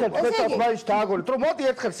ერთხელ თქვენთან მაინც დააგორეთ რომ მოდი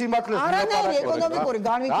ერთხელ სიმართლეს არანაირი ეკონომიკური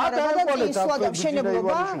განვითარება და წინსვლა და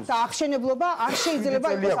მშენებლობა და აღშენებლობა არ შეიძლება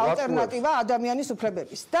იყოს ალტერნატივა ადამიანის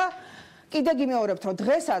უფლებების და კიდე გიმეორებთ რომ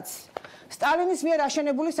დღესაც სტალინის მიერ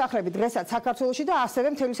აშენებული სახლები დღესაც საქართველოში და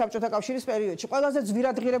ასევე მთელი საბჭოთა კავშირის პერიოდში ყველაზე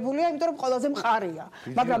ძვირადღირებულია, იმიტომ რომ ყველაზე მყარია.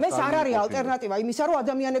 მაგრამ ეს არ არის ალტერნატივა იმისა, რომ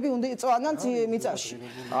ადამიანები უნდა იწვანან მიწაში.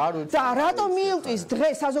 და რატომ მიილტვის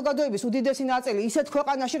დღეს საზოგადოების უდიდესი ნაწილი ისეთ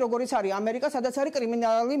ქვეყანაში, როგორიც არის ამერიკა, სადაც არის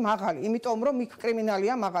კრიმინალი მაღალი, იმიტომ რომ იქ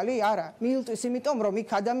კრიმინალია მაღალი არა. მიილტვის იმიტომ რომ იქ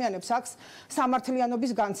ადამიანებს აქვს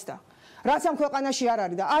სამართლიანობის განცდა. რაც ამ ქვეყანაში არ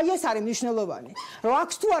არის და აი ეს არის მნიშვნელოვანი რომ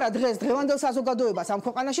აქვს თუ არა დღეს დღევანდელ საზოგადოებას ამ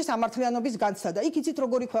ქვეყანაში სამართლიანობის განცდა და იქ იცით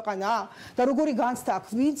როგორი ქვეყანაა და როგორი განცდა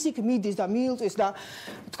აქვს ვინც იქ მიდის და მიილტვის და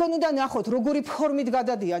თქვენ უნდა ნახოთ როგორი ფორმით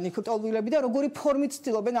გადადიან იქ ტოლვილები და როგორი ფორმით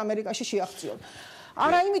ცდილობენ ამერიკაში შეაღწიონ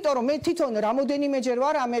არა იმიტომ რომ მე თვითონ რამოდენიმეჯერ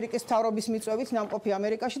ვარ ამერიკის მთავრობის მიწვევით ნამყოფი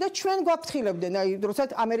ამერიკაში და ჩვენ გვაფრთხილებდნენ აი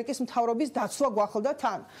როდესაც ამერიკის მთავრობის დაცვა გვახლდა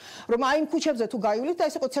თან რომ აი იმ ქუჩებზე თუ გაივლით და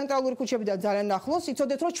ეს იყო ცენტრალური ქუჩებიდან ძალიან ახლოს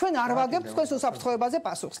იცოდეთ რომ ჩვენ არ ვაგებთ თქვენს უსაფრთხოებაზე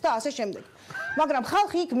პასუხს და ასე შემდეგ მაგრამ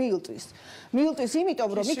ხალხი იქ მიილტვის იმიტომ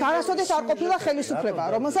რომ იქ არასოდეს არ ყოფილა ხელისუფლება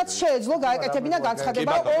რომელსაც შეეძლო გაეკეთებინა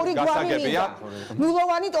განცხადება ორი გვამი მინდა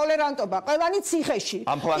ნულოვანი ტოლერანტობა ყველანი ციხეში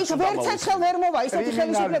იქ ვერცერთხელ ვერ მოვა ისეთი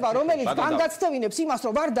ხელისუფლება რომელიც განგაცდევინებს იმას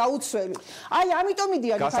რომ ვარ დაუცველი. აი ამიტომ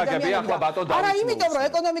მიდიან ადამიანები. არა იმიტომ რომ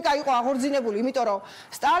ეკონომიკა იყო აღორძინებული, იმიტომ რომ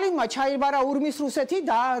სტალინმა ჩაიბარა ურმის რუსეთი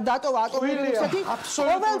და დატოვა ატომური რუსეთი.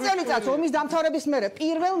 ყოველ წელიწადს ომის დამთავრების მერე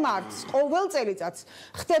 1 მარტს ყოველ წელიწადს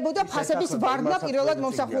ხდებოდა ფასების ვარდნა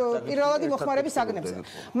პირველადი მოხმარების საგნებზე.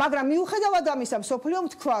 მაგრამ მიუხედავად ამისა, მსოფლიომ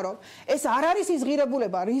თქვა რომ ეს არ არის ის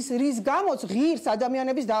ღირებულება, რის გამოც ღირს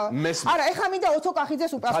ადამიანების და არა, ეხლა მინდა ოთო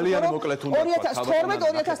კახიძეს უპასუხო რომ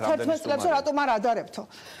 2012-2011 წლებში რატომ არ ადარებთო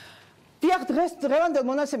დიახ, დღევანდელ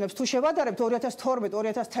მონაცემებს თუ შევადარებთ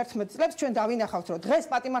 2012-2011 წლებს, ჩვენ დავინახავთ, რომ დღეს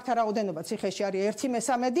პატიმართა რაოდენობა ციხეში არის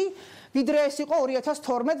 1/13, ვიდრე ეს იყო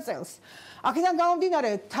 2012 წელს. აქედან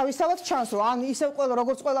გამომდინარე, თავისთავად ჩანს, რომ ან ისევ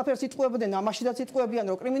როგორც ყველაფერს იტყუებდნენ, ამაშიდაც იტყუებიან,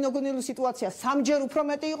 რომ კრიმინოგენული სიტუაცია სამჯერ უფრო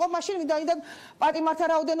მეტი იყო, მაშინ ვინაიდან პატიმართა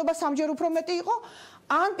რაოდენობა სამჯერ უფრო მეტი იყო,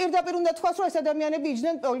 ან პირდაპირ უნდა თქვას, რომ ეს ადამიანები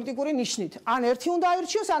იჯდნენ პოლიტიკური ნიშნით. ან ერთი უნდა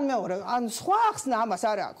აირჩიოს, ან მეორე. ან სხვა ახსნა ამას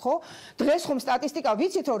არ აქვს, ხო? დღეს ხომ სტატისტიკა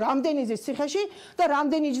ვიცით, რომ რამდენი ზის ციხეში და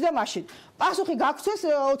რამდენი იჯდა მაშინ. პასუხი გაგცეს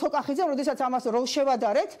ოთო კახიძემ, როდესაც ამას როლს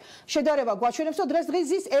შევადარეთ, შედარება გვაჩვენებს, რომ დღეს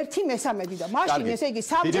ზის 1/13 და მაშინ ესე იგი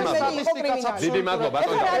სამჯერ მეტი იყო კრიმინალი. დიდი მადლობა,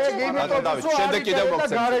 ბატონ დავით. შემდეგ კიდევ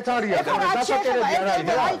მოგცემ. გარეთ არის და დასაჭერები არ არის.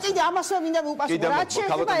 აი კიდე ამასვე მინდა ვუპასუხო, რაც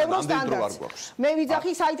შეეხება ევროსტანდარტს. მე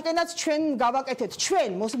ვიძახი საიტყენაც ჩვენ გავაკეთეთ,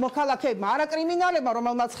 ჩვენ მოქალაქეებმა, არა კრიმინალებმა,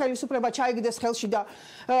 რომელმაც ხელისუფლება ჩაიგდეს ხელში და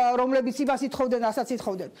რომლებიც იმას ითხოვდნენ, ასაც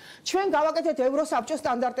ითხოვდნენ. ჩვენ გავაკეთეთ ევროსაბჭოს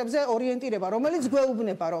სტანდარტებზე ორიენტირება, რომელიც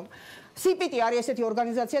გვეუბნება, რომ CPT არის ესეთი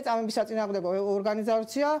ორგანიზაცია, წამების საწინააღმდეგო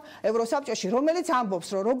ორგანიზაცია ევროსაბჭოში, რომელიც ამბობს,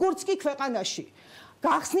 რომ როგორც კი ქვეყანაში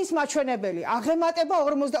გახსნის მაჩვენებელი აღემატება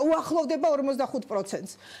უახლოვდება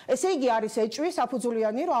 45%-ს. ესე იგი არის ეჭვი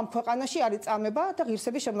საფუძვლიანი, რომ ამ ქვეყანაში არის წამება და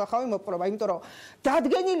ღირსების შემნახავი მოპყრობა, იმიტომ რომ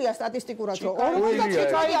დადგენილია სტატისტიკურად, რომ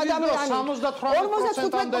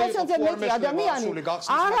 55%-ზე მეტი ადამიანი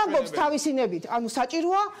არ ამბობს თავისი ნებით, ანუ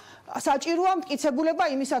საჭიროა მტკიცებულება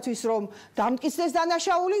იმისათვის, რომ დამტკიცდეს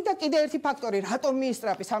დანაშაული და კიდე ერთი ფაქტორი, რატომ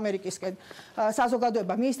მიისწრაფის ამერიკისკენ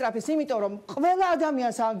საზოგადოება მიისწრაფის, იმიტომ რომ ყველა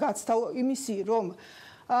ადამიანს გაცდა იმისი, რომ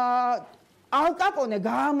ალ კაპონე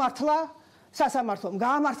გაამართლა სასამართლომ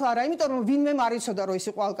გაამართლა არა, იმიტომ რომ ვინმე მარიცოდა რომ ის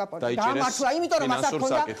იყო ალ კაპონე. გაამართლა, იმიტომ რომ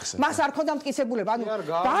მას არ ქონდა მტკიცებულება. ანუ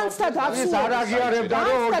განცდა დაცული არ აღიარებდა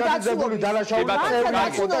რომ ორგანიზებული დანაშაული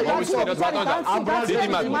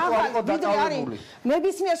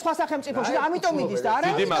ნებისმიერ სხვა სახელმწიფოში და ამიტომ მიდის და არა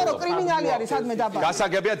იმიტომ რომ კრიმინალი არის სადმე დაბალი.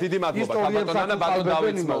 გასაგებია, დიდი მადლობა ბატონ ნანა, ბატონ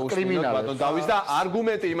დავითს მოუსმინოთ, ბატონ დავითს და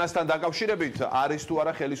არგუმენტი იმასთან დაკავშირებით არის თუ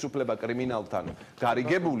არა ხელისუფლება კრიმინალთან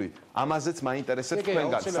გარიგებული, ამაზეც მაინტერესებს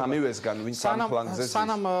თქვენგან სამივესგან ვინც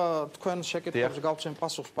სანამ თქვენ შეკითხვებს გავცემ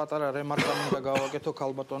პასუხს, პატარა რემარკა მინდა გავაკეთო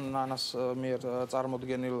ქალბატონ ნანას მიერ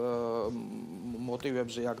წარმოდგენილ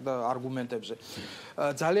მოტივებზე აქ და არგუმენტებზე.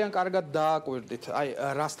 ძალიან კარგად დააკვირდით, აი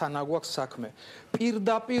რასთან აგვაქვს საქმე.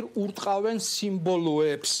 პირდაპირ ურტყავენ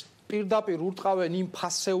სიმბოლოებს, პირდაპირ ურტყავენ იმ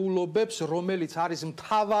ფასეულობებს, რომელიც არის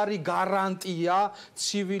მთავარი გარანტია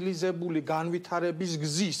ცივილიზებული განვითარების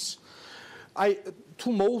გზის. აი თუ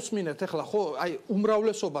მოусმინეთ ახლა ხო აი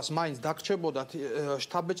უმრავლესობას მაინც დაგრჩებოდათ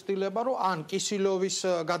შტაბ-ბეჭდილება რომ ან კისილოვის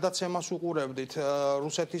გადაცემას უყურებდით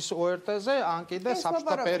რუსეთის ORT-ზე ან კიდე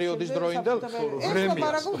საბჭოთა პერიოდის დროინდელ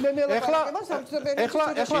ვრემიას ახლა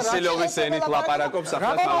კისილოვის ენით ლაპარაკობს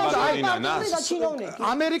ახლა თამაშინანას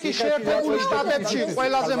ამერიკის შეერთებული შტატებში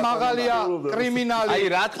ყველაზე მაღალია კრიმინალი აი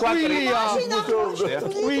რა თქვა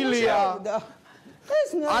კრიმინალი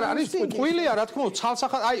არ არის ყვილია რა თქმა უნდა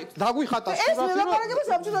ცალსახად აი დაგვიხატა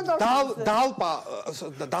დალპა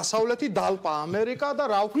დასავლეთი დალპა ამერიკა და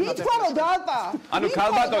რა ვქნა თქვა რომ დალპა ანუ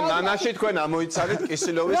ქალბატონ ნანაში თქვენ ამოიცადეთ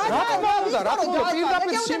კისილოვის რა თქმა უნდა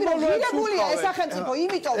პირდაპირ სიმბოლოებს უყურებია ეს სახელმწიფო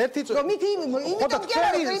იმიტომ რომ იმიტომ კი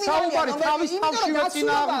არა საუბარი თავის თავშივე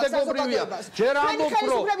წინააღმდეგობრივია ჯერ ამბობ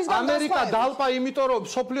რომ ამერიკა დალპა იმიტომ რომ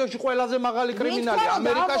სოფლიოში ყველაზე მაღალი კრიმინალი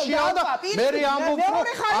ამერიკაშია და მე ამბობ რომ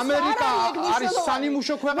ამერიკა არის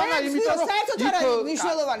ნიმუშო ქვეყანა იმიტომ რომ საერთოდ არ არის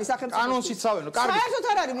მნიშვნელოვანი სახელმწიფო კანონსიც ავენო კარგი საერთოდ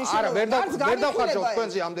არ არის მნიშვნელოვანი ვერ დავხარჯავ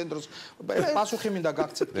თქვენზე ამდენ დროს პასუხი მინდა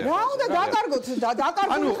გაგცეთ რა უნდა დაკარგოთ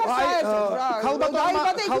დაკარგული ხარ საერთოდ რა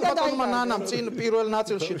ქალბატონმა ნანამ წინ პირველ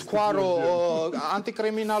ნაწილში თქვა რომ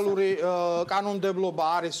ანტიკრიმინალური კანონმდებლობა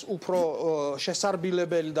არის უფრო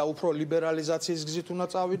შესარბილებელი და უფრო ლიბერალიზაციის გზით უნდა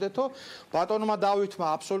წავიდეთო ბატონმა დავითმა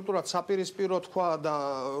აბსოლუტურად საპირისპირო თქვა და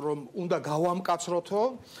რომ უნდა გავამკაცროთო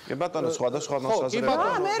კი ბატონო სხვადასხვა მოსაზრება მე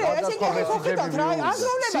ესე კი ხოხეთად რა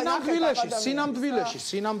აზროვნებენ სინამდვილეში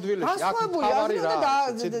აქ თავარი რა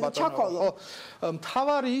ჩაკოლო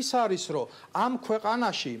თავარი ის არის რომ ამ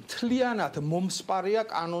ქვეყანაში მთლიანად მომსპარია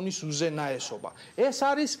კანონის უზენაესობა ეს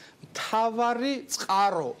არის თავარი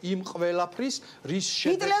წყარო იმ ყველაფრის რის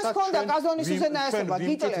შედეგად ჩვენ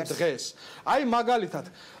დღეს აი მაგალითად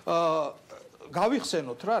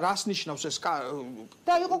გავიხსენოთ რა რას ნიშნავს ეს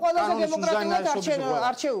და იყო ყველაზე დემოკრატიულად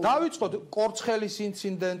არჩეული დავიწყოთ კორცხელის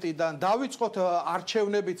ინციდენტიდან დავიწყოთ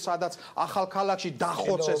არჩევნებით სადაც ახალქალაქში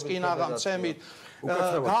დახოცეს კინაღამცემით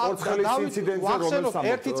კორცხელის ინციდენტზე რომელიც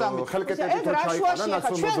ხელკეტებით ჩაიყარა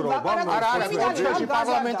ნაციონალურობა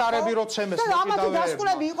პარლამენტარები როცემეს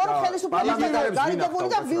დასკვნები იყო რომ ხელისუფლებასთან გარიგებული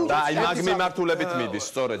და ვიუჯი და აი მაგ მიმართულებით მიდის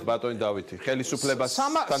სწორედ ბატონი დავითი ხელისუფლებასთან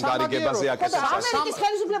გარიგებაზე აკეთებს ამერიკის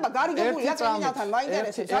ხელისუფლება გარიგებულია კრიმინალთან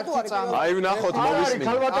მაინტერესებს რატო არის აი ვნახოთ მოვისმინე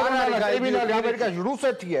კრიმინალი ამერიკაში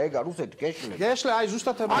რუსეთია ეგა რუსეთი გეშლე აი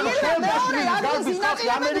ზუსტად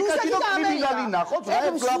ამერიკაში რო კრიმინალი ნახოთ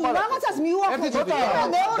რაღაცას მიუახლოვთ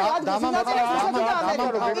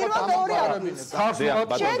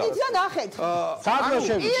შედით და ნახეთ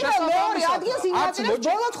პირველ-მეორე ადგილს ინაწილებს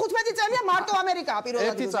ბოლო 15 წელია მარტო ამერიკაა პირველ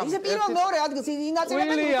ადგილზე ისე პირველ-მეორე ადგილს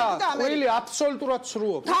ინაწილებს და ამერიკა აბსოლუტურად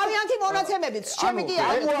სრულობს თავიანთი მონაცემებით ჩემი კი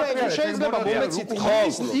არ შეიძლება მომეცით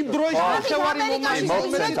იმ დროის ნახევარი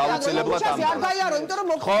მომენტი აუცილებლად ამ არ გაიარო იმიტომ რომ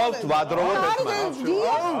ხოვთ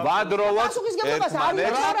ვადროვოთ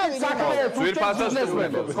ძვირფასოს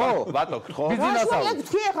ხო ვატო ხო ბიზნესია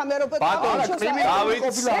თქვი ახლა მე რო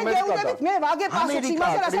მე ვაგებ პასუხს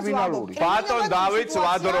იმას რასაც ვამბობ ბატონ დავითს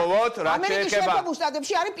ვადროვოთ რა შეეხება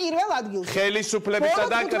შტატებში არის პირველ ადგილში ხელისუფლებისა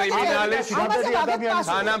და კრიმინალის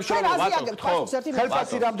თანამშრომლობა ხო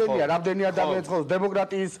ხელფასი რამდენია რამდენი ადამიანი ხო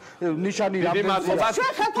დემოკრატიის ნიშანი რამდენია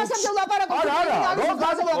ჩვენ ხელფასებზე ვლაპარაკობთ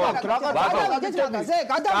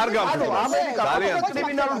ამერიკა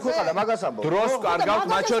კრიმინალური ქვეყანა მაგას ამბობ დროს კარგავთ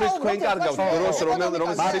მათ შორის თქვენ კარგავთ დროს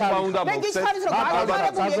რომელიც სიტყვა უნდა მოგცეთ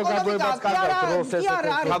საზოგადოებას კარგავთ დროს ეს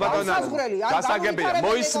გასაგებია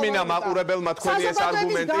მოისმინა მაყურებელმა თქვენი ეს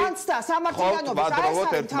არგუმენტი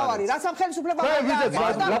სამართლიანობის თავარი რაც ამ ხელისუფლებამ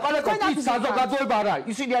ლაპარაკობთ საზოგადოება არა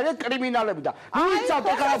ისინი არიან კრიმინალები და ვიცავთ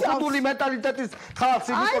ახლა ფუტული მენტალიტეტის ხალხს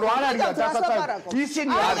იმიტომ რომ არ არის დასაცავი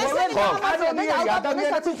ისინი არიან კანონიერი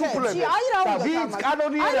ადამიანების უფლება და ვინც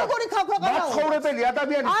კანონიერია მაცხოვრებელი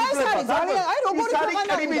ადამიანის უფლება აი როგორი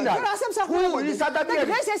კრიმინალი ის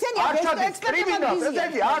ადამიანი არც კრიმინალი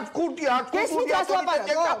ესეთი არც კურტი არც კურტი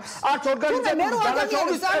არც ორგანიზებული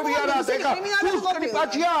დანაშაულის წევრი არა ეხა კურტი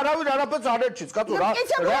პაჩია არავინ არაფერს არ ერჩის კაცო რა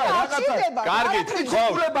კარგით ხო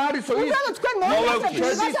უფლება არისო ის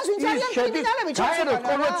ჩაეროს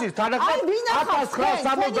კონვენციის თანახმად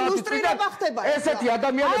 1970 წლიდან ესეთი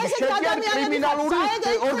ადამიანები შედიან კრიმინალური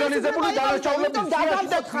ორგანიზებული დანაშაულების სიაში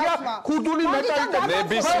და ქვია ქურდული მენტალიტეტი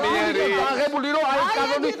ნებისმიერი აღებული რომ აი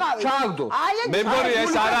კანონი ჩააგდო მე მგონი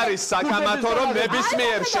ეს არ არის საკამათო რომ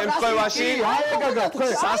ნებისმიერ შემთხვევაში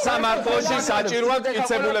სასამართლოში საჭიროა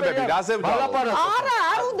მტკიცებულებები რაზე არა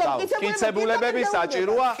არ უნდა მტკიცებულებები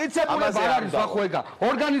საჭიროა მტკიცებულება არ არის ახო ეგა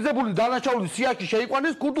ორგანიზებული დანაშაულის სიაში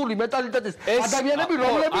შეიყვანის ქურდული მენტალიტეტის ადამიანები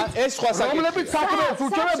რომლებიც საქმეებს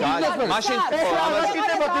უჩვენებენ ბიზნესმენებს მაშინ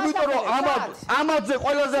ამაკითხებათ იმიტომ რომ ამაზე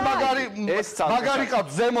ყველაზე მაგარი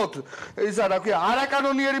ყავს ზემოთ ისა რა ქვია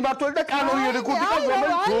არაკანონიერი მმართველი და კანონიერი ქურდი ყავს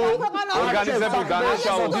რომელიც ორგანიზებული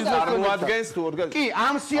დანაშაულის წარმოადგენს თუ კი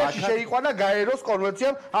ამ სიაში შეიყვანა გაეროს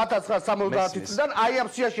კონვენციამ 1970 წლიდან აი ამ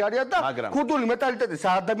სიაში არიან და ქურდული მენტალიტეტის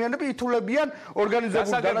ადამიანები ითულებიან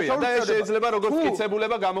ორგანიზებული დანაშაულის და ეს შეიძლება როგორც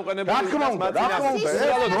მტკიცებულება გამოყენებული იქნას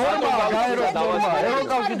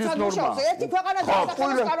ერთი ქვეყანა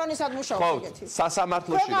დასახელოს კანონისად მუშაობს ეგეთი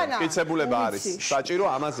სასამართლოში მტკიცებულება არის საჭირო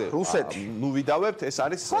ამაზე რუსეთი ნუ ვიდავებთ ეს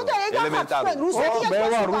არის ელემენტარული მე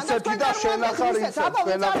ვარ რუსეთი და შენ ახარ ის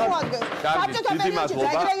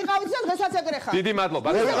დიდი მადლობა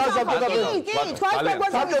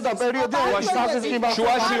საბჭოთა პერიოდი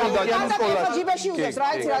შუაში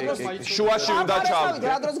უნდა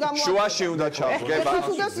შუაში უნდა ჩავდგება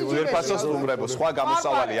ვერფასოს სტუმრებო სხვა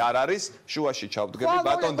გამოსავალი არ არის შუაში ჩავდგები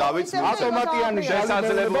ბატონ დავითს ავტომატიანი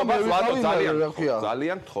შესაძლებლობა ვატო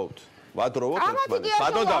ძალიან გთხოვთ ვადროვოთ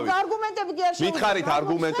ბატონ დავით მითხარით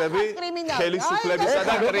არგუმენტები ხელისუფლებისა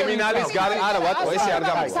და კრიმინალის არა ვატო ესე არ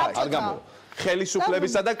გამოვა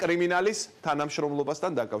ხელისუფლებისა და კრიმინალის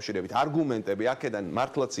თანამშრომლობასთან დაკავშირებით არგუმენტები აქედან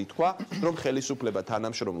მართლაც ითქვა რომ ხელისუფლება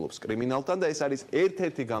თანამშრომლობს კრიმინალთან და ეს არის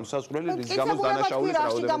ერთ-ერთი გამსაზღვრელი რის გამოც დანაშაულის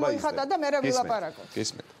რაოდენობა იზრდება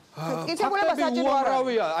გისმენთ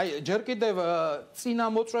უამრავია აი ჯერ კიდევ წინა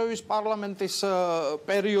მოწვევის პარლამენტის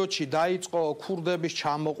პერიოდში დაიწყო ქურდების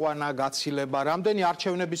ჩამოყვანა გაცილება რამდენი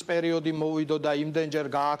არჩევნების პერიოდი მოვიდო და იმდენჯერ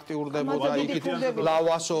გააქტიურდებოდა იქით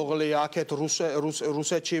ლავასოღლი აქეთ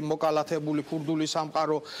რუსეთში მოკალათებული ქურდული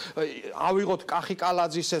სამყარო ავიღოთ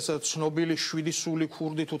კახიკალაძის ეს ცნობილი 7 სული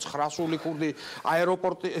ქურდი თუ 9 სული ქურდი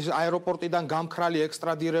აეროპორტიდან გამქრალი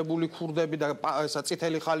ექსტრადირებული ქურდები და ესა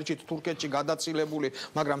წითელი ხალიჩით თურქეთში გადაცილებული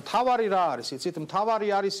მაგრამ მაგრამ თავარი რა არის, იცით, თავარი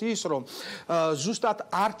არის ის, რომ ზუსტად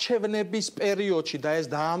არჩევნების პერიოდში და ეს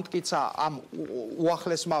დაამტკიცა ამ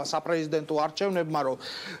უახლესმა საპრეზიდენტო არჩევნებმა, რომ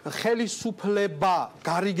ხელისუფლება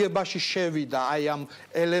გარიგებაში შევიდა აი ამ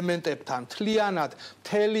ელემენტებთან თლიანად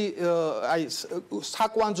მთელი აი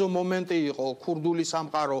საკვანძო მომენტი იყო ქურდული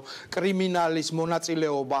სამყარო კრიმინალის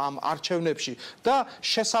მონაწილეობა ამ არჩევნებში და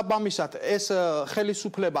შესაბამისად ეს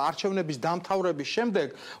ხელისუფლება არჩევნების დამთავრების შემდეგ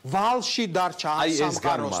ვალში დარჩა ამ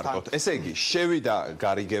სამყაროსთან. ესე იგი, შევიდა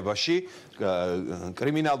გარიგებაში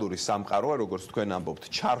კრიმინალური სამყარო, როგორც თქვენ ამბობთ,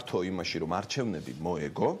 ჩართო იმაში, რომ არჩევნები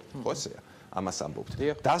მოეგო, ხო ესეა? ამას ამბობთ.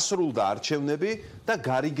 დასრულდა არჩევნები და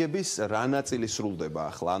გარიგების რა ნაწილი სრულდება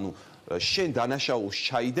ახლა? ანუ შენ დანაშაულს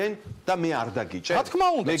ჩაიდენ და მე არ დაგიჭერ. რა თქმა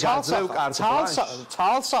უნდა,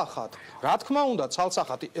 ცალსახად. რა თქმა უნდა,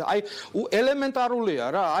 ცალსახად. აი ელემენტარულია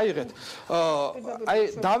რა, აიღეთ. აი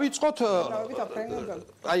დავიწყოთ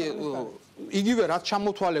აი იგივე რაც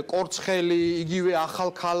ჩამოთვალე კორცხელი, იგივე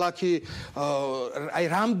ახალქალაქი, აი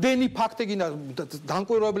რამდენი ფაქტი გინდა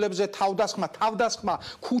დამკვირვებლებზე თავდასხმა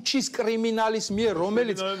ქუჩის კრიმინალის მიერ,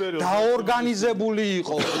 რომელიც დაორგანიზებული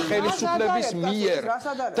იყო ხელისუფლების მიერ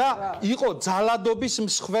და იყო ძალადობის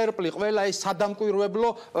მსხვერპლი ყველა ეს სადამკვირვებლო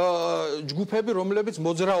ჯგუფები, რომლებიც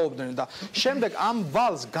მოძრაობდნენ და შემდეგ ამ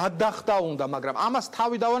ვალს გადახდა უნდა, მაგრამ ამას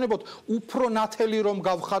თავი დავანებოთ უფრო ნათელი რომ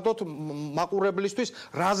გავხადოთ მაყურებლისთვის,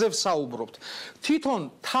 რაზე ვსაუბრობ. თვითონ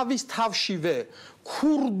თავის თავშივე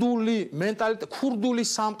ქურდული მენტალიტეტი, ქურდული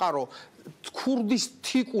სამყარო, ქურდის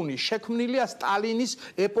თიკუნი შექმნილია სტალინის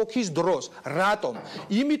ეპოქის დროს. რატომ?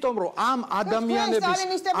 იმიტომ რომ ამ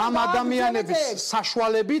ადამიანების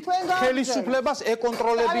საშუალებით ხელისუფლებას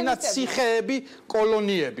ეკონტროლებინა ციხეები,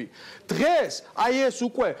 კოლონიები. დღეს აი ეს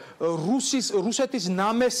უკვე რუსეთის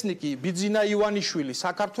ნამესნიკი ბიძინა ივანიშვილი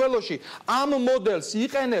საქართველოში ამ მოდელს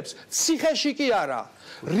იყენებს ციხეში კი არა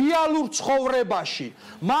რეალურ ცხოვრებაში.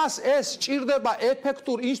 მას ეს სჭირდება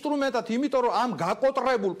ეფექტურ ინსტრუმენტად, იმიტომ რომ ამ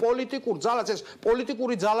გაკოტრებულ პოლიტიკურ ძალას, ეს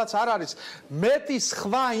პოლიტიკური ძალაც არ არის, მეტი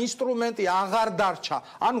სხვა ინსტრუმენტი აღარ დარჩა.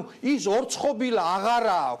 ანუ ის ორცხობილა აღარ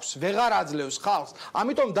აქვს, ვეღარ აძლევს ხალხს.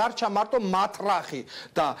 ამიტომ დარჩა მარტო მათრახი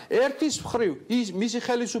და ერთის მხრივ მისი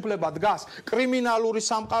ხელისუფლება დგას კრიმინალური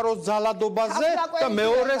სამყაროს ძალადობაზე და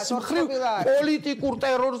მეორეს მხრივ პოლიტიკურ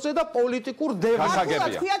ტერორზე და პოლიტიკურ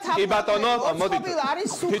დევასტაციაზე. კი ბატონო, მოდით.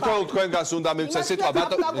 თითოეულ თქვენგანს უნდა მივცე სიტყვა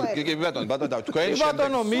ბატონო დავით თქვენ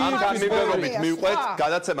შემდგომობით მივყვეთ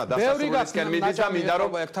გადაცემა დასასრულისკენ მიდის და მინდა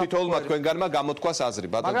რომ თითოეულმა თქვენგანმა გამოთქვას აზრი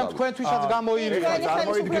ბატონო მაგრამ თქვენთვისაც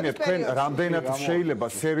წარმოიდგინეთ თქვენ რამდენად შეიძლება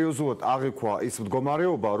სერიოზულად აღიქვა ის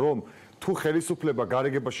მდგომარეობა რომ თუ ხელისუფლება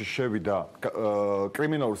გარიგებაში შევიდა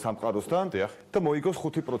კრიმინალურ სამყაროსთან და მოიგოს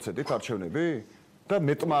 5%-ით არჩევნები და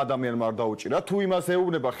მეტმა ადამიანმა არ დაუჭირა თუ იმას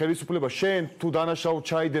ეუბნება ხელისუფლება შენ თუ დანაშაულს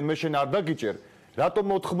ჩაიდენ მე შენ არ დაგიჭერ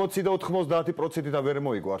რატომ 80 და 90%-ით ვერ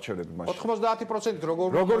მოიგო არჩევნები მაშინ 90%-ით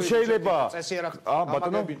როგორ შეიძლება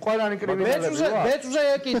ბატონო ყველანი კრიმინალები ბეწვზე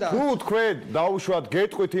ეკიდა თუ თქვენ დაუშვათ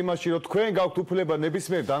გეტყვით იმაში რომ თქვენ გაქვთ უფლება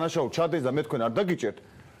ნებისმიერ დანაშაულს ჩადეს და მე თქვენ არ დაგიჭერთ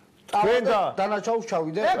თქვენ და დანაშაულს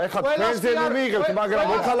ჩავიდეთ ეხლა თქვენზე მიიღებთ მაგრამ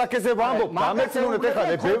მოქალაქეზე ვამბობ დამეცნუნეთ ეხლა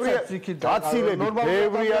ბევრი გაცილებით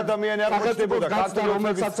ბევრი ადამიანი არ მოხდებოდა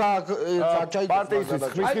რომელსაც პარტიისთვის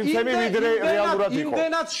ხმისმიცემი ვიდრე რეალურად იყო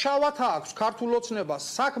იმდენად შავად აქვს ქართულ ოცნებას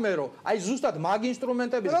საქმე რომ აი ზუსტად მაგ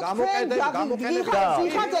ინსტრუმენტების გამოყენება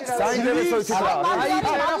საინტერესო ის რა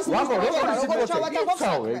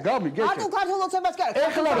ანუ ქართულ ოცნებას კი არა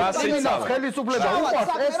ეხლა ხელისუფლება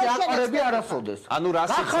უყვარს ეს აყარები არასოდეს ანუ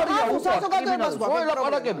რასიც საზოგადოებას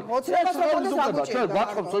ვლაპარაკები. ჩვენ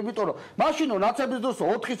ვაწყობთ, იმიტომ რომ მაშინო ნაცების დროს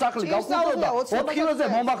 4 სახლი გავხურდოდა, 4-ზე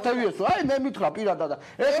მომახტევიესო. აი მე მითხრა პირადად და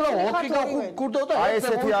ეხლა 4 გავხურდოდა. აი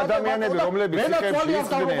ესეთი ადამიანები, რომლებიც ციხეებში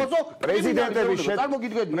იყვნენ,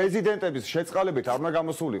 პრეზიდენტების შეწყალებით არ უნდა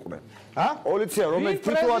გამოსულიყვნენ. პოლიცია, რომელიც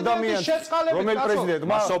თითო ადამიანს, რომელ პრეზიდენტმა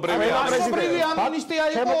მასობრივი ამნისტია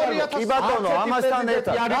იყო 2000. კი ბატონო, ამასთან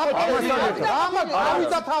ერთად.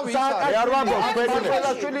 ამით თავი არ ვამბობ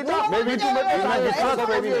პრეზიდენტი მე ვიდუმე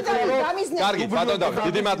კარგი ბატონ დავით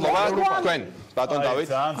დიდი მადლობა თქვენ ბატონ დავით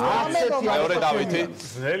მეორე დავითი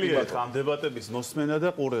ძნელია ამ დებატების მოსმენა და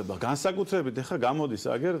ყურება განსაკუთრებით ახლა გამოდის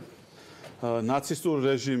აგერ ნაცისტურ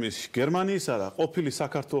რეჟიმის გერმანიისა და ყოფილი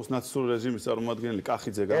საქართველოს ნაცისტურ რეჟიმის წარმომადგენელი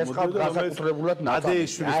კახიძე გამოდიოდა განსაკუთრებულად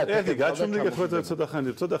ნადეიშვილის ერთი გაჩვენილი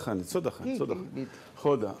ცოტა ხანი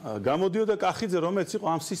ხო და გამოდიოდა კახიძე რომელიც იყო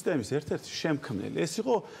ამ სისტემის ერთ-ერთი შემქმნელი ეს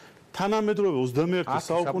იყო თანამედროვე 21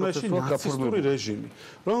 საუკუნეში ნაცისტური რეჟიმი,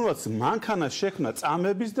 რომელსაც მანქანა შექმნა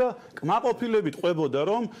წამების და კმაყოფილებით ყვებოდა,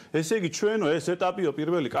 რომ ესე იგი ჩვენო ეს ეტაპიო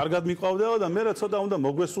პირველი კარგად მიყვავდაო და მე ცოტა უნდა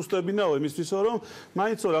მოგვესუსტებინაო იმისთვისო რომ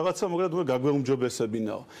მაინცო რაღაცა მოგრად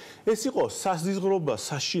გაგვეუმჯობესებინაო. ეს იყო საზიზღრობა,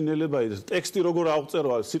 საშინელება, ტექსტი როგორ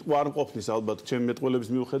აღწერო, სიტყვა არ მყოფნის ალბათ ჩემი მეტყველების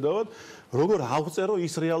მიუხედავად, როგორ აღწერო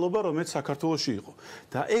ის რეალობა, რომელიც საქართველოში იყო.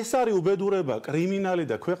 და ეს არის უბედურება, კრიმინალი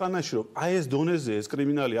და ქვეყანაში, რომ აი ეს დონეზე ეს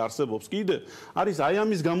კრიმინალი არსებობს კიდე, არის აი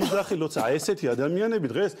ამის გამოძახი, როცა ესეთი ადამიანები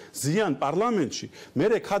დღეს ზიან პარლამენტში,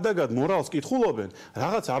 მერე ქადაგად მორალს კითხულობენ,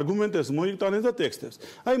 რაღაც არგუმენტებს მოიტანენ და ტექსტებს.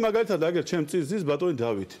 აი მაგალითად აგერ ჩემ წინ ზის ბატონი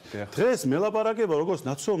დავითი. დღეს მელაპარაკება როგორც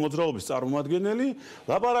ნაციონალ მოძრაობის წარმომადგენელი,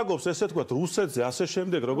 ლაპარაკობს ესე თქვა რუსეთზე, ასე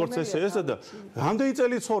შემდეგ, როგორც ესა და რამდენი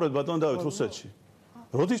წელი ცხოვრობ ბატონ დავით რუსეთში?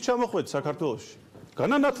 როდის ჩამოხვედით საქართველოში?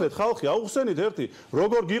 განანათლეთ ხალხი, აუხსენით ერთი,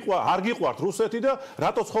 როგორ არ გიყვართ რუსეთი და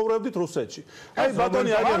რატო ცხოვრობდით რუსეთში. აი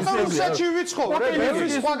ბატონი აგერ რუსეთში ვიცხოვრე, ბევრი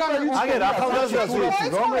სხვაგან აგერ ახალგაზრდას ვიცი,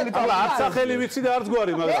 რომელიც არც სახელი ვიცი და არც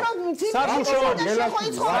გვარი, მაგრამ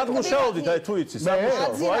სადმუშაობდით, აი თუ იცი,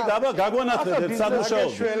 სადმუშაობ. აი დაბა გაგვანათლეთ ერთ სადმუშაობ.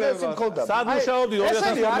 სადმუშაობდი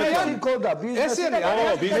 2015 მქონდა ბიზნესი.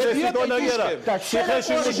 ო, ბიზნესი მქონდა კი არა.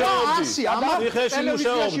 ციხეში მუშაობდი. ციხეში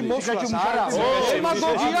მუშაობდი.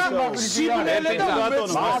 დემაგოგია, სიბნელე და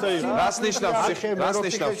რას ნიშნავს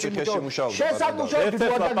ციხეში მუშაობა?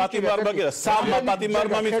 ერთ-ერთმა პატიმარმა კი არა, სამმა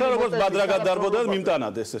პატიმარმა მითხრა, როგორც ბადრაგად დარბოდა და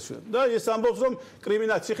მიმტანადეს ეს. და ეს ამბობს, რომ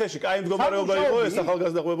კრიმინალ ციხეში კაი მდგომარეობა იყო, ეს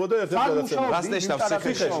ახალგაზრდა ყვებოდა ერთ-ერთ რას ნიშნავს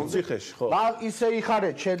ციხეში, ხო? ისე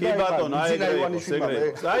იხარეთ, შენ და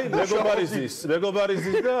აი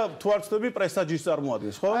მეგობარიზის და თუ არ ვცდები პრესაჯის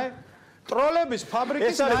წარმოადგენს, ხო? ტროლების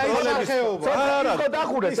ფაბრიკის ნაირსახეობა. არა,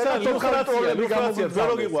 ლუქრაცია,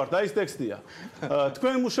 ვერ გიყვართ, აი ეს ტექსტია.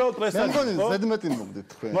 თქვენ მუშაობთ პრესაჯში, ხო? მე მგონი ზედმეტი მოგდით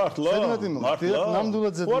თქვენ. მართლა? ზედმეტი მოგდით.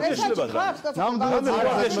 ნამდვილად ზედმეტი. ნამდვილად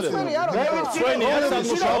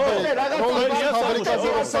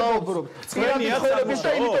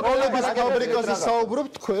ტროლების ფაბრიკაზე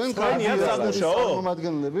საუბრობთ თქვენ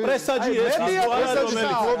წარმომადგენლები. პრესაჯი ეს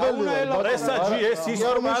პრესაჯი ეს ის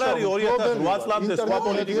რომ არ არის 2008 წლამდე სხვა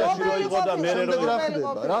პოლიტიკაში რო იყო და მე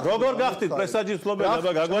როგორ გახდით პრესაჯის ფლობელი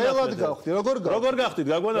აბა გაგვანათლეთ. როგორ გახდით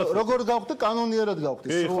გაგვანათლეთ. როგორ გავხდე კანონიერად გავხდე.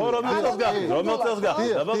 ხო, რომელსაც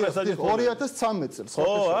გახდით აბა პრესაჯის 2013 წელს. ხო,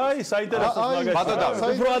 აი საინტერესო მაგალითად.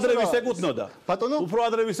 უფრო ადრე ვის ეკუთვნოდა? ბატონო? უფრო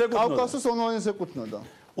ადრე ვის ეკუთვნოდა? კავკასიის ონლაინს ეკუთვნოდა.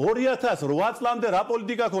 2008 წლამდე რა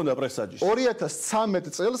პოლიტიკა ქონდა პრესაჯის?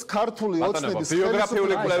 2013 წელს ქართული ოცნების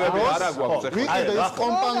ბიოგრაფიული კვლევები არ აქვს ახლა. ვიკიდა ეს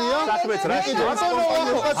კომპანია საქმეც რა კიდე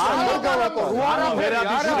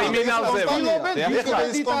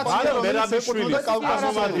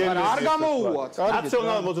არ გამოუვათ.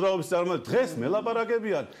 ნაციონალურ მოძრაობის წარმომადგენლები დღეს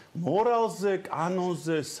მელაპარაკებიან მორალზე,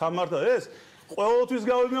 კანონზე, სამართალ ეს ყოველთვის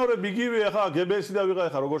გავიმეორებ იგივე ახლა გებელსი და ვიღა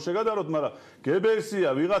ახლა როგორ შეგადაროთ, მაგრამ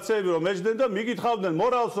გებელსია ვიღაცები რომ ეჯდნენ და მიგითხავდნენ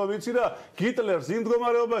მორალს რომ ვიცი რა გიტლერს იმ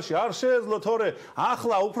მდგომარეობაში არ შეეძლო თორე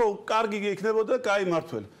ახლა უფრო კარგი იქნებოდა კაი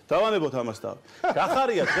მართველი. დავანებოთ ამას თავი.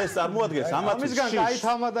 გახარია დღეს წარმოადგენს ამათის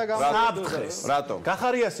საფრთხეს. რატო?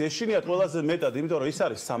 გახარიას ეშინიათ ყველაზე მეტად, იმიტომ რომ ის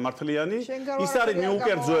არის სამართლიანი, ის არის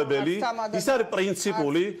მიუკერძოებელი, ის არის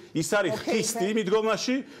პრინციპული, ის არის ხისტი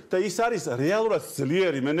მიდგომაში და ის არის რეალურად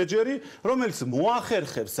ძლიერი მენეჯერი, რომელიც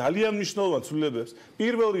მოახერხებს ძალიან მნიშვნელოვან ცვლილებებს.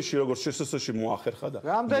 პირველ რიგში როგორც შესაძლოა მოახერხა და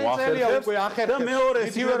რამდენი წელია უკვე ახერხებს და მეორე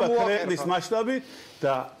იქნება ქვეყნის მასშტაბით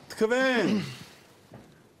და თქვენ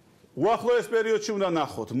უახლოეს პერიოდში უნდა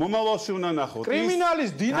ნახოთ, მომავალში უნდა ნახოთ.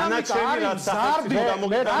 კრიმინალის დინამიკა არის ზარდი.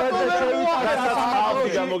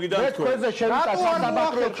 თქვენზე შევიდა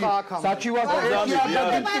სასამართლოში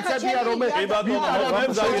საჩივარდაცებია რომელიც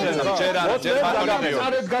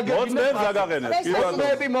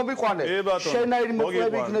მოწმეები მომიყვანეთ. შენაირი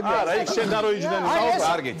მოწმეები იქნება. არა, იქ შენ არ ოიჯდნენ.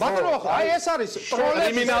 კარგი. ბატონო, აი ეს არის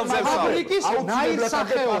კრიმინალზე ფაბრიკის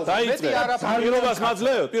ნაირსახეობა.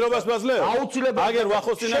 პირობას მაძლევ, აუცილებლად აგერ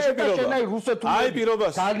ვახოსტინაში შენაი რუსეთული აი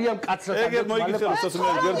პირობას ძალიან მკაცრად ეგერ მოიგიცე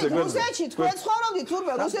რუსეთული გერზე რუსეთში თქვენ ცხოვრობდით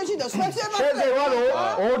თურმე რუსეთში და სპეციალურად შენზე ვარ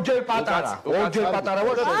ორჯერ პატარა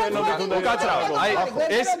ვარ აი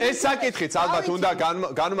ეს საკითხიც ალბათ უნდა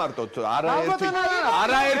განმარტოთ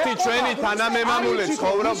არაერთი ჩვენი თანამემამულე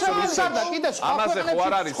ცხოვრობს რუსეთში ამაზე ხო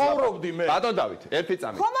არ არის ბატონ დავით ერთი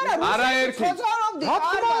წამი არაერთი ვამბობდი რა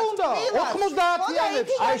თქმა უნდა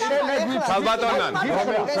 90-იანებში აი შემეგვი ალბათონან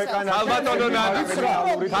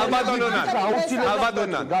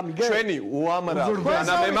ჩვენი უამრავ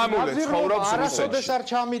თანამემამულე ცხოვრობს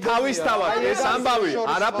რუსეთში თავისთავად ეს ამბავი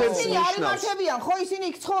არაფერს ნიშნავს არიმართებიან ხო ისინი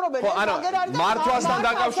იქ ცხოვრობენ მართვასთან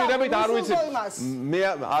დაკავშირებით არ ვიცი მე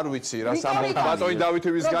არ ვიცი რა ამბობ ბატონი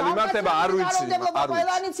დავითის განიმართება არ ვიცი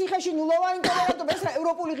ყველანი ციხეში ნულოვანი ტოლერანტობა ეს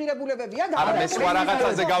ევროპული ღირებულებებია და არა მე სხვა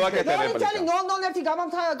რაღაცაზე გავაკეთე რეპლიკა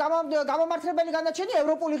 001 გამომართლებელი განაჩენი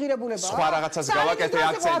ევროპული ღირებულებაა სხვა რაღაცაზე გავაკეთე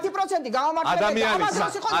აქცენტი 10% გამომართლებელი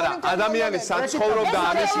ადამიანის საცხოვრობდა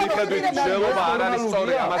ამის მიხედვით ძველობა არ არის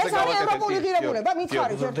სწორი ამაზე გავაკეთე ეს ევროპული ღირებულება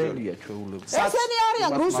მითხარით ერთელია ჩვეულება ესენი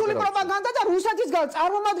არიან რუსული პროპაგანდა და რუსეთის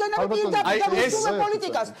წარმომადგენლები პირდაპირ რუსულ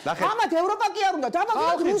პოლიტიკას ამათ ევროპა კი არ უნდა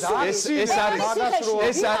დამაგდოთ რუსული ეს არის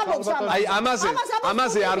აი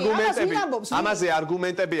ამაზე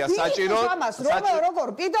არგუმენტებია საჭირო როგორ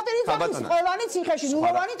პირდაპირ იწამს ყველანი ციხეში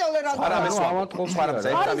ნულოვანი ტოლერანტობა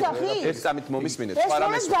ეს წამით მომისმინეთ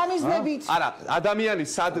არა ადამიანი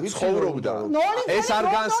სად ცხოვრობდა ეს არ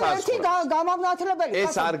განსაზღვრა გამამნათლებელი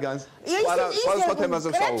ეს არ სხვა თემაზე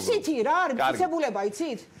ვსაუბრობთ რა არის მიცებულება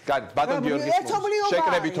იცით ბატონ გიორგის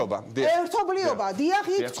შეკრებითობა ერთობლიობა დიახ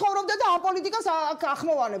იქ ცხოვრობდა და ამ პოლიტიკას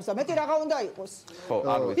ახმოვანებს და მეტი რაღა უნდა იყოს ხო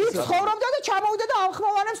არ ვიცი იქ ცხოვრობდა და ჩამოვიდა და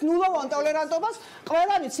ახმოვანებს ნულოვან ტოლერანტობას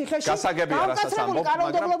ყველანი ციხეში გამკაცრებული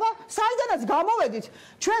კანონმდებლობა საიდანაც გამოვედით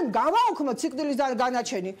ჩვენ გავაუქმოთ სიკვდილის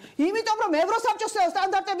განაჩენი იმიტომ რომ ევროსაბჭოს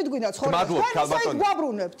სტანდარტებით გვინდა ცხოვრება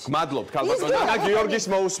გმადლობთ ქალბატონი ნანა გიორგის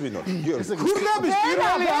მოусმინოთ ქურდების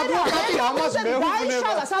პირველი ადვოკატი ამას მეუბნება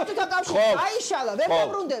დაიშალა საბჭოთა კავშირი დაიშალა ვერ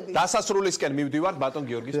დაბრუნდები დასასრულისკენ მივდივართ ბატონ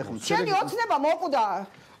გიორგის ჩემი ოცნება მოკვდა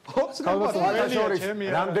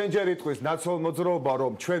რამდენჯერ იტყვის ნაცვალ მოძრაობა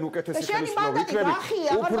რომ ჩვენ უკეთესი ხელისუფლება ვიქნებით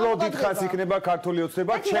უფრო დიდხანს იქნება ქართული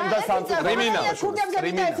ოცნება ჩვენ და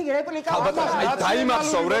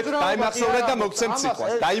დაიმახსოვრეთ და მოგცემთ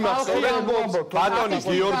სიტყვას დაიმახსოვრეთ ბატონი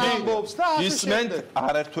გიორგი ისმენთ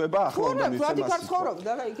არ ერთვება ახლა უნდა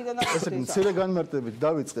ესე მცირე განმარტებით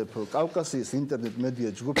დავიწყებ კავკასიის ინტერნეტ მედია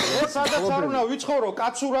ჯგუფი სადაც არ უნდა ვიცხოვრო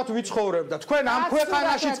კაცურად ვიცხოვრებ და თქვენ ამ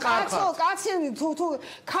ქვეყანაშიც ყარხართ კაცი თუ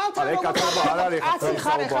კაცობა არ არის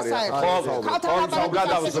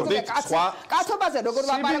კაცობაზე როგორ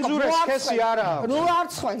ვაპარაკობ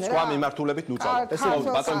სხვა მიმართულებით ნუწავ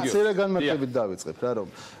ბატონ გიორგი მცირე განმარტებით დავიწყებ რა რომ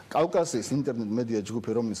კავკასიის ინტერნეტ მედია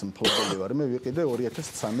ჯგუფი რომლის მფლობელი ვარ მე ვიყიდე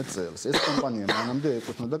 2013 წელს ეს კომპანია მანამდე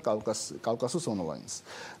ეკუთვნოდა კავკასუს ონლაინს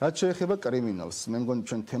რაც შეეხება კრიმინალს მე მგონი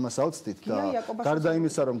ჩვენ თემას ავწდით და გარდა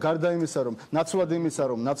იმისა რომ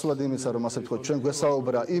ნაცვლად იმისა რომ ასე ვთქვათ ჩვენ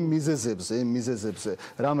გვესაუბრა იმ მიზეზებზე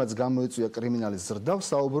რამაც გამოიწვია კრიმინალის ზრდა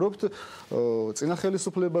ვსაუბრობთ წინა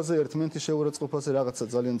ხელისუფლებაზე ერთმანეთის შეურაცხყოფაზე რაღაცა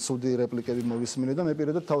ძალიან ცუდი რეპლიკები მოვისმინე და მე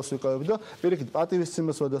პირადად თავს ვიყავებ და პირიქით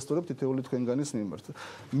პატივისცემას ვადასტურებ თითოეული თქვენგანის მიმართ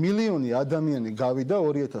მილიონი ადამიანი გავიდა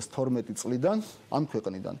 2012 წლიდან ამ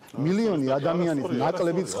ქვეყნიდან მილიონი ადამიანის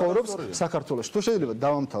ნაკლები ცხოვრობს საქართველოში თუ შეიძლება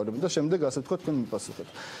დავამთავრებ და შემდეგ ასე ვთქვათ თქვენ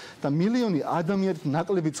მიპასუხებთ და მილიონი ადამიანის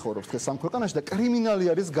ნაკლები ცხოვრობს ეს ამ ქვეყანაში და კრიმინალი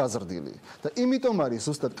არის გაზრდილი და იმიტომ არის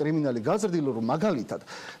ზუსტად კრიმინალი გაზრდილი რომ მაგალითად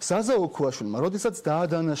საზაო ქუაშვილმა როდესაც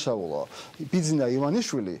დაადანაშაულა ბიძინა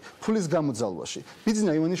ივანიშვილი ფულის გამოძალვაში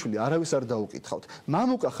ბიძინა ივანიშვილი არავის არ დაუკითხავთ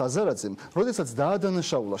მამუკა ხაზარაძემ როდესაც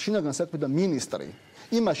დაადანაშაულა შინაგან საქმეთა მინისტრი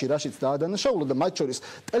იმაში რაშიც დაადანაშაულა და მათ შორის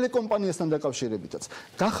ტელეკომპანიასთან დაკავშირებითაც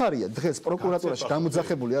გახარია დღეს პროკურატურაში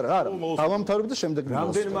გამოძახებული არა დავამთავრებ და შემდეგ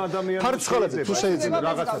რამდენმა ადამიანმა ფარცხალაძე თუ შეიძლება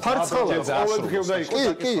რაღაცა ფარცხალაძე ყოველდღიურ და იყო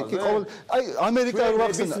კი ყოველ აი ამერიკაში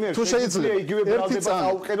ვახსენა თუ შეიძლება ერთი წამი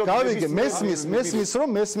გავიგე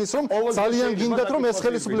მესმის რომ ძალიან გინდათ რომ ეს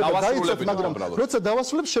ხელისუფლება დაიცვათ მაგრამ როცა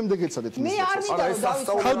დავასრულებ შემდეგ ეცადეთ მე არ მინდა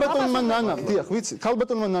რომ ქალბატონმა ნანა დიახ ვიცი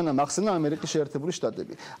ქალბატონმა ნანა ახსენა ამერიკის შეერთებული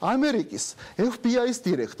შტატები ამერიკის FBI-ის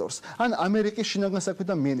დირექტორს ან ამერიკის შინაგან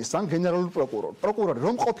საქმეთა მინისტრს ან გენერალური პროკურორი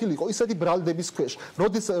რომ ყოფილიყო ისეთი ბრალდების ქვეშ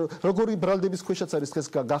როგორი ბრალდების ქვეშაც არის დღეს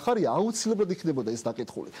გახარია აუცილებლად იქნებოდა ეს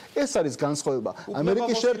დაკითხული ეს არის განსხვავება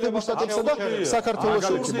ამერიკის შეერთებულ შტატებსა და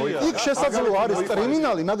საქართველოში იქ შესაძლოა არის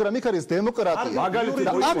კრიმინალი მაგრამ იქ არის დემოკრატია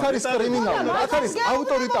აქ არის კრიმინალი აქ არის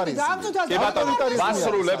ავტორიტარიზმი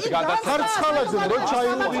დასრულებთ გადახარცხალაძე რომ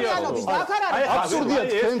ჩაიუღია აბსურდია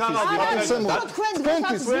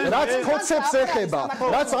თქვენთვის რაც ხოცებს ეხება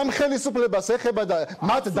რაც ამ ხელისუფლებას ეხება და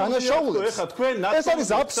მათ დანაშაულებს ეს არის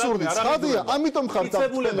აბსურდი ცხადია ამიტომ ხართ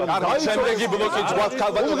შემდეგი ბლოკი ჯვართ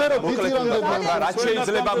ქალბატონო რაც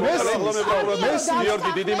შეიძლება ხდება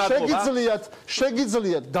გიორგი დიდი მადლობა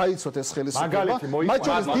შეგიძლიათ დაიცოთ ეს ხელისუფლება მათ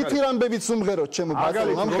შორის დითირამბებიც უმღეროთ ჩემო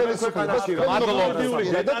ბატონო ამ ხელისუფლებას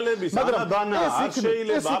მაგრამ ეს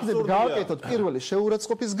იქნება გააკეთოთ პირველი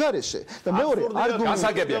შეურაცხყოფის გარეშე და მეორე არგუმენტი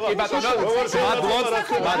გასაგებია კი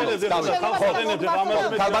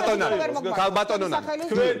ბატონო ქალბატონო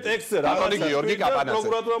თქვენ ტექსტზე ბატონი გიორგი კაპანაძე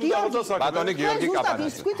ბატონი გიორგი კაპანაძე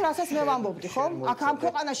ის თქვით რასაც მე ვამბობდი ხო აქ ამ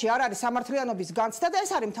ქვეყანაში არ არის სამართლიანობის განცდა და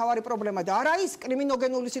ეს არის მთავარი პრობლემა და არა ის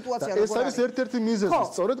კრიმინოგენული სიტუაცია ეს არის ერთ-ერთი მიზეზი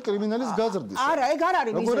სწორედ კრიმინალის გაზრდის არა ეგ არ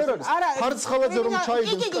არის მიზეზი არა ფარცხალაძე რომ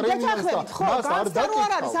ჩაიდეს კრიმინალს და მას არ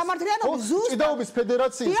დაკითხავს სამართლიანობის ზუსტად ჭიდაობის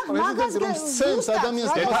ფედერაციის პრეზიდენტი რომ სცემს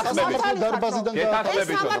ადამიანს სამართლის დარბაზიდან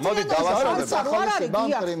გეტახებით მოდი დავასრულებ ამ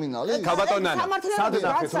კრიმინალი ქალბატონი ნანა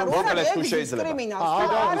სადღაც მოკლედ თუ შეიძლება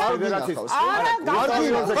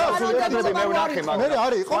მე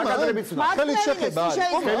არის იყო ხელი შეხება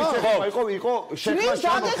იყო შეხლა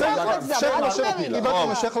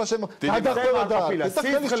გადახვევა და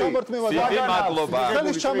ხელი ჩამორთმევა და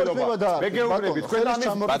ხელი ჩამორთმევა და მეგეუბნები თქვენ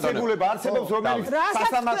ამის მიღება არსებობს რომელიც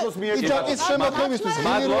სასამართლოს მიერ იჯაკის შემოქმნისთვის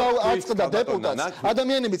ღირვაო აწყდა დეპუტატს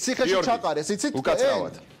ადამიანები ციხეში ჩაყარეს იცით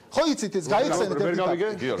უკაცრავად ხო იცით ეს გაიხსენეთ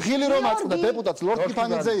ღილი რომ აწყდა დეპუტატს ლორდი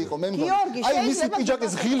კაფანიძე იყო მე მგონი აი მისი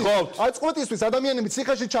პიჯაკის ღილი აი წყვეტისთვის ადამიანები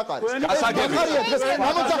ციხეში ჩაყარეს გასაგებია დღეს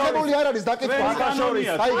გამოძახებული არ არის დაკითხვა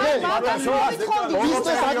აი ის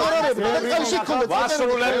აკარარები დაკავშირში გქონდა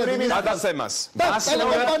ვასრულებ გადაცემას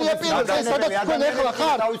ტელეკომპანია პირველი სადაც თქვენ ეხლა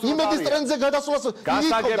ხარ იმედის ტრენდზე გადასვლას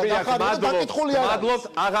გასაგებია მადლობთ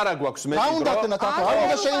აღარა გვაქვს მე დაუნდათ ახლა არ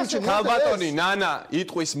უნდა შეიმჩნევ ქალბატონი ნანა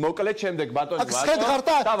იტყვის მოკლედ შემდეგ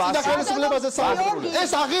ბატონი ვატო და ხელისუფლებაზე საუბრობთ.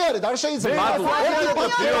 ეს აღიარეთ, არ შეიძლება.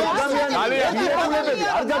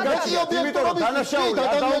 არ გაგაჩიოთ, იმიტომ რომ დანაშაული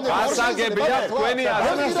გასაგებია თქვენი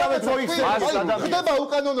დანაშაულებს მოიხსენებთ. ხდება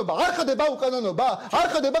უკანონობა, არ ხდება უკანონობა, არ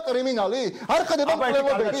ხდება კრიმინალი, არ ხდება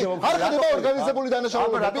მკვლელობები, არ ხდება ორგანიზებული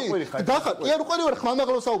დანაშაულებები. დახარ, კი არ უყური ვარ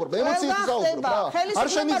ხმამაღლა საუბრობ, ემოციით საუბრობ რა. არ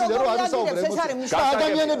შემიძლია რომ არის საუბრობ ემოციით.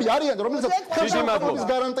 ადამიანები არიან, რომელსაც ხელშემწყობის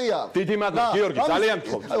გარანტია აქვს. დიდი მადლობა, გიორგი, ძალიან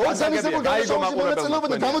მადლობთ. ორგანიზებული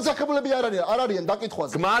დანაშაულებები გამოძახებულები არ არიან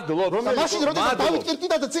დაკითხვაზე. გმადლობ. მაშინ როდესაც დავით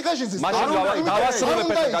კირკიდა და ციხეში ზის. დავასრულებ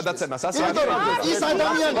ეს გადაცემას. ასე ის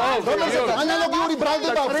ადამიანი, რომელსაც ანალოგიური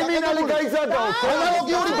ბრალდება, კრიმინალი გაიზარდაო.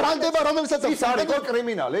 ანალოგიური ბრალდება, რომელსაც ის არის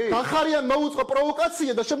კრიმინალი. ახარიან მოუწყო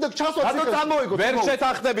პროვოკაცია და შემდეგ ჩასვა ციხეში. რატო წამოიგო? ვერ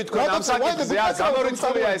შეთანხმდებით თქვენ ამ საკითხზე, არ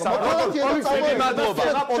გამორიცხულია ეს ამ. დიდი მადლობა.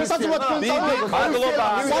 შესაძლოა თქვენ მადლობა.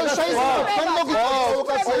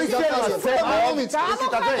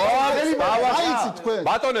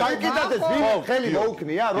 ბატონო, კაკიდაძეს ვინ ხელი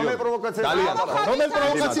მოუქნია? რომელ პროვოკაციაზე? ძალიან. რომელ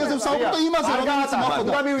პროვოკაციაზე ვსაუბრობ? იმაზე რომელიც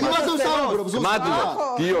მოხდა. იმაზე ვსაუბრობ. მადლობა.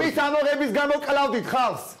 გიორგი. ის ამოღების გამო კლავდით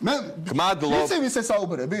ხალხს. მე მადლობა. იცი ვისე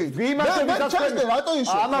საუბრები? იმაზე ვიჩახდე რატო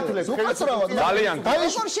ისე? ამათლებს უკაცრავად. ძალიან.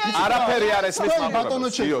 არაფერი არ ესმის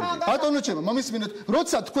ბატონო ჩემო, მომისმინეთ,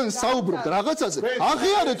 როცა თქვენ საუბრობთ რაღაცაზე,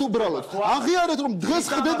 აღიარეთ უბრალოდ. აღიარეთ რომ დღეს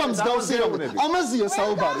ხდება მსგავსი რამე. ამაზეა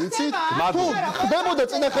საუბარი, იცით? თუ ხდებოდა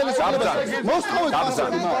წინა ხელისუფლებას მოსთხოვეთ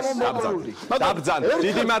დაბძან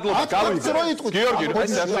დიდი მადლობა გავიგე გიორგი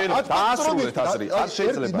ეს შეიძლება დაასრულეთ ასრი არ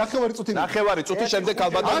შეიძლება ნახევარი წუთი შემდეგ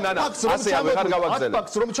ალბათ ნანა ასე აღარ გავაგზავნე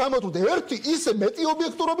ფაქტს რომ ჩამოთვლით ერთი ისე მეტი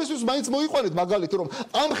ობიექტურობისთვის მაინც მოიყვანეთ მაგალითი რომ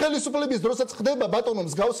ამ ხელისუფლების დროსაც ხდება ბატონო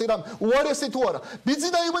მსგავსი რამ უარესი თუ არა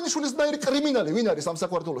ბიძინა ივანიშვილის ნაირი კრიმინალი ვინ არის ამ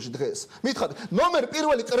საქართველოში დღეს მითხარით ნომერ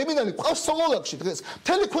პირველი კრიმინალი ყავს სოლოლაკში დღეს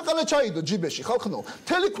მთელი ქვეყანა ჩაიდო ჯიბეში ხალხნო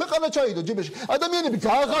მთელი ქვეყანა ჩაიდო ჯიბეში ადამიანები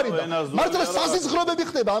გააღარიბა მართლა საზღრობები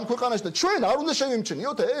ხდება ამ ქვეყანაში და ჩვენ არ უნდა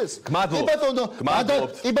შევიმჩნიოთ ეს კი ბატონო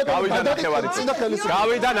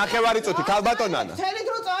გავიდა ნახევარი წუთი ქალბატონანა მთელი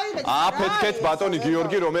დრო წაიღეთ აფეთქეთ ბატონი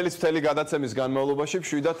გიორგი რომელიც მთელი გადაცემის განმავლობაში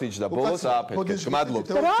მშვიდად იჯდა ბოლოს აფეთქეთ მადლობთ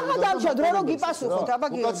რა დამშა დრო რო გიპასუხოთ აბა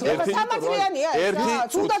გიორგი ეხა სამართლიანია ეს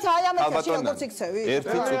თუნდაც აი ამ ეფექტში როგორც იქცევი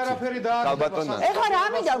ერთი წუთი ქალბატონანა ეხა რა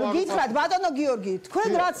მინდა გითხრათ ბატონო გიორგი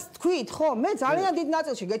თქვენ რაც თქვით ხო მე ძალიან დიდ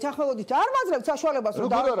ნაწილში გეთანხმებოდით არ მაძლევთ საშუალებას რომ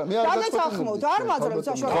დაგეცახმოთ არ მაძლევთ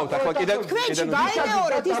საშუალებას თქვენში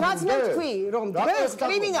გაიმეორეთ ის რაც მე თქვი რომ დღეს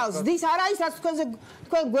კრიმინალს დის არა ის რაც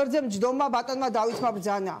თქვენ გვერდზე მჯდომა ბატონმა დავითმა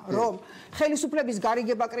ბრძანა რომ ხელისუფლების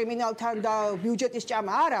გარიგება კრიმინალთან და ბიუჯეტის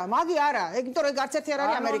ჭამა არა მაგი არა იმიტომ რომ არც ერთი არ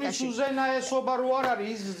არის ამერიკაში კანონის უზენაესობა რო არ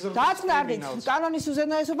არის ის დაწნარდით კანონის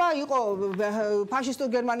უზენაესობა იყო ფაშისტურ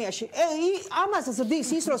გერმანიაში ამას ზრდის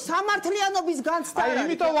ის რომ სამართლიანობის განცდა აი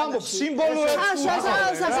იმიტომ ვამბობ სიმბოლოებს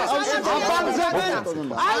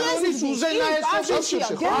აი ეს უზენაესობა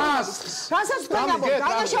რასაც თქვენაბო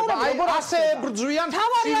დანაშაულები როგორ ასე ბრძვიან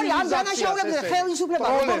თავარი არის ამ დანაშაულებებზე ხელისუფლება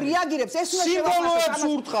როგორ რეაგირებს ეს უნდა სიმბოლოებს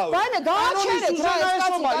ურტყავენ. ვაიმე, გააჩერეთ რა ეს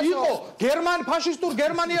კაცი იყო ფაშისტურ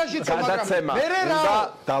გერმანიაშიც, მაგრამ მერე რა.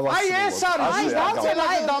 აი ეს არის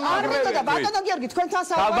და ბატონო გიორგი, თქვენთან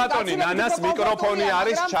საუბარი ბატონი ნანას მიკროფონი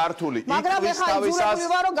არის ჩართული. მაგრამ ეხლა იძულებული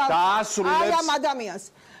ვარო დაასრულებს აი ამ ადამიანს.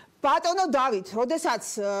 ბატონო დავით, როდესაც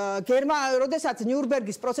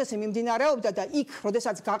ნიურნბერგის პროცესი მიმდინარეობდა და იქ,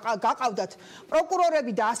 როდესაც გაყავდათ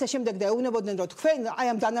პროკურორები და ასე შემდეგ და ეუბნებოდნენ, რომ თქვენ აი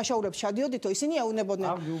ამ დანაშაულებს შედიოდითო, ისინი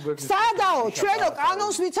ეუბნებოდნენ. სადაო, ჩვენო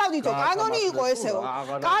კანონს ვიცავდითო, კანონი იყო ესეო.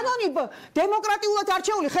 კანონი დემოკრატიულად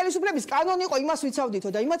არჩეული ხელისუფლების კანონი იყო, იმას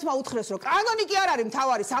ვიცავდითო და იმათმა უთხრეს, რომ კანონი კი არ არის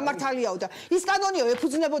მთავარი სამართალიაო და ის კანონიო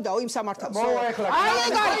ეფუძნებოდაო იმ სამართალს. აი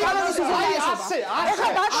ეგ არის კანონის უზრუნველყოფა.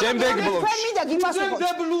 ეხლა შემდეგ ბლოკში თქვენ მინდა გიპასუხოთ.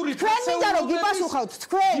 თქვენ მინდა რომ გიპასუხოთ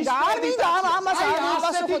თქვენ და არ მინდა ამას არ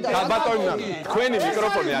გიპასუხოთ. ბატონო, თქვენი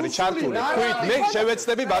მიკროფონი არის ჩართული. თქვით მე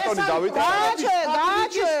შევეცდები ბატონი დავით.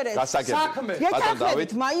 გააჩერეთ. გასაგებია. ბატონ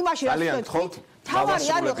დავით, იმაში რა თქვით? თავარი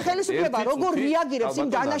არის ხელისუფლება როგორ რეაგირებს იმ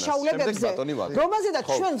დანაშაულებებზე, რომელზედაც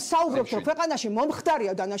ჩვენ საუბრობთ, რომ ქვეყანაში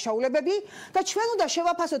მომხდარია დანაშაულებები და ჩვენ უნდა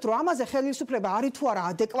შევაფასოთ, რომ ამაზე ხელისუფლება არის თუ არა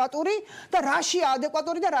ადეკვატური და რაშია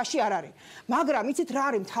ადეკვატური და რაში არ არის. მაგრამ იცით რა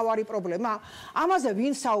არის მთავარი პრობლემა? ამაზე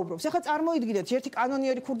ვინ საუბრობს? ეხლა წარმოიდგინეთ, ერთი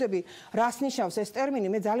კანონიერი ქურდები რას ნიშნავს ეს ტერმინი?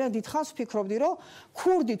 მე ძალიან დიდხანს ვფიქრობდი, რომ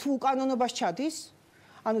ქურდი თუ უკანონობას ჩადის,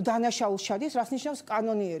 ანუ დანაშაულს ჩადის, რას ნიშნავს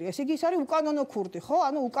კანონიერი? ეს იგი ის არის უკანონო ქურდი, ხო?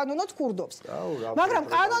 ანუ უკანონოდ ქურდობს. მაგრამ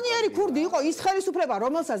კანონიერი ქურდი იყო ის ხელისუფლება,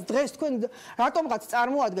 რომელსაც დღეს თქვენ რატომღაც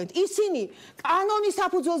წარმოადგენთ. ისინი კანონის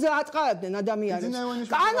საფუძველზე ატყავებდნენ ადამიანებს.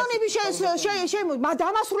 კანონები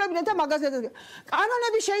დამასრულებდნენ და მაგაზიათებს.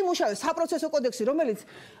 კანონები შეიმუშავეს საპროცესო კოდექსი, რომელიც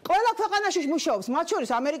ყველა ქვეყანაში მუშაობს, მათ შორის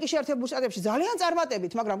ამერიკის შეერთებულ შტატებში ძალიან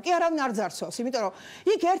წარმატებით, მაგრამ კი არავინ არ ძარცვავს, იმიტომ რომ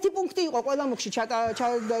იქ ერთი პუნქტი იყო ყველა მუხში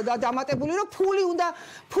დამატებული, რომ ფული უნდა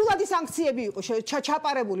ფულადი სანქციები იყო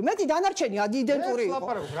ჩაპარებული. მეტი დანარჩენი იდენტური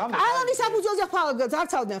იყო. კანონის საფუძველზე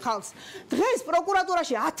ძარცავდნენ ხალხს. დღეს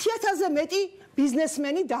პროკურატურაში 10,000-ზე მეტი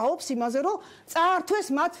ბიზნესმენი დაობს იმაზე, რომ წაართვეს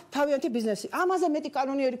მათ თავიანთი ბიზნესი. ამაზე მეტი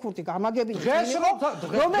კანონიერი ქურდი გამაგებინე.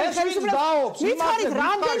 რომელიც ხელისუფლებას მითხარით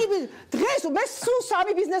რამდენი დღეს მე სულ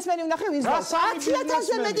 3 ბიზნესმენი ვნახე ვინც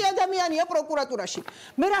 10,000-ზე მეტი ადამიანია პროკურატურაში.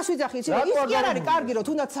 მე რას ვიძახი იცი რომ ის კი არ არის კარგი რომ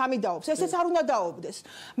თუნდაც 3 დაობს. ესეც არ უნდა დაობდეს.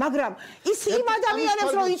 მაგრამ ის იმ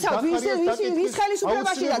ადამიანებს რო იცავთ ვის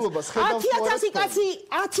ხელისუფლებაშიდაც 10,000 კაცი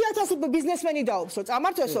 10,000 ბიზნესმენი დაობს რომ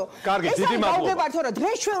წამართვესო. კარგი, დიდი მადლობა.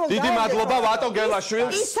 დღეს ჩვენ რომ დიდი მადლობა ვატო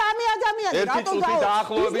გელაშვილს. ის 3 ადამიანი რატომ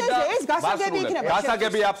დაახლოებით და ეს გასაგები იქნება.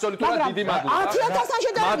 გასაგები აბსოლუტურად დიდი მადლობა. 10,000-დან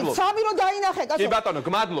შედარებით 3 რო დაინახე კაცო. კი ბატონო,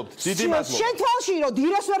 გმადლობთ. დიდი მადლობა. შენ თვალში რო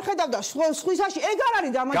დილას ვერ ხედავდა სხვისაში ეგ არ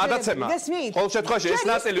არის დამაჯერებელი. გესმით? ყოველ შემთხვევაში ეს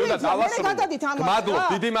ნაწილი უნდა დავასრულოთ. გმადლობთ,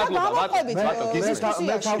 დიდი მადლობა ვატო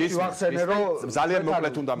გისმის ვახსენე რომ ძალიან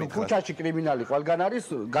მოკლედ უნდა მითხრათ. ქუჩაში კრიმინალი ყველგან არის,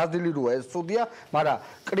 გაზრდილი როა ეს ცუდია, მაგრამ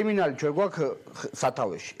კრიმინალი ჩვენ გვაქვს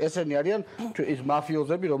სათავეში. ესენი არიან ის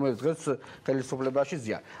მაფიოზები, რომელიც დღეს ხელისუფლებაში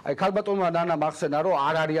ზიან. აი ქალბატონმა ნანა მახსენა რომ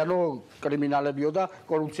არ არიანო კრიმინალებიო და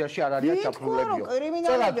კორუფციაში არ არიან ჩაფრულებიო.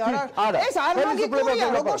 კრიმინალები არა. ეს არ მაგიტურია,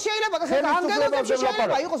 როგორ შეიძლება ეს ანგელოებში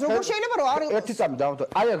შეიძლება იყოს, როგორ შეიძლება რომ არ იყოს. ერთი წამი დავთო.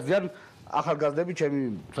 აი აქ ზიან ახალგაზრდები, ჩემი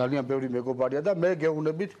ძალიან ბევრი მეგობარია და მე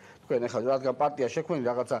გეუბნებით თქვენ ახლა რადგან პარტია შექმნილი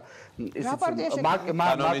რაღაცა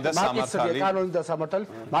კანონი და სამართალი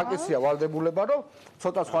მაკისია ვალდებულება რომ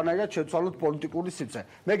ცოტა სხვანაირად შეცვალოთ პოლიტიკური სივრცე.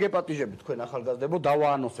 მე გეპატიჟები თქვენ ახალგაზრდებო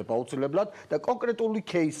დავაანონსებ აუცილებლად და კონკრეტული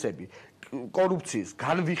кейსები კორუფციის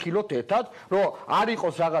განვიხილოთ ერთად, რომ არ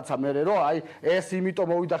იყოს რაღაცა მერე რომ აი ეს იმიტომ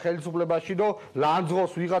მოვიდა ხელისუფლებაში, რომ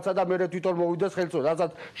ლანძღოს ვიღაცა და მერე თვითონ მოვიდეს ხელისუფლება,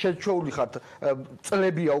 რასაც შეჩეული ხართ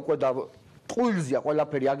წლებია უკვე და ტყუილზეა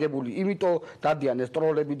ყველაფერი აგებული, იმიტომ დადიან ეს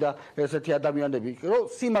ტროლები და ესეთი ადამიანები,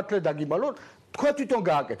 რომ სიმართლე დაგიმალონ, თქვენ თვითონ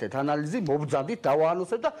გააკეთეთ ანალიზი, მობძანდით,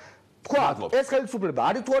 დავაანონსეთ და თქვა ეს ხელისუფლება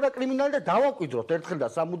არის თუ არა კრიმინალი და დავაკვირდოთ ერთხელ და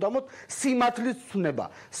სამუდამოდ სიმართლის ცნება.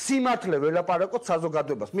 სიმართლე ველაპარაკოთ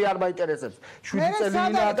საზოგადოებას. მე არ მაინტერესებს 7 წელი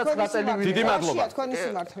ვინაა და 9 წელი ვინაა. დიდი მადლობა.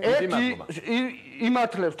 ერთი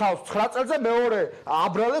იმართლებს თავს 9 წელზე, მეორე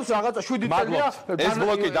აბრალებს რაღაცა 7 წელია. ეს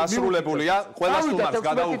ბლოკი დასრულებულია. ყველა სტუმარს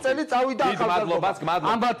გადაუხდით. დიდი მადლობას,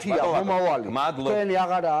 ამბათია მომავალი. თქვენი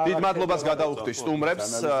აღარა. დიდ მადლობას გადაუხდით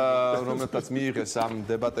სტუმრებს, რომელთაც მიიღეს ამ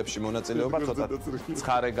დებატებში მონაწილეობა, ცოტა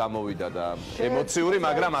ცხარე გამოვიდა და ემოციური,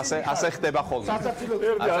 მაგრამ ასე ხდება ხოლმე.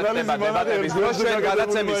 დებატების დროს ჩვენ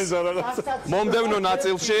გადაცემის მომდევნო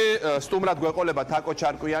ნაწილში სტუმრად გვეყოლება თაკო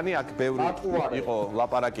ჩარკვიანი, აქ ბევრი იყო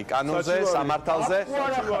ლაპარაკი კანონზე, სამართალზე,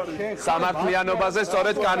 სამართლიანობაზე,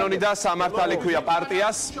 სწორედ კანონი და სამართალი ქვია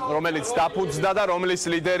პარტიას, რომელიც დაფუძნდა და რომლის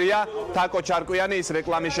ლიდერია თაკო ჩარკვიანი. ის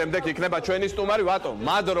რეკლამის შემდეგ იქნება ჩვენი სტუმარი ვატო.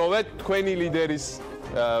 მადროვეთ თქვენი ლიდერის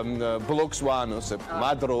ბლოგს ვაანონსებ.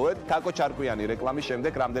 მადროვეთ თაკო ჩარკვიანი რეკლამის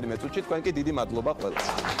შემდეგ რამდენიმე წუთში თქვენ კი დიდი მადლობა ყველას.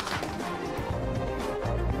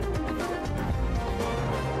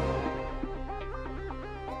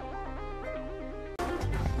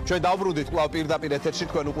 ჩვენ დავბრუნდით კვლავ პირდაპირ ეთერში,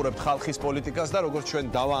 თქვენ უყურებთ ხალხის პოლიტიკას და როგორც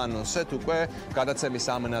ჩვენ დავაანონსეთ უკვე გადაცემის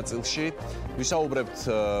ამ ნაწილში ვისაუბრებთ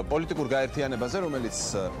პოლიტიკურ გაერთიანებაზე, რომელიც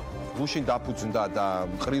გუშინ დაფუძნდა და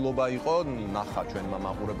ყრილობა იყო, ნახა ჩვენმა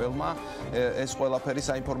მაყურებელმა ეს ყველაფერი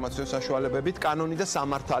საინფორმაციო საშუალებებით, კანონი და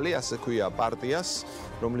სამართალი, ასე ქვია პარტიას,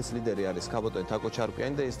 რომლის ლიდერი არის თაკო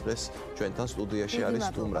ჩარკვიანი და ეს დღეს ჩვენთან სტუდიაში არის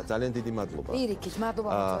სტუმრად. ძალიან დიდი მადლობა. პირიქით, მადლობა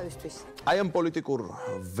მოწვევისთვის. აი ამ პოლიტიკურ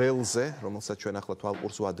ველზე, რომელსაც ჩვენ ახლა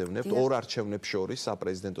თვალყურს ვადევნებთ, ორ არჩევნებს შორის,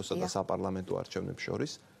 საპრეზიდენტოსა და საპარლამენტო არჩევნებს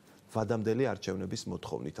შორის, ვადამდელი არჩევნების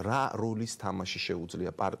მოთხოვნით. რა როლის თამაში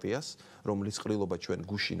შეუძლია პარტიას, რომლის ყრილობა ჩვენ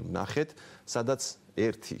გუშინ ვნახეთ, სადაც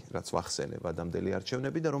ერთი რაც ვახსენე ვადამდელი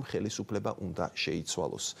არჩევნები და რომ ხელისუფლება უნდა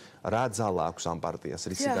შეიცვალოს. რა ძალა აქვს ამ პარტიას,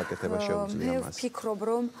 რისი გაკეთება შეუძლია მას? მე ვფიქრობ,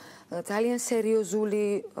 რომ ძალიან სერიოზული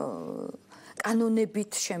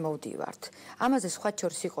კანონებით შემოვდივართ. ამაზე სხვა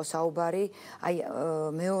შორის იყო საუბარი, აი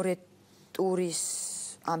მეორე ტურის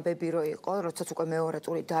ამბები რო იყო, როდესაც უკვე მეორე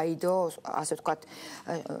ტური დაიდო, ასე ვთქვათ,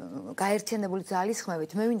 გაერთიანებული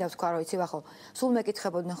ძალისხმევით, მე მინდა ვთქვა, რომ იცი ვახო, სულ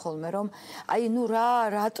მეკითხებოდნენ ხოლმე, რომ აი ნუ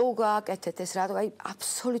რატო გააკეთეთ ეს, რატო აი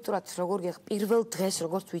აბსოლუტურად როგორ გიხ პირველ დღეს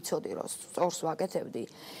როგორც ვიცოდი, რომ სწორს ვაკეთებდი.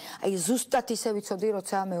 აი ზუსტად ისე ვიცოდი,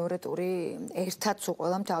 როცა მეორე ტური ერთად სულ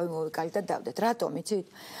ყველამ თავი მოვიკალი და დავდეთ. რატომ იცით?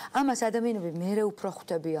 ამას ადამიანები მერე უფრო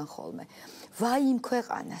ხვდებიან ხოლმე. ვაი იმ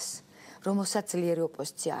ქვეყანას რომელსაც ძლიერი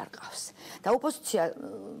ოპოზიცია არ ყავს. და ოპოზიცია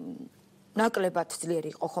ნაკლებად ძლიერი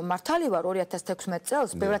იყო ხომ მართალი ვარ 2016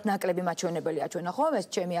 წელს, ბევრად ნაკლები მაჩვენებელი აჩვენა ხომ ეს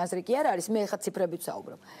ჩემი აზრი კი არ არის, მე ხა ციფრებით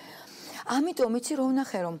ვსაუბრობ. ამიტომ იცი რომ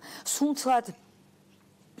ვნახე რომ სუნთლად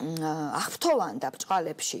აღფრთოვანდა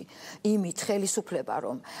ბჭყალებში იმით ხელისუფლება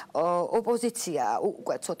რომ ოპოზიცია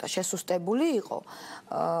უკვე ცოტა შესუსტებული იყო,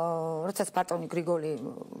 როდესაც პარტონი გრიგოლი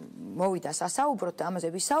მოვიდა სასაუბროდ და ამაზე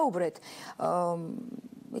ვისაუბრეთ,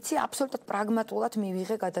 იცი აბსოლუტურად პრაგმატულად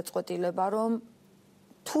მივიღე გადაწყვეტილება რომ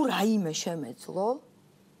თუ რაიმე შემეძლო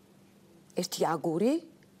ერთი აგური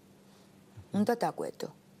უნდა დაგვედო.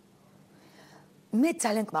 მე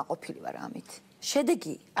ძალიან კმაყოფილი ვარ ამით.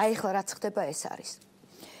 შედეგი აი ახლა რაც ხდება ეს არის.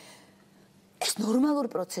 ეს ნორმალური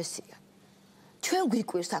პროცესია. ჩვენ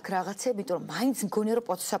გვიკვირს აქ რაღაცები, იმიტომ რომ მაინც მგონია რომ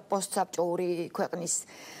პოსტსაბჭოური ქვეყნის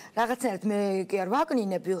რაღაცნაირად მე კი არ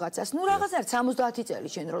ვაკნინებ ვიღაცას. ნუ რაღაცნაირად 70 წელი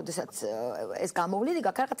შენ როდესაც ეს გამოვლინდი,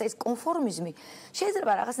 გაქარხაცა ეს კონფორმიზმი.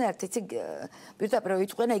 შეიძლება რაღაცნაირად იცი პირდაპირ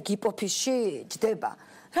ვიწყენა გიპოფისში ჯდება.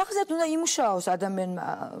 რაღაცნაირად უნდა იმუშაოს ადამიანმა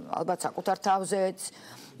ალბათ საკუთარ თავზეც.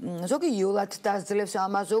 ზოგი იოლად დაძლევს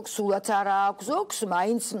ამას, ზოგს სულაც არ აქვს, ზოგს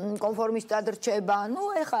მაინც კონფორმისტად რჩება. ნუ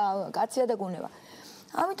ეხა კაცია და გუნება.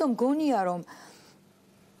 ამიტომ გონია რომ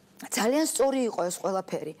ძალიან სწორი იყო ეს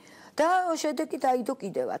ყველაფერი. და შედეგი დაიდო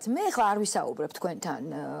კიდევაც. მე ხა არ ვისაუბრებ თქვენთან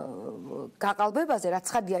გაყალბებაზე, რაც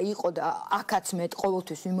ხადია იყო და აქაც მე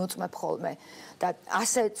ყოველთვის ვიმოწმებ ხოლმე და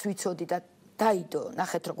ასეც ვიცოდი და დაიდო,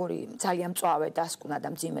 ნახეთ როგორი ძალიან მწვავე დასკვნა და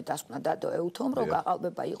მძიმე დასკვნა დადო ეუთომ, რომ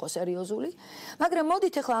გაყალბება იყო სერიოზული. მაგრამ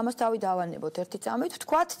მოდით ახლა ამას თავი დავანებოთ ერთი წამით,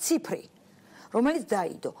 ვთქვათ ციფრი, რომელიც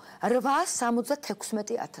დაიდო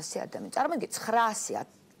 876,000 ადამიანი. წარმოგიდგენთ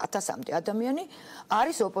 900,000-მდე ადამიანი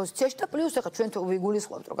არის ოპოზიციაში და პლუს ახლა ჩვენ თუ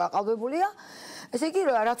ვიგულისხმობთ რომ გაყალბებულია, ესე იგი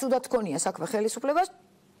რაც უნდა თქონია საქმე ხელისუფლებას,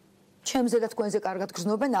 ჩემზე და თქვენზე კარგად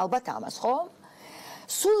გრძნობენ ალბათ ამას, ხო?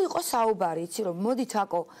 სულ იყო საუბარი, იცი რომ მოდი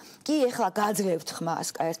თაკო, კი ეხლა გაძლევთ ხმას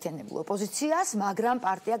გაერთიანებულ ოპოზიციას, მაგრამ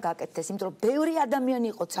პარტია გაკეთდეს, იმიტომ რომ ბევრი ადამიანი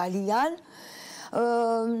იყო ძალიან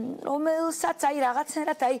რომელსაც აი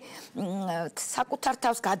რაღაცნაირად აი საკუთარ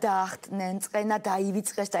თავს გადაახტნენ, წყენა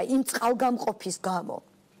დაივიწყეს და იმ წყალგამყოფის გამო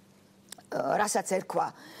რასაც ერქვა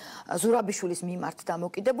ზურაბიშვილის მიმართ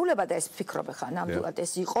დამოკიდებულება და ეს ვფიქრობ ხა ნამდვილად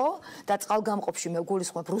ეს იყო და წყალგამყოფში მე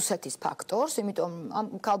გულისხმობ რუსეთის ფაქტორს, იმიტომ ამ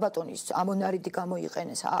ქალბატონის ამონარიდი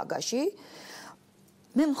გამოიყენეს ააგაში.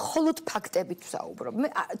 მე მხოლოდ ფაქტებით ვსაუბრობ. მე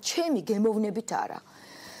ჩემი გემოვნებით არა.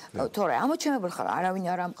 თორე ამოჩემებულ ხარ არავინ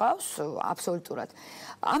არ ამყავს აბსოლუტურად.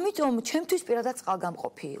 ამიტომ ჩემთვის პირადად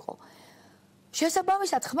წყალგამყოფი იყო.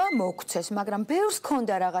 შესაბამისად ხმა მოგცეს, მაგრამ ბევრს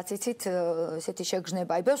ქონდა რაღაც იცით ესეთი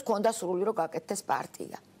შეგრძნება, ბევრს ქონდა სრული რომ გაკეთდეს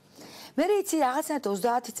პარტია. მე იცი რაღაცნაირად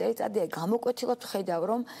 30 წელიწადია გამოკვეთილად ვხედავ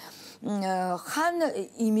რომ ხან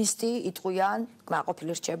იმისტი იტყვიან,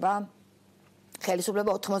 კმაყოფილი რჩება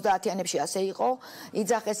ხელისუფლება 90-იანებში ასე იყო,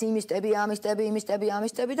 იძახეს იმისტები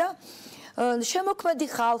და შემოქმედი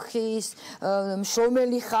ხალხის,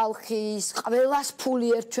 მშრომელი ხალხის, ყველას ფული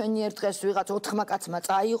ერთვენიერ დღეს ვიღაც 4 კაცმა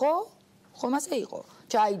წაიღო, ხომ ასე იყო?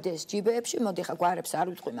 ჩაიდეს ჯიბეებში, მოდი ხა გვარებს არ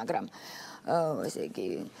ვიტყვი, მაგრამ ესე იგი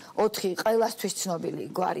 4 ყველასთვის ცნობილი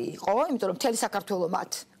გვარი იყო, იმიტომ რომ მთელი საქართველო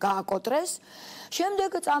მათ გააკოტრეს.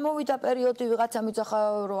 შემდეგ წამოვიდა პერიოდი ვიღაცა მიცახა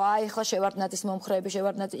რომ აი ახლა შევარდნაძის მომხრეები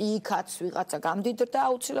შევარდნაძე იქაც ვიღაცა გამდიდრდა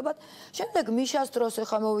აუცილებლად. შემდეგ მიშას დროს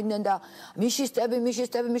ახლა მოვიდნენ და მიშისტები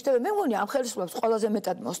მე მგონი ამ ხელისუფლებას ყველაზე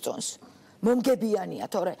მეტად მოსწონს. მომგებიანია,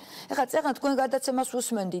 თორე ეხლა წეგან თქვენ გადაცემას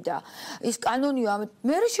უსმენდი და ის კანონია,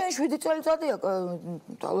 მე შენ 7 წელიწადია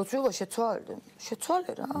დალოცვილა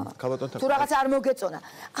შეცვალე რა. თუ რაღაც არ მოგეწონა.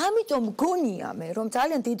 ამიტომ გონია მე რომ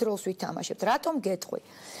ძალიან დიდ როლს ვითამაშებთ, რატომ გეტყვი?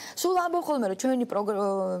 სულ ამბობ ხოლმე რომ ჩვენი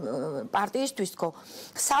პარტიისთვის თქო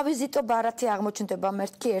სავიზიტო ბარათი აღმოჩნდება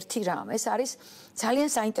მერტკი ერთი რამ. ეს არის ძალიან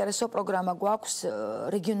საინტერესო პროგრამა გვაქვს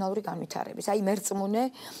რეგიონალური განვითარების. აი მერწმუნე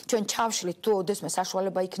ჩვენ ჩავშლით თუ ოდესმე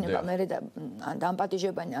საშუალება იქნება მე და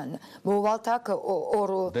დამპატიჟებანი ან მოვალთ აქ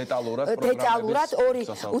დეტალურად ორი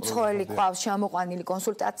უცხოელი ყავს შემოყვანილი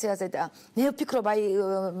კონსულტაციაზე და მე ვფიქრობ აი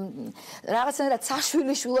რაღაცნაირად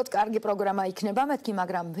საშვილიშვილოდ კარგი პროგრამა იქნება მეთქი,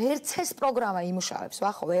 მაგრამ ვერც ეს პროგრამა იმუშავებს,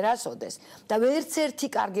 ვახო ვერასოდეს და ვერც ერთი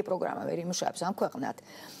კარგი პროგრამა ვერ იმუშავებს ამ ქვეყნად.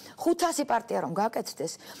 500 პარტია რომ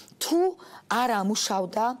გაკეთდეს, თუ არ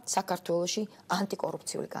ამუშავდა საქართველოში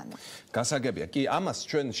ანტიკორუფციული კანონი. გასაგებია. კი, ამას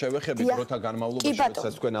ჩვენ შევეხებით დროთა განმავლობაში,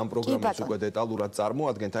 როდესაც თქვენ ამ პროგრამას უკვე დეტალურად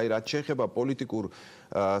წარმოადგენთ, აი რაც შეეხება პოლიტიკურ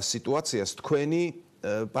სიტუაციას, თქვენი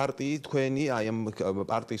პარტიი, აი ამ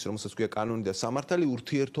პარტიის, რომელსაც ქვია კანონი და სამართალი,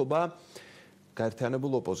 ურთიერთობა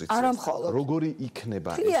გაერთიანებულ ოპოზიციას. როგორი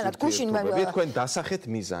იქნება ეს ურთიერთობა? თქვენ დასახეთ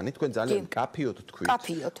მიზანი, თქვენ ძალიან კაფიოდ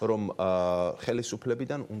თქვით, რომ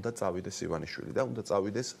ხელისუფლებიდან უნდა წავიდეს ივანიშვილი და უნდა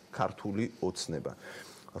წავიდეს ქართული ოცნება.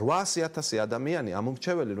 800,000 ადამიანი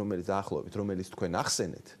ამომრჩეველი, რომელიც დაახლოებით, რომელიც თქვენ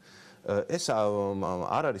ახსენეთ, ეს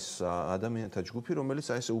არ არის ადამიანთა ჯგუფი, რომელიც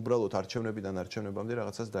აი ესე უბრალოდ არჩევნებიდან არჩევნებამდე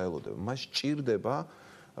რაღაცას დაელოდება. მას ჭირდება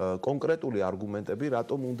კონკრეტული არგუმენტები,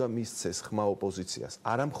 რატომ უნდა მისცეს ხმა ოპოზიციას.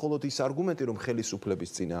 არა მხოლოდ ის არგუმენტი, რომ ხელისუფლების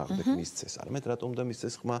წინააღმდეგ მისცეს, არამედ რატომ უნდა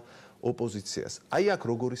მისცეს ხმა ოპოზიციას. აი აქ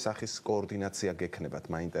როგორი სახის კოორდინაცია გექნებათ,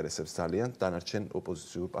 მაინტერესებს ძალიან დანარჩენ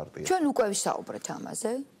ოპოზიციურ პარტიას. ჩვენ უკვე ვისაუბრეთ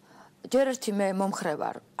ამაზე. ჯერ ერთი მე მომხრე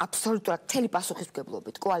ვარ აბსოლუტურად მთელი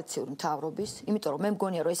პასუხისმგებლობით კოალიციური მთავრობის, იმიტომ რომ მე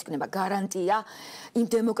მგონია რომ ეს იქნება გარანტია იმ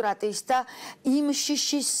დემოკრატიის და იმ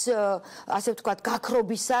შიშის ასე ვთქვათ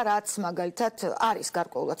გაქრობისა, რაც მაგალითად არის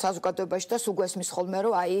გარკვეულად საზოგადოებაში და სულ გვესმის ხოლმე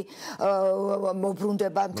რომ აი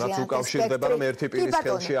მობრუნდება მთლიანად რაც უკავშირდება რომ ერთი პირის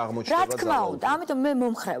ხელში აღმოჩნდება. რა თქმა უნდა, ამიტომ მე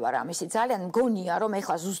მომხრე ვარ ამისი, ძალიან მგონია რომ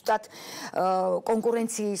ეხლა ზუსტად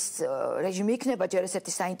კონკურენციის რეჟიმი იქნება ჯერ ესეთი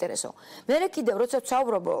საინტერესო. მე კიდევ როცა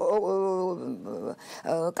ვსაუბრობ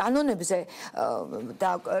კანონებზე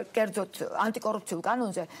და კერძოდ ანტიკორუფციულ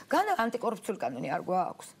კანონზე, განა ანტიკორუფციული კანონი არ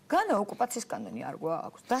გვაქვს, განა ოკუპაციის კანონი არ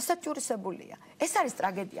გვაქვს, დასაჭურისებულია. ეს არის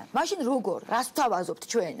ტრაგედია. მაშინ როგორ, რას ვთავაზობთ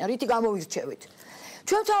ჩვენ, რითი გამოვირჩევით?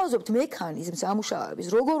 ჩვენ ვთავაზობთ მექანიზმს ამუშავების,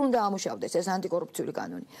 როგორ უნდა ამუშავდეს ეს ანტიკორუფციული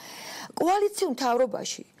კანონი. კოალიციურ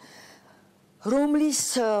მთავრობაში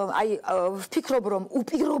რომლის აი ვფიქრობ რომ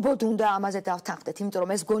უპირობოდ უნდა ამაზე დავთანხმდეთ, იმიტომ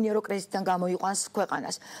რომ ეს გონია რომ კრიზისიდან გამოიყვანს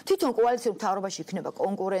ქვეყანას. თვითონ კოალიციურ მთავრობაში იქნება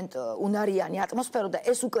კონკურენტუნარიანი ატმოსფერო და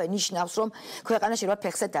ეს უკვე ნიშნავს რომ ქვეყანა შეიძლება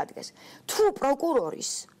ფეხზე დადგეს. თუ პროკურორის,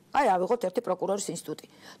 აი ავიღოთ ერთი პროკურორის ინსტიტუტი.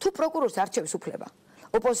 თუ პროკურორის არჩევის უფლება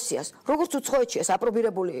ოპოზიციას, როგორც უცხოეთში ეს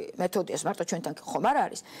აპრობირებული მეთოდია, მარტო ჩვენთან ხომ არ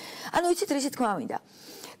არის. ანუ იცით რისი თქმა მინდა.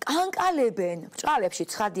 კანკალებენ ბრჭყალებში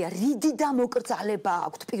ცხადია რიდი და მოკრძალება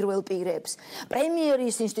აქვთ პირველ პირებს.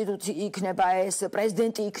 პრემიერის ინსტიტუცი იქნება ეს,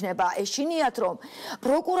 პრეზიდენტი იქნება, ეშინიათ რომ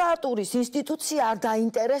პროკურატურის ინსტიტუცია არ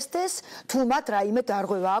დაინტერესდეს, თუ მათ რაიმე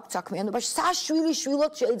დარღვევა აქვთ საქმიანობაში,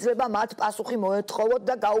 საშვილიშვილოდ შეიძლება მათ პასუხი მოეთხოვოთ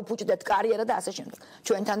და გაუფუჭდეთ კარიერა და ასე შემდეგ.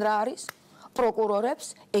 ჩვენთან რა არის? პროკურორებს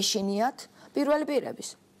ეშინიათ პირველი პირების.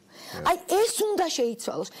 აი ეს უნდა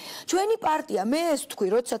შეიცვალოს. ჩვენი პარტია, მე ეს თქვი,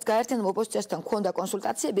 როდესაც გაერთიანებულ ოპოზიციასთან მქონდა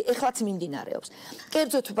კონსულტაციები, ეხლაც მიმდინარეობს.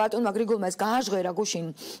 კერძოდ ბატონმა გრიგოლმა ეს გააჟღერა გუშინ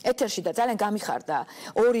ეთერში და ძალიან გამიხარდა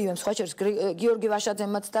ორივემ, სხვა შორის გიორგი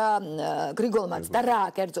ვაშაძემაც და გრიგოლმაც და რა,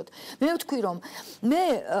 კერძოდ. მე ვთქვი, რომ მე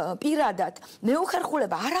პირადად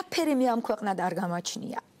მეუხერხულება არაფერი მე ამ ქვეყნად არ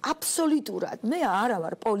გამაჩნია. აბსოლუტურად. მე არა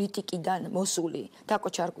ვარ პოლიტიკიდან მოსული, თაკო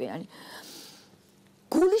ჩარკვიანი.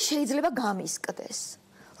 გული შეიძლება გამისკდეს.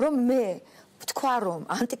 რომ მე ვთქვა რომ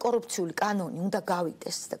ანტიკორუფციული კანონი უნდა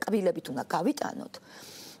გავიდეს და კბილებით უნდა გავიტანოთ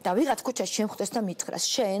და ვიღაც ქუჩაში შემხვდეს და მითხრას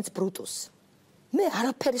შენს ბრუტუს. მე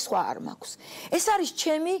არაფერი სხვა არ მაქვს. ეს არის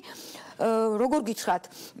ჩემი როგორ გითხრათ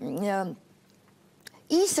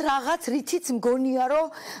ის რაღაც რითიც მგონია რომ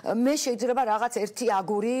მე შეიძლება რაღაც ერთი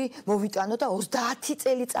აგური მოვიტანო და 30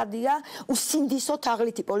 წელიწადია უსინდისო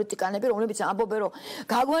თაღლითი პოლიტიკანები რომლებიც ამბობენ რომ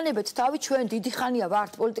გაგვანებეთ თავი ჩვენ დიდი ხანია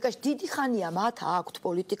ვართ პოლიტიკაში დიდი ხანია მათ აქვთ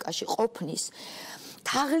პოლიტიკაში ყოფნის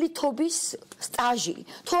თაღლითობის სტაჟი,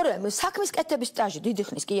 თორემ საქმის კეთების სტაჟი დიდი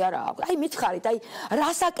ხნის კი არა აქვს. აი მითხარით, აი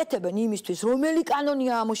რას აკეთებენ იმისთვის, რომელი კანონი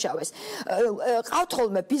აამუშავეს. ყავთ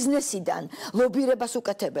ხოლმე ბიზნესიდან, ლობირებას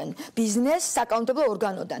უკეთებენ, ბიზნეს საკანონმდებლო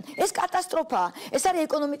ორგანოდან. ეს კატასტროფაა, ეს არის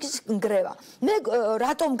ეკონომიკის ნგრევა. მე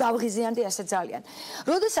რატომ გავღიზიანდი ასე ძალიან?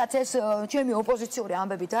 როდესაც ეს ჩემი ოპოზიციური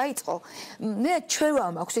ამბები დაიწყო, მე ჩვევა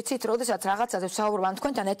მაქვს, იცით, როდესაც რაღაცაზე ვსაუბრობ ან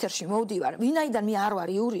თქვენთან ეთერში მოვდივარ, ვინაიდან მე არ ვარ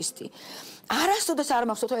იურისტი. არასოდეს არ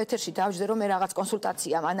მახსოვს რომ ეთერში დავждე რომ მე რაღაც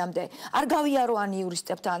კონსულტაცია მანამდე არ გავიარო ან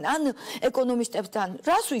იურისტებთან ან ეკონომისტებთან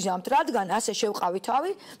რას ვიზამთ რადგან ასე შევყავი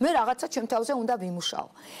თავი მე რაღაცა ჩემ თავზე უნდა ვიმუშაო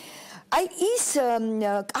აი ის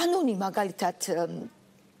კანონი მაგალითად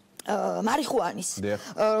მარიხუანის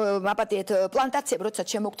მაპატიეთ პლანტაციები როცა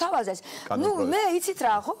შემოგთავაზეს ნუ მე იცით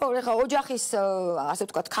რა ხო ხა ოჯახის ასე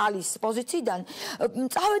ვთქვათ ქალის პოზიციიდან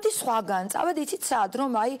წავედი სხვაგან წავედი იცით სად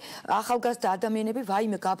რომ აი ახალგაზრდა ადამიანები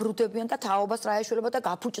ვაიმე გაბრუდებიან და თაობას რა ეშველება და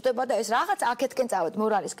გაფუჭდება და ეს რაღაც აქეთკენ წავედ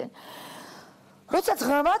მორალისკენ როცა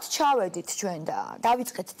ღრმად ჩავედით ჩვენ და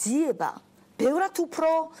დავიწყეთ ძიება ბევრად უფრო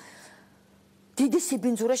დიდი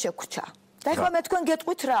სიბინძურე შეგვჭა და ეხლა მე თქვენ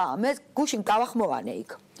გეტყვით რა მე გუშინ გავახმოვანე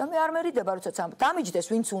იქ და მე არ მერიდება როდესაც დამიჯდეს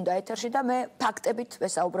ვინც უნდა ეთერში და მე ფაქტებით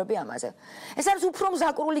ვესაუბრები ამაზე ეს არის უფრო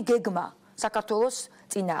მზაკრული გეგმა საქართველოს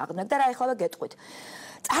წინააღმდეგ და რა ეხლა გეტყვით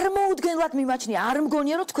წარმოუდგენლად მიმაჩნია არ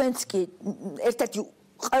მგონია რომ თქვენც კი ერთ-ერთი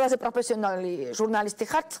ყველაზე პროფესიონალი ჟურნალისტი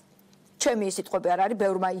ხართ ჩემი სიტყვები არ არის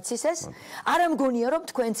ბევრმა იცის ეს არ მგონია რომ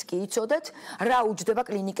თქვენც კი იცოდეთ რა უჯდება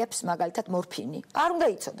კლინიკებს მაგალითად მორფინი არ უნდა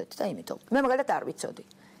იცოდეთ და იმიტომ მე მაგალითად არ ვიცოდი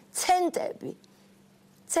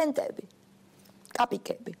ცენტები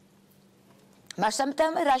კაპიკები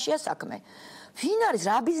მასამთან რაშია საქმე ვინ არის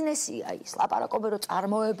რა ბიზნესია ის ლაპარაკობენ რომ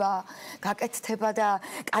წარმოება გაკეთდება და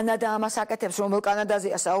კანადა ამას აკეთებს რომელ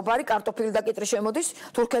კანადაზეა საუბარი კარტოფილი და კიტრი შემოდის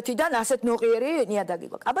თურქეთიდან ასეთ ნოყიერი ნიადაგი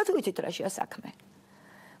გვაქვს აბა თუ იცით რაშია საქმე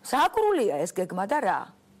საკრულია ეს გეგმა და რა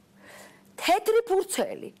თეთრი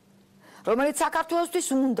ფურცელი რომელიც საქართველოსთვის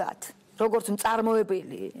უნდათ როგორც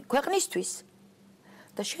მწარმოებელი ქვეყნისთვის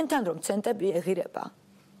და შენთან რომ ცენტები ეღირება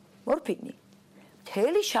მორფინი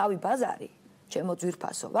მთელი შავი ბაზარი ჩემო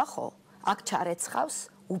ძვირფასოვა ხო აქ ჩარეცხავს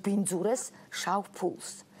უბინძურეს შავ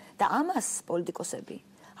ფულს და ამას პოლიტიკოსები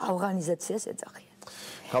ავღანიზაციას ეძახიან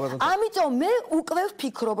ამიტომ მე უკვე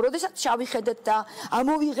ვფიქრობ, როდესაც შავიხედეთ და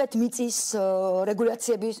ამოვიღეთ მიწის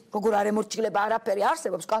რეგულაციები, როგორ არ ემორჩილება არაფერი,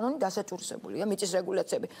 არსებობს კანონი დასაჭურისებულია, მიწის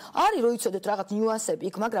რეგულაციები. არის რომ იცოდეთ რაღაც ნიუანსები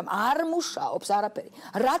იქ, მაგრამ არ მუშაობს არაფერი.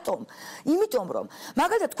 რატომ? იმიტომ რომ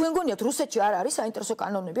მაგალითად თქვენ გონიათ რუსეთში არ არის საინტერესო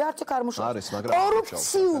კანონები, არც აქ არ მუშაობს.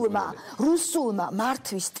 კორუფციულმა რუსულმა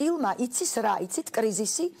მართვის სტილმა იცის რა, იცით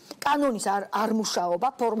კრიზისი, კანონის არ მუშაობა,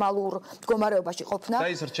 ფორმალურ მდგომარეობაში ყოფნა. და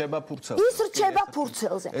ის რჩება ფურცელზე. ის რჩება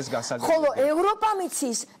ფურცელზე. ხოლო ევროპა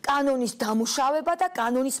მიცის კანონის დამუშავება და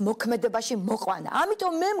კანონის მოქმედებაში მოყვანა.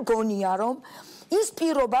 ამიტომ მე მგონია რომ ის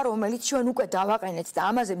პირობა რომელიც ჩვენ უკვე დავაყენეთ და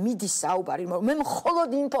ამაზე მიდის საუბარი, მე მხოლოდ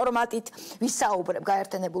ინფორმატით ვისაუბრებ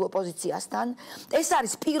გაერთიანებულ ოპოზიციასთან. ეს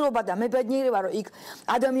არის პირობა და მე ბედნიერი ვარ რომ იქ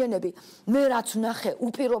ადამიანები მე რაც ვნახე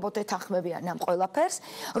უპირობოდ ეთანხმებიან ამ ყველაფერს,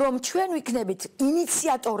 რომ ჩვენ ვიქნებით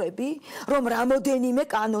ინიციატორები, რომ რამოდენიმე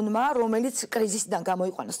კანონმა, რომელიც კრიზისიდან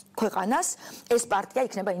გამოიყვანოს ქვეყანას, ეს პარტია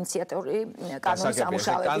იქნება ინიციატორი კანონის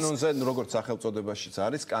ამუშავების. კანონზე როგორც სახელწოდებაშიც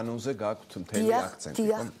არის, კანონზე გაქვთ მთელი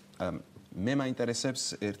აქცენტი. მე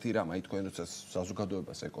მაინტერესებს ერთი რამ, აი თქვენ როცა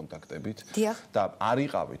საზოგადოებას ეკონტაქტებით და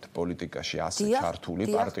არიყავით პოლიტიკაში ასე ჩართული,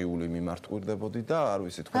 პარტიული მიმართულდებოდი და არ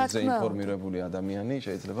ვიცი, თქვენზე ინფორმირებული ადამიანი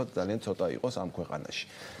შეიძლება ძალიან ცოტა იყოს ამ ქვეყანაში.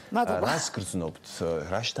 რას გრძნობთ,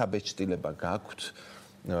 რა შთაბეჭდილება გაქვთ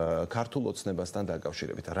ქართულ ოცნებასთან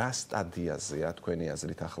დაკავშირებით, რა სტადიაზეა თქვენი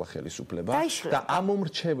აზრით ახლა ხელისუფლება და ამ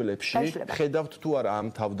მომრჩევლებში ხედავთ თუ არა ამ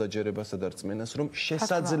თავდაჯერებასა და რწმენას, რომ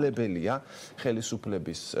შესაძლებელია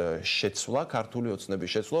ხელისუფლების შეცვლა, ქართული ოცნების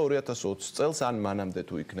შეცვლა 2020 წელს ან მანამდე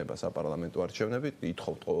თუ იქნება საპარლამენტო არჩევნები,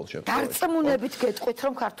 ითხოვთ ყოველ შემთხვევაში. დარწმუნებით გეტყვით,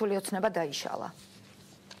 რომ ქართული ოცნება დაიშალა.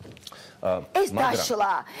 ეს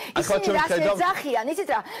დაშლა ისინი რას ეძახიან იცით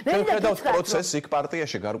რა მე მინდა პროცესი იქ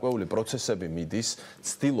პარტიაში გარკვეული პროცესები მიდის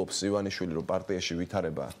ცდილობს ივანიშვილი რომ პარტიაში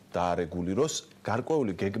ვითარება დაარეგულიროს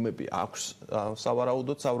გარკვეული გეგმები აქვს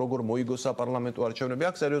სავარაუდოდ როგორ მოიგოს საპარლამენტო არჩევნები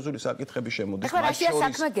აქ სერიოზული საკითხები შემოდის მათ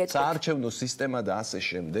შორის საარჩევნო სისტემა და ასე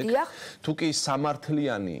შემდეგ თუ კი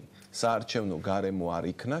სამართლიანი საარჩევნო გარემო არ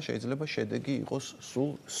იქნა, შეიძლება შედეგი იყოს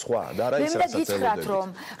სულ სხვა და არა ის რასაც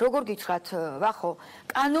ელოდებით. როგორ გითხრათ, ვახო,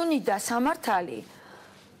 კანონი და სამართალი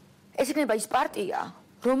ეს იქნება ის პარტია,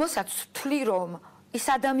 რომელსაც ვთვლი, რომ ის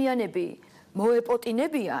ადამიანები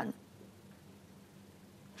მოეპოტინებიან,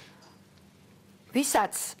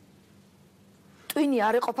 ვისაც ტვინი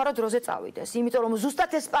არ ეყოფა, რომ დროზე წავიდეს, იმიტომ რომ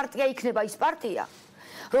ზუსტად ეს პარტია იქნება ის პარტია,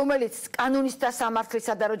 რომელიც კანონისა და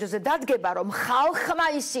სამართლისა და როჯოზე დადგება, რომ ხალხმა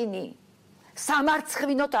ისინი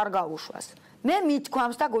სამარცხვინოთ არ გაუშვას. მე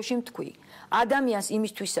მithქვამს და გუშინ ვთქვი, ადამიანს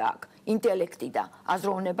იმისთვის აქვს ინტელექტი და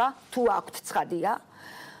აზროვნება, თუ აქვთ ცხადია,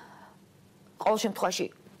 ყოველ შემთხვევაში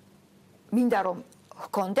მინდა რომ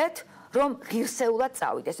ჰქონდეთ, რომ ღირსეულად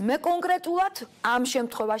წავიდეს. მე კონკრეტულად ამ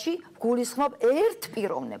შემთხვევაში გულისხმობ ერთ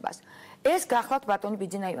პიროვნებას. ეს გახლავთ ბატონი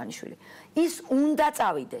ბიძინა ივანიშვილი. ის უნდა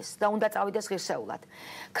წავიდეს და უნდა წავიდეს ღირსეულად.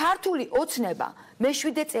 ქართული ოცნება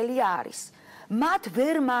მე-7 წელია არის. მათ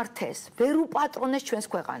ვერ მართეს, ვერ უპატრონეს ჩვენს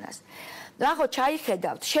ქვეყანას. ნახო,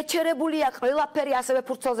 ჩაიხედავთ, შეჩერებულია ყველაფერი, ასევე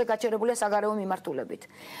ფურცელზე გაჩერებულია საგარეო მიმართულებით.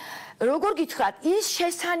 როგორ გითხრათ, ის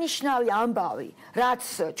შესანიშნავი ამბავი, რაც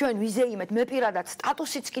ჩვენ ვიზეიმეთ, მე პირადად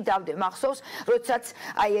სტატუსიც კი დავდე მახსოვს, როდესაც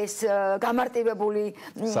აი ეს გამარტივებული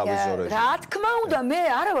რა თქმა უნდა, მე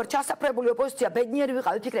არა ვარ ჩასაფრებული ოპოზიცია, ბედნიერი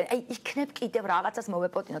ვიყავი, ვფიქრე, აი იქნებ კიდევ რაღაცას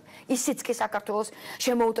მოვეპოტინოთ. ისიც კი საქართველოს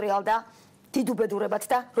შემოუტრიალდა დიდ უბედურებად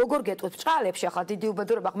და როგორ გეტყვით ბჭყალებში ახლა დიდი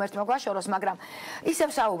უბედურება ღმერთმა გვაშოროს, მაგრამ ისევ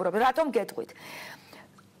საუბრობ, რატომ გეტყვით?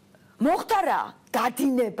 მოხდა რა,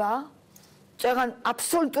 გადინება წეგან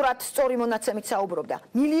აბსოლუტურად სწორი მონაცემით საუბრობდა.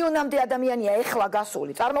 მილიონამდე ადამიანია ეხლა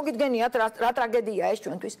გასული. წარმოგიდგენიათ რა ტრაგედია ეს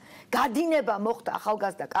ჩვენთვის. გადინება მოხდა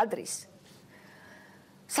ახალგაზრდა კადრის.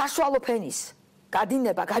 საშუალო ფენის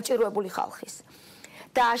გადინება გაჭირვებული ხალხის.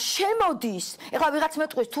 და შემოდის, ეხლა ვიღაც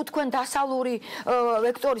მეტყვის თუ თქვენ დასავლური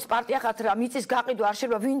ვექტორის პარტია ხართ რა მიწის გაყიდვა არ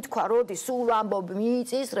შეიძლება, ვინ თქვა, როდი სულ ამბობ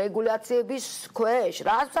მიწის რეგულაციების ქვეშ,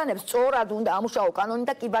 რასწანებს სწორად უნდა ამუშაო კანონი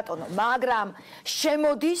და კი ბატონო, მაგრამ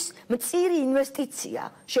შემოდის მწირი ინვესტიცია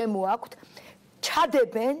შემოაქვთ,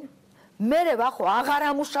 ჩადებენ მერე ვახო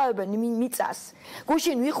აღარ ამუშავებენ მიწას.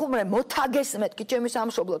 გუშინ ვიხუმრე მოთაგესმეთ კი ჩემი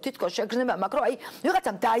სამშობლო თითქოს შეგრძნება, მაგრამ აი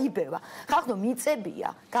ვიღაცამ დაიბევა. ხალხო მიწებია,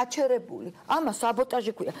 გაჩერებული. ამას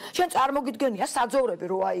საბოტაჟი ქვია. შენ წარმოგიდგენია საძოვრები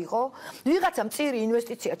რო აიღო? ვიღაცამ წირი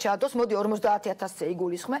ინვესტიცია ჩაადოს, მოდი 50,000-ზე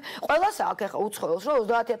იგულისხმე. ყველას აქვს ახლა უცხოელს რომ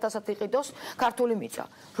 30,000-ად იყიდოს ქართული მიწა.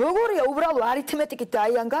 როგორია უბრალო არითმეტიკით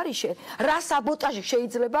დაიანგარიშე, რა საბოტაჟი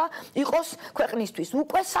შეიძლება იყოს ქვეყნისთვის?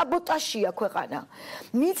 უკვე საბოტაჟია ქვეყანა.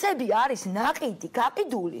 მიწები არის ნაყიდი,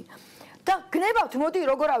 გაყიდული. და გნებავთ, მოდი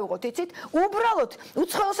როგორ ავიღოთ, იცით? უბრალოდ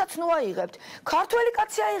უცხოელსაც ნუ აიღებთ. ქართველი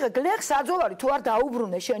კაცი აიღე, გლეხს საძოვარი თუ არ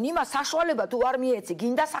დაუბრუნე შენ, იმას საშუალება თუ არ მიეცი,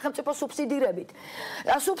 გინდა სახელმწიფო სუბსიდირებით.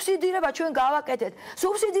 სუბსიდირება ჩვენ გავაკეთეთ.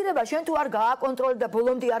 სუბსიდირება შენ თუ არ გააკონტროლებ და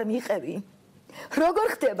ბოლომდე არ მიყევი. როგორ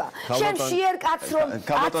ხდება? შენ შიერ კაცს რომ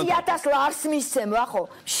 10,000 ლარს მისცემ, ვახო,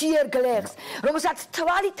 შიერ გლეხს, რომელსაც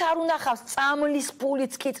თვალით არ უნახავს წამლის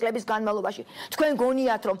ფულიც კი წლების განმავლობაში. თქვენ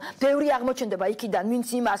გონიათ რომ ბევრი აღმოჩნდება იქიდან, ვინც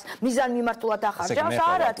იმას მიზანმიმართულად ახარჯავს,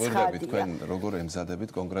 არა ცხადია. თქვენ როგორ ემზადებით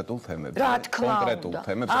კონკრეტულ თემებს? კონკრეტულ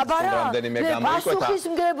თემებს, რამდენიმე გამოიკვეთა.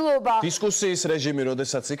 პასუხისმგებლობა. დისკუსიის რეჟიმი,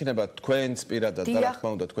 როდესაც იქნება თქვენს პირადად და რა თქმა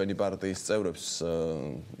უნდა თქვენი პარტიის წევრებს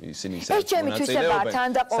ისინი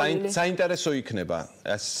საინტერესო იქნება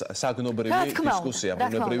საგნობრივი დისკუსია,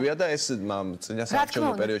 ბუნებრივია და ეს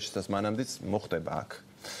წინასაარჩევნო პერიოდშიც მანამდეც მოხდება აქ.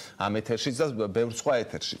 ამ ეთერშიც და ბევრ სხვა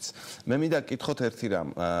ეთერშიც. მე მინდა გკითხოთ ერთი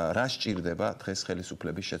რამ, რა სჭირდება დღეს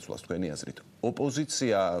ხელისუფლების შეცვლას თქვენი აზრით?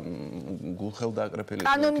 ოპოზიცია გულხელდააკრეფილი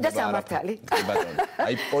კანონი და სამართალი.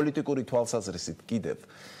 აი პოლიტიკური თვალსაზრისით კიდევ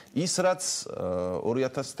ის რაც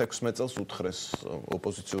 2016 წელს უთხრეს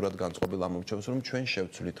ოპოზიციურად განწყობილ ამომრჩევს, რომ ჩვენ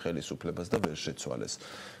შევცვლით ხელისუფლებას და ვერ შეცვალეს.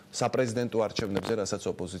 საპრეზიდენტო არჩევნებზე, რასაც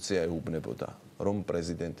ოპოზიცია ეუბნებოდა, რომ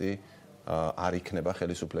პრეზიდენტი არ იქნება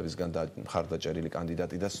ხელისუფლებისგან მხარდაჭერილი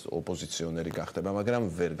კანდიდატი და ოპოზიციონერი გახდება,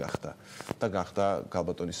 მაგრამ ვერ გახდა და გახდა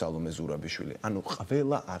გალბატონი სალომე ზურაბიშვილი. ანუ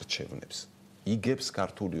ყველა არჩევნებს იგებს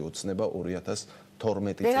ქართული ოცნება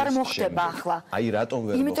 2012 წელს. ვერ მოხდება ახლა. აი რატომ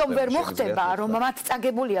ვერ მოხდება? იმიტომ ვერ მოხდება, რომ მათ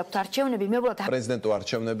წაგებული აქვთ არჩევნები, მე ვუყოთ პრეზიდენტო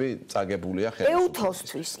არჩევნები წაგებულია ხელისუფლებას.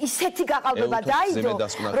 ეუთოსთვის ისეთი გაყალბება დაიდო,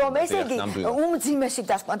 რომ ესე იგი უმძიმესი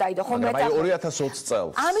დასკვნა დაიდო, ხომ მაგრამ აი 2020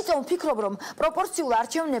 წელს. ამიტომ ვფიქრობ, რომ პროპორციულ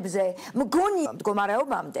არჩევნებზე მგონი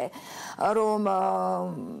მდგომარეობამდე, რომ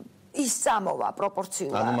ის წამოვა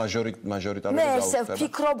პროპორციულად. ანუ მაჟორიტარული მე ესე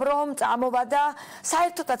ვფიქრობ, რომ წამოვა და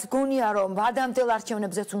საერთოდაც გონია, რომ ვადამდელ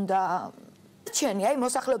არჩევნებზეც უნდა ჩენი, აი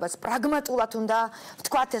მოსახლეობას პრაგმატულად უნდა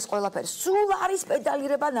ვთქვათ ეს ყველაფერი. სულ არის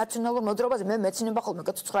პედალირება ნაციონალურ მოძრაობაზე. მე მეცნობა ხოლმე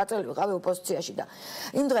 9 წელი ვიყავი ოპოზიციაში და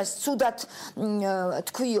იმ დღეს ცუდად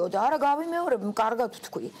თქვიო და არა გავიმეორებ, კარგად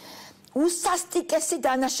ვთქვი. უსასტიკესი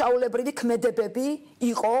დანაშაულებრივი ქმედებები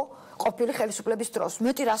იყო ყოფილი ხელისუფლების დროს.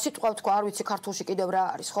 მეტი რა სიტყვა ვთქვა, არ ვიცი ქართულში კიდევ რა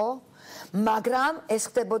არის, ხო? მაგრამ ეს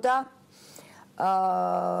ხდებოდა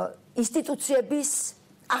ინსტიტუციების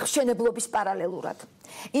აღშენებლობის პარალელურად.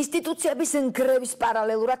 ინსტიტუციების ნგრევის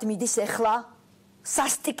პარალელურად მიდის ახლა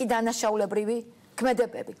სასტიკი დანაშაულებრივი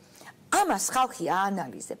ქმედებები. ამას ხალხი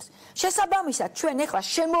აანალიზებს. შესაბამისად, ჩვენ ახლა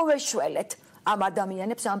შემოვეშველეთ ამ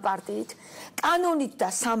ადამიანებს ამ პარტიით, კანონით და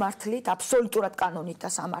სამართლით, აბსოლუტურად კანონით და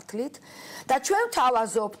სამართლით და ჩვენ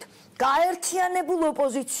ვთავაზობთ გაერთიანებულ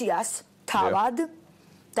ოპოზიციას თავად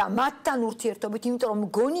და მათთან ურთიერთობით, იმიტომ რომ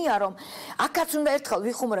მგონია რომ აქაც უნდა ერთხელ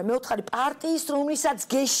ვიხუმრე მეოთხარი პარტიის რომლისაც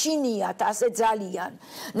გეშინიათ ასე ძალიან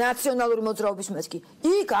ნაციონალური მოძრაობის მეთქი.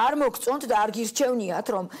 იქ არ მოგწონთ და არ გირჩევნიათ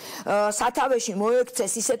რომ სათავეში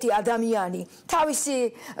მოექცეს ისეთი ადამიანი თავისი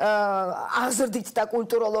აზრდით და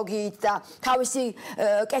კულტუროლოგიით და თავისი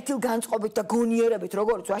კეთილგანწყობით და გონიერებით,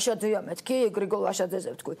 როგორც ვაშაძეა მეთქი, გრიგოლ ვაშაძეზე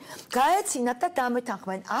ვთქვი. გაეცინათ და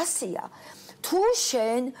დამეთანხმენ. ასია. თუ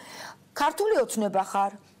შენ ქართული ოცნება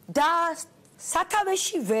ხარ და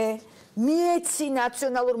სათავეშივე მიეცი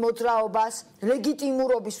ნაციონალურ მოძრაობას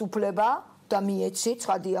ლეგიტიმურობის უფლება და მიეცი,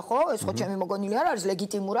 ცხადია ხო? ეს ხო ჩემი მოგონილი არ არის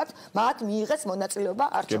ლეგიტიმურად, მათ მიიღეს მონაწილეობა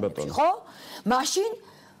არჩევნებში, ხო? მაშინ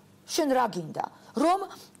შენ რა გინდა? რომ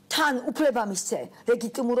თან უფლება მისცე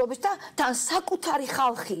ლეგიტიმურობის და თან საკუთარი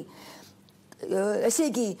ხალხი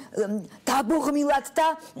ესე იგი დაბოღმილად და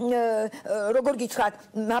როგორ გითხრათ,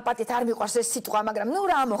 მაპატით არ მიყვარს ეს სიტყვა, მაგრამ ნუ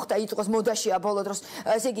რა მოხდა იწყვეს მოდაშია ბოლო დროს,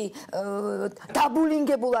 ესე იგი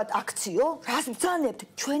დაბულინგებულად აქციო, რას ბრძანებთ?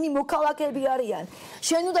 ჩვენი მოქალაქეები არიან.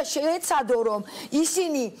 შენ უნდა შეეცადო რომ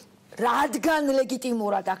ისინი რადგან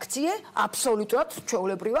ლეგიტიმურად აქციე, აბსოლუტურად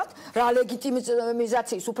ჩვეულებრივად, რა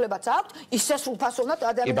ლეგიტიმიზაციის უფლებაც აქვთ, ისე სრულფასოვნად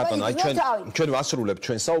ადამიანმა იგნორ თავი. ჩვენ ვასრულებთ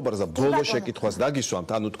ჩვენ საუბარს და ბოლო შეკითხვას დაგისვამთ,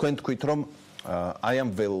 ანუ თქვენ თქვით რომ აი ამ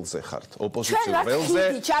ველზე ხართ, ოპოზიციურ ველზე,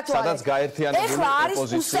 სადაც გაერთიანებული ეხლა არის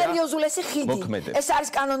ოპოზიცია. უსერიოზულესი ხიდი. ეს არის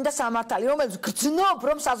კანონი და სამართალი, რომელიც გრძნობ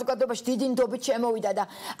რომ საზოგადოებაში დიდი ნდობით შემოვიდა და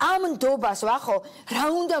ამ ნდობას ვახო, რა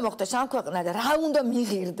უნდა მოხდეს ამ ქვეყნად, რა უნდა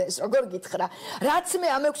მიღირდეს, როგორ გითხრა. რაც მე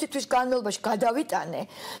ამ 6 თვის განმავლობაში გადავიტანე,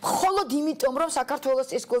 მხოლოდ იმიტომ რომ საქართველოს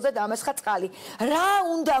წისქვილზე დამესხა წყალი. რა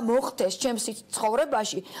უნდა მოხდეს ჩემს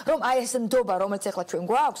ცხოვრებაში, რომ აი ეს ნდობა, რომელიც ეხლა ჩვენ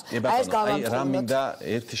გვაქვს, აი ეს გავამწროთ. რა მინდა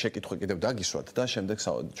ერთი შეკითხვა კიდევ დაგისვათ და შემდეგ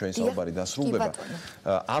ჩვენი საუბარი დასრულდება.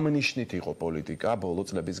 ამ ნიშნით იყო პოლიტიკა ბოლო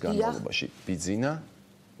წლების განმავლობაში. ბიძინა,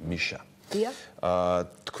 მიშა.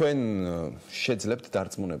 თქვენ შეძლებთ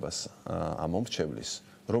დარწმუნებას ამ მომრჩევლის,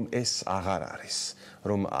 რომ ეს აღარ არის,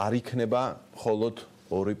 რომ არ იქნება მხოლოდ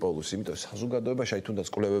ორი პოლუსი, იმიტომ საზოგადოებაში აი თუნდაც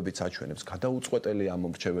კვლევებიც აჩვენებს, გადაუწყვეტელი ამ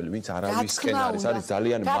მომრჩეველი, ვინც არავისკენ არის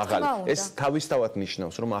ძალიან მაღალი. ეს თავისთავად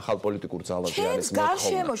ნიშნავს, რომ ახალ პოლიტიკურ ძალაზე არის მოთხოვნა.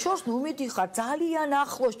 გარშემო შორს ნუ მიდიხარ, ძალიან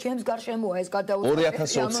ახლოს ჩემს გარშემოა ეს გადაუწყვეტელი.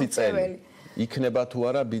 2020 წელი იქნება თუ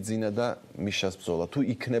არა ბიძინა და მიშას ბრძოლა, თუ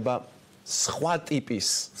იქნება სხვა ტიპის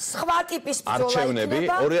არჩევნები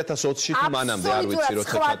 2020-ში თუ მანამდე არ ვიცი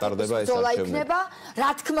როცა ჩატარდება ეს არჩევნები.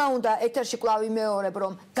 რა თქმა უნდა, ეთერში კვლავ იმეორებ,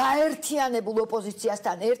 რომ გაერთიანებულ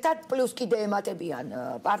ოპოზიციასთან ერთად პლუს კიდე ემატებიან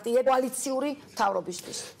პარტიები კოალიციური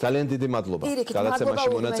მთავრობისთვის. ძალიან დიდი მადლობა გადაცემაში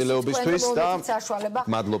მონაწილეობისთვის და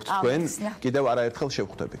მადლობთ თქვენ. კიდევ არაერთხელ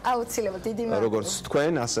შევხვდებით. აუცილებლად დიდი მადლობა. როგორც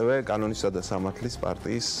თქვენ, ასევე კანონისა და სამართლის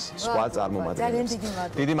პარტიის სხვა წარმომადგენლებს. ძალიან დიდი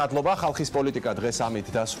მადლობა. დიდი მადლობა. ხალხის პოლიტიკა დღეს ამით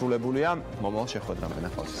დასრულებულია. მომავალ შეხვედრამდე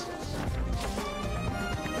ნახვამდის.